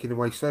have taken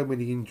away so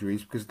many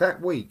injuries. Because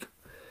that week,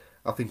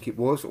 I think it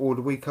was, or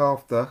the week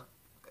after,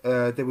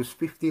 there was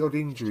 50 odd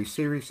injuries,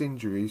 serious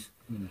injuries,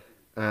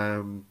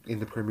 in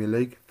the Premier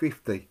League,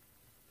 50.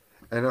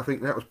 And I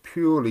think that was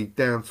purely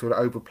down to the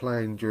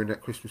overplaying during that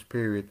Christmas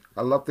period.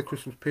 I love the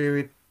Christmas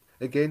period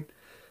again,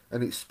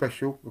 and it's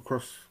special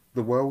across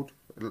the world.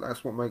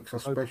 That's what makes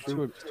us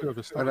special.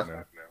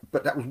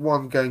 But that was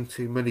one game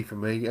too many for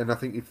me, and I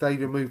think if they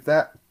removed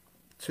that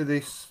to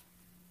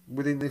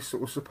within this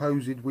sort of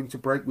supposed winter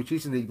break, which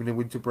isn't even a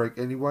winter break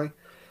anyway,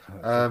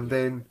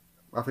 then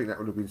I think that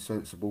would have been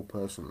sensible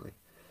personally.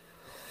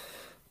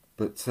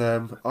 But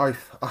I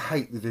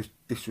hate the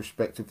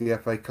disrespect of the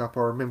FA Cup. I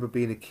remember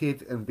being a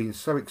kid and being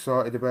so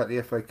excited about the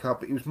FA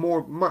Cup. It was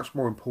much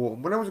more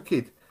important. When I was a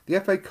kid, the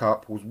FA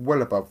Cup was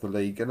well above the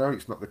league. I know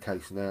it's not the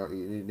case now.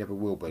 It never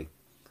will be.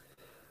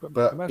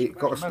 But it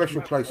got a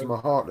special place in my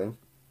heart then.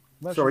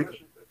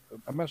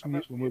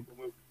 Imagine when we're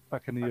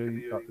back in the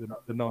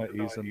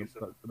 90s and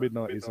the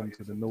mid-90s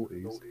into the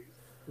noughties,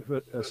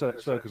 if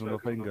Circus and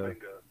Rafinha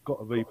got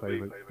a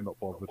replay, not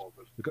bothered.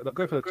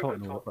 Go for the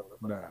title,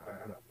 nah.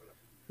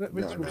 That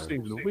Invincible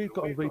season, if we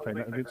got a replay in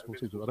that Invincible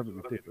season, I don't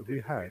think we did, but if we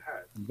had,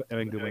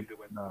 Wenger went,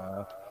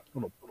 nah,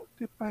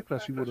 the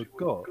backlash you would have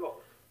got.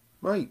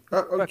 Mate,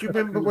 do you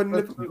remember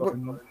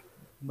when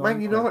Man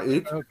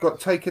United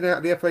got taken out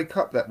of the FA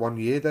Cup that one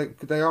year?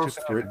 They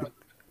asked for it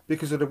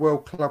because of the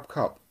World Club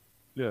Cup.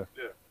 Yeah.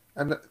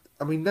 And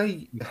I mean,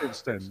 the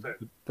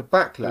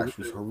backlash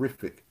was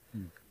horrific,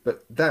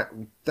 but that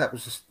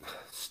was the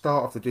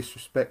start of the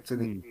disrespect,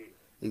 and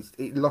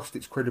it lost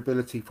its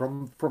credibility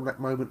from that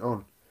moment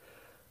on.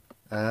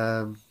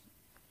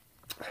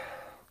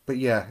 But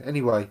yeah,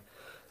 anyway,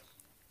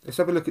 let's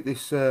have a look at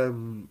this.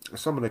 Some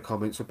of the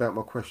comments about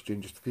my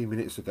question just a few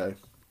minutes ago.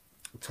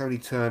 Tony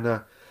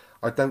Turner,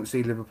 I don't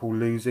see Liverpool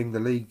losing. The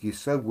league is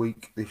so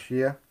weak this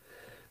year.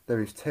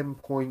 There is 10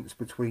 points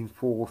between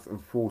 4th and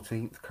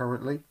 14th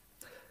currently.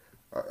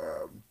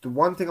 The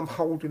one thing I'm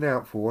holding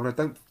out for, and I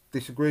don't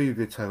disagree with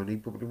you, Tony,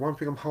 but the one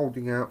thing I'm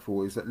holding out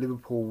for is that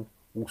Liverpool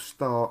will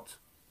start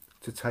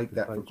to take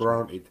that for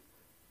granted.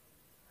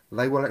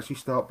 They will actually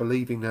start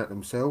believing that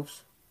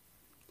themselves,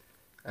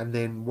 and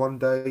then one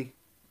day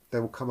they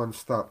will come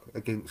unstuck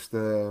against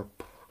a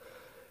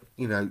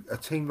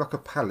team like a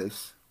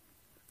Palace,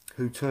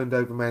 who turned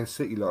over Man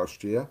City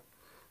last year,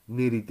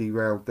 nearly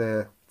derailed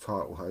their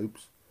title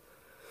hopes.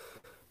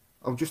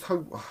 I'm just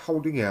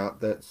holding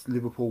out that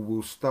Liverpool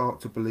will start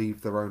to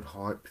believe their own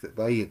hype, that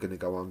they are going to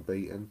go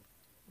unbeaten,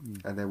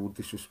 and they will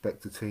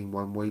disrespect the team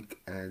one week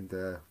and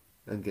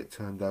get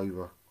turned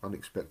over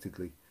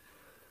unexpectedly.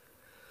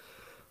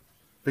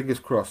 Fingers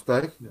crossed,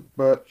 eh? Yeah.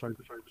 But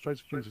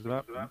Strange things have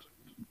happened.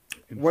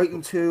 wait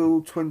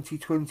until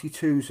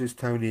 2022, says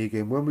Tony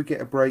again. When we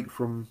get a break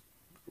from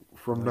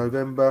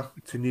November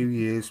to New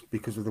Year's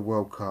because of the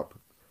World Cup.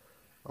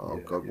 Oh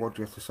Yeah. God, what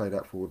do you have to say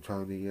that for,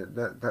 Tony? Yeah,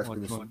 Why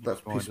do you mind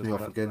that's mind pissed me us off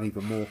that? again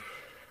even more.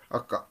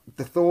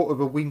 The thought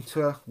of a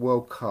winter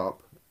World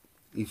Cup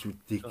is That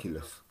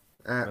ridiculous.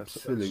 that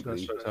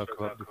Absolutely shows how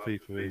corrupt the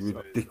FIFA is.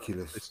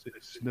 ridiculous.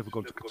 It's never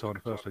gone to Qatar in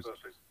the first place.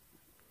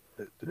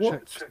 The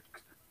What? Czechs,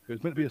 it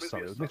was meant to be a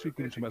summer. It was meant to be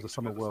given to them as a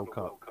summer World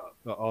Cup,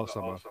 like our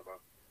summer.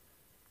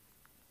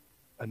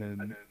 And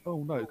then,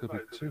 oh no, it could be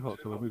too hot,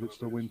 so we'll move it to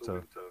the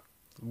winter.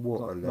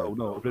 What a Like, no,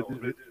 load.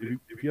 no.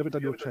 If you haven't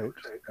done your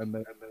checks and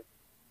then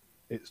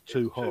it's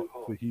too hot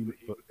for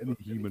any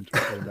human to be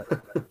playing at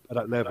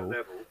that level,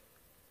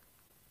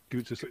 give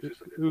it to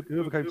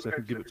whoever came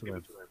second, give it to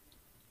them.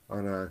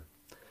 I know.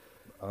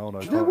 I don't know.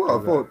 Do you know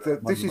what I thought? Money,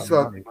 This is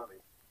money, money.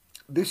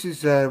 this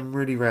is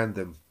really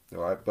random,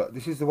 all right? But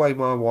this is the way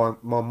my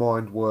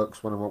mind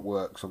works when I'm at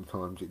work.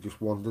 Sometimes it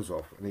just wanders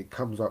off and it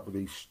comes up with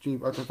these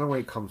stupid. I don't know where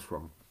it comes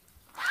from.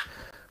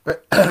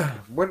 But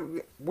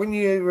when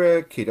you're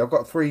a kid, I've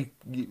got three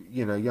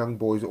young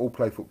boys that all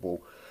play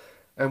football,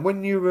 and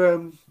when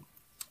you're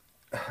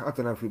I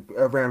don't know if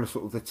around the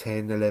sort of the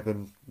 10,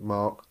 11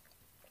 mark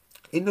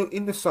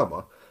in the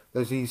summer,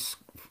 there's these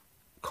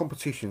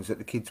competitions that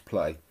the kids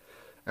play,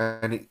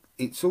 and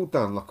it's all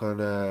done like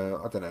on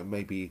I don't know,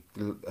 maybe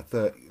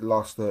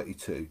last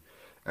 32,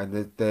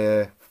 and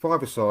they're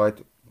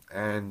five-a-side,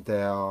 and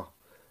they are,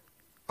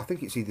 I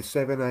think it's either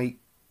 7, 8,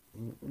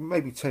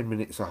 maybe 10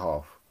 minutes a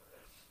half,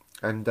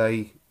 and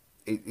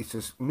it's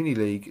a mini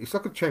league. It's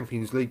like a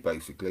Champions League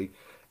basically,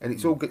 and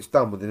it's all gets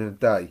done within a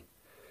day,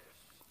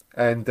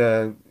 and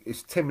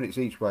it's 10 minutes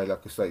each way.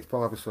 Like I say, it's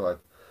five-a-side.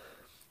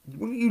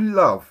 Wouldn't you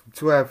love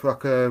to have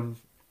like a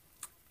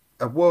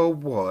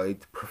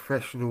worldwide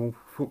professional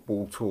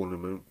football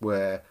tournament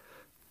where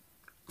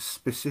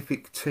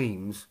specific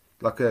teams,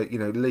 like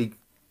league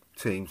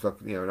teams, like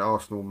an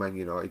Arsenal, Man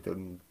United,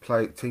 and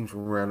play teams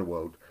from around the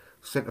world,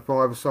 sent a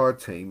five-a-side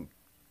team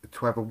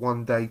to have a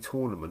one-day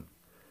tournament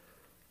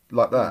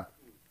like that,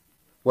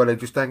 where they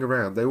just hang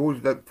around. They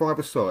always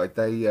five-a-side.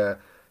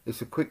 It's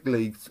a quick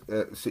league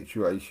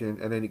situation,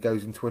 and then it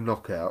goes into a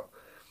knockout.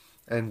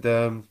 And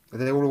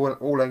they're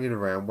all hanging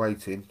around,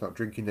 waiting, like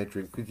drinking their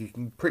drink, because you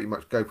can pretty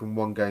much go from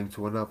one game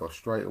to another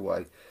straight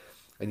away,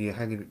 and you're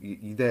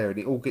there, and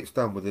it all gets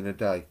done within a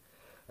day.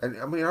 And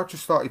I mean, I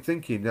just started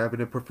thinking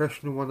having a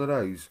professional one of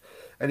those,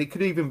 and it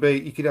could even be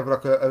you could have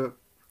like a,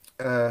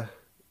 a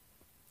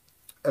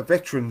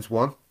veterans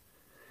one,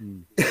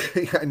 Mm.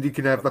 and you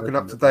can have like an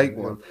up to Yeah, date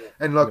one,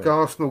 and like yeah.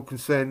 Arsenal can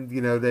send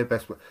their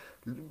best one.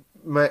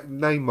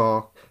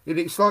 Neymar,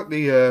 it's like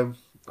the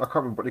I can't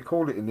remember what they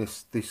call it in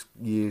this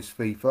year's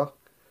FIFA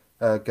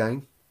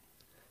game.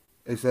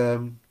 Is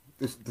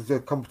there's a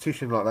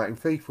competition like that in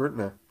FIFA, isn't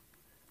there?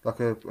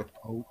 Like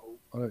Oh,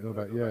 I don't know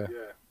about yeah.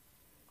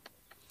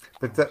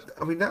 but that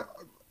I mean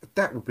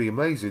that would be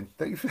amazing,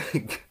 don't you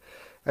think?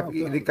 Oh, And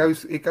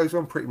definitely. it goes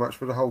on pretty much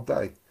for the whole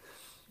day.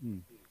 Mm.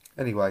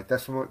 Anyway,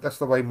 that's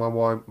the way my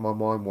mind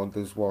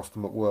wanders whilst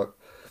I'm at work.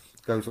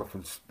 Goes off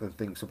and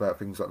thinks about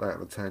things like that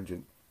on a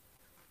tangent.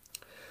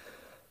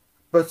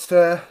 But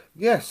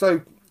yeah,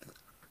 so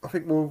I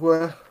think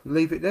we'll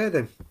leave it there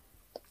then.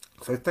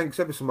 So thanks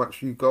ever so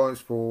much, you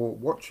guys, for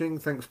watching.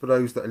 Thanks for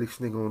those that are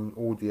listening on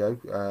audio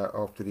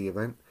after the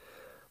event.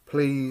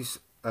 Please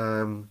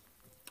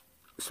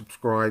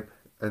subscribe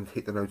and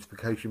hit the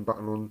notification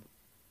button on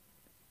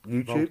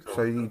YouTube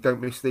so you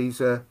don't miss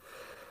these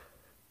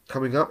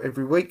coming up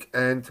every week.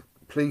 And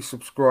please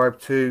subscribe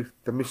to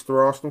the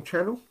Mr. Arsenal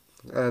channel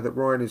that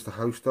Ryan is the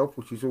host of,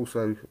 which is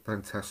also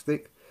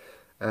fantastic.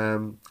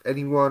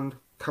 Anyone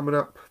coming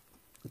up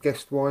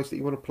guest-wise that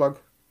you want to plug,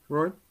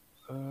 Ryan?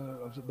 I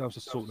was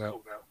just sorting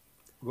out.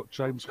 We've got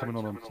James coming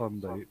on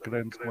Sunday.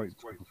 Glenn's waiting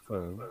to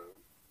confirm.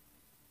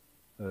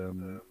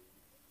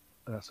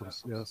 That's on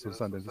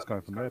Sunday. Just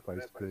going from there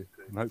basically,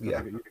 and hopefully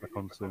I can get you back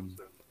on soon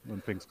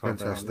when things calm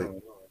Fantastic.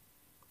 down.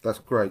 That's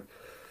great.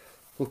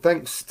 Well,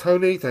 thanks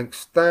Tony,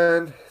 thanks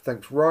Dan,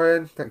 thanks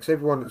Ryan, thanks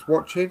everyone that's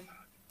watching.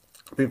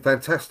 It's been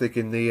fantastic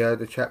in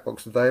the chat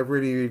box today. I've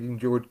really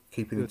enjoyed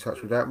keeping in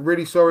touch with that. I'm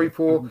really sorry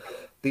for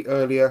the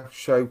earlier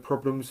show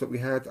problems that we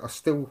had. I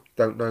still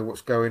don't know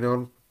what's going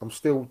on. I'm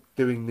still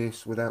doing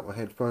this without my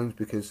headphones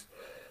because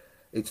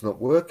it's not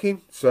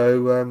working.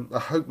 So I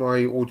hope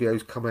my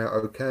audio's come out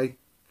okay,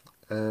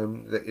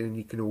 and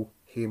you can all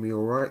hear me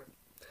all right.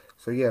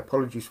 So yeah,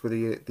 apologies for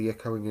the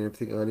echoing and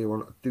everything earlier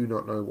on. I do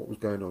not know what was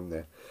going on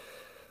there.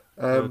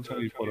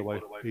 Tony, by the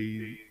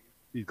way,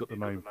 he's got the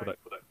name for that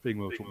thing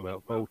we were talking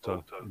about,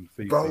 Volta in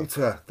FIFA.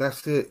 Volta,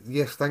 that's it.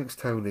 Yes, thanks,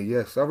 Tony.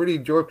 Yes, I really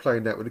enjoy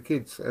playing that with the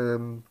kids.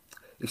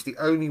 It's the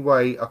only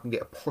way I can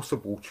get a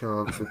possible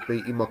chance of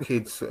beating my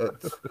kids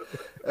at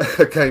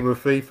a game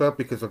of FIFA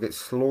because I get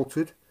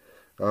slaughtered.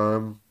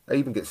 I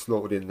even get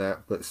slaughtered in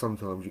that, but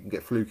sometimes you can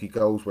get fluky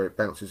goals where it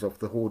bounces off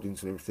the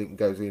hoardings and everything and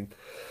goes in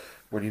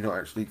when you're not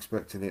actually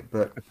expecting it.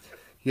 But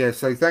Yeah,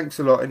 so thanks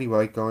a lot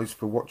anyway, guys,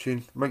 for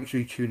watching. Make sure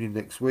you tune in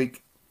next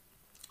week.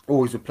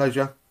 Always a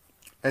pleasure.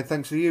 And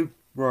thanks to you,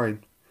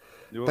 Ryan.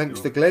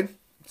 Thanks to Glenn.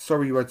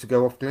 Sorry you had to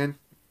go off, Glenn.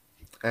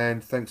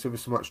 And thanks ever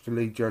so much to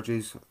lead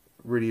judges.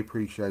 Really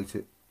appreciate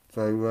it.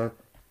 So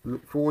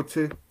look forward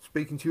to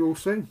speaking to you all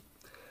soon.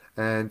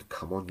 And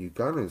come on, you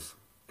Gunners.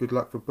 Good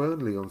luck for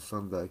Burnley on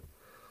Sunday.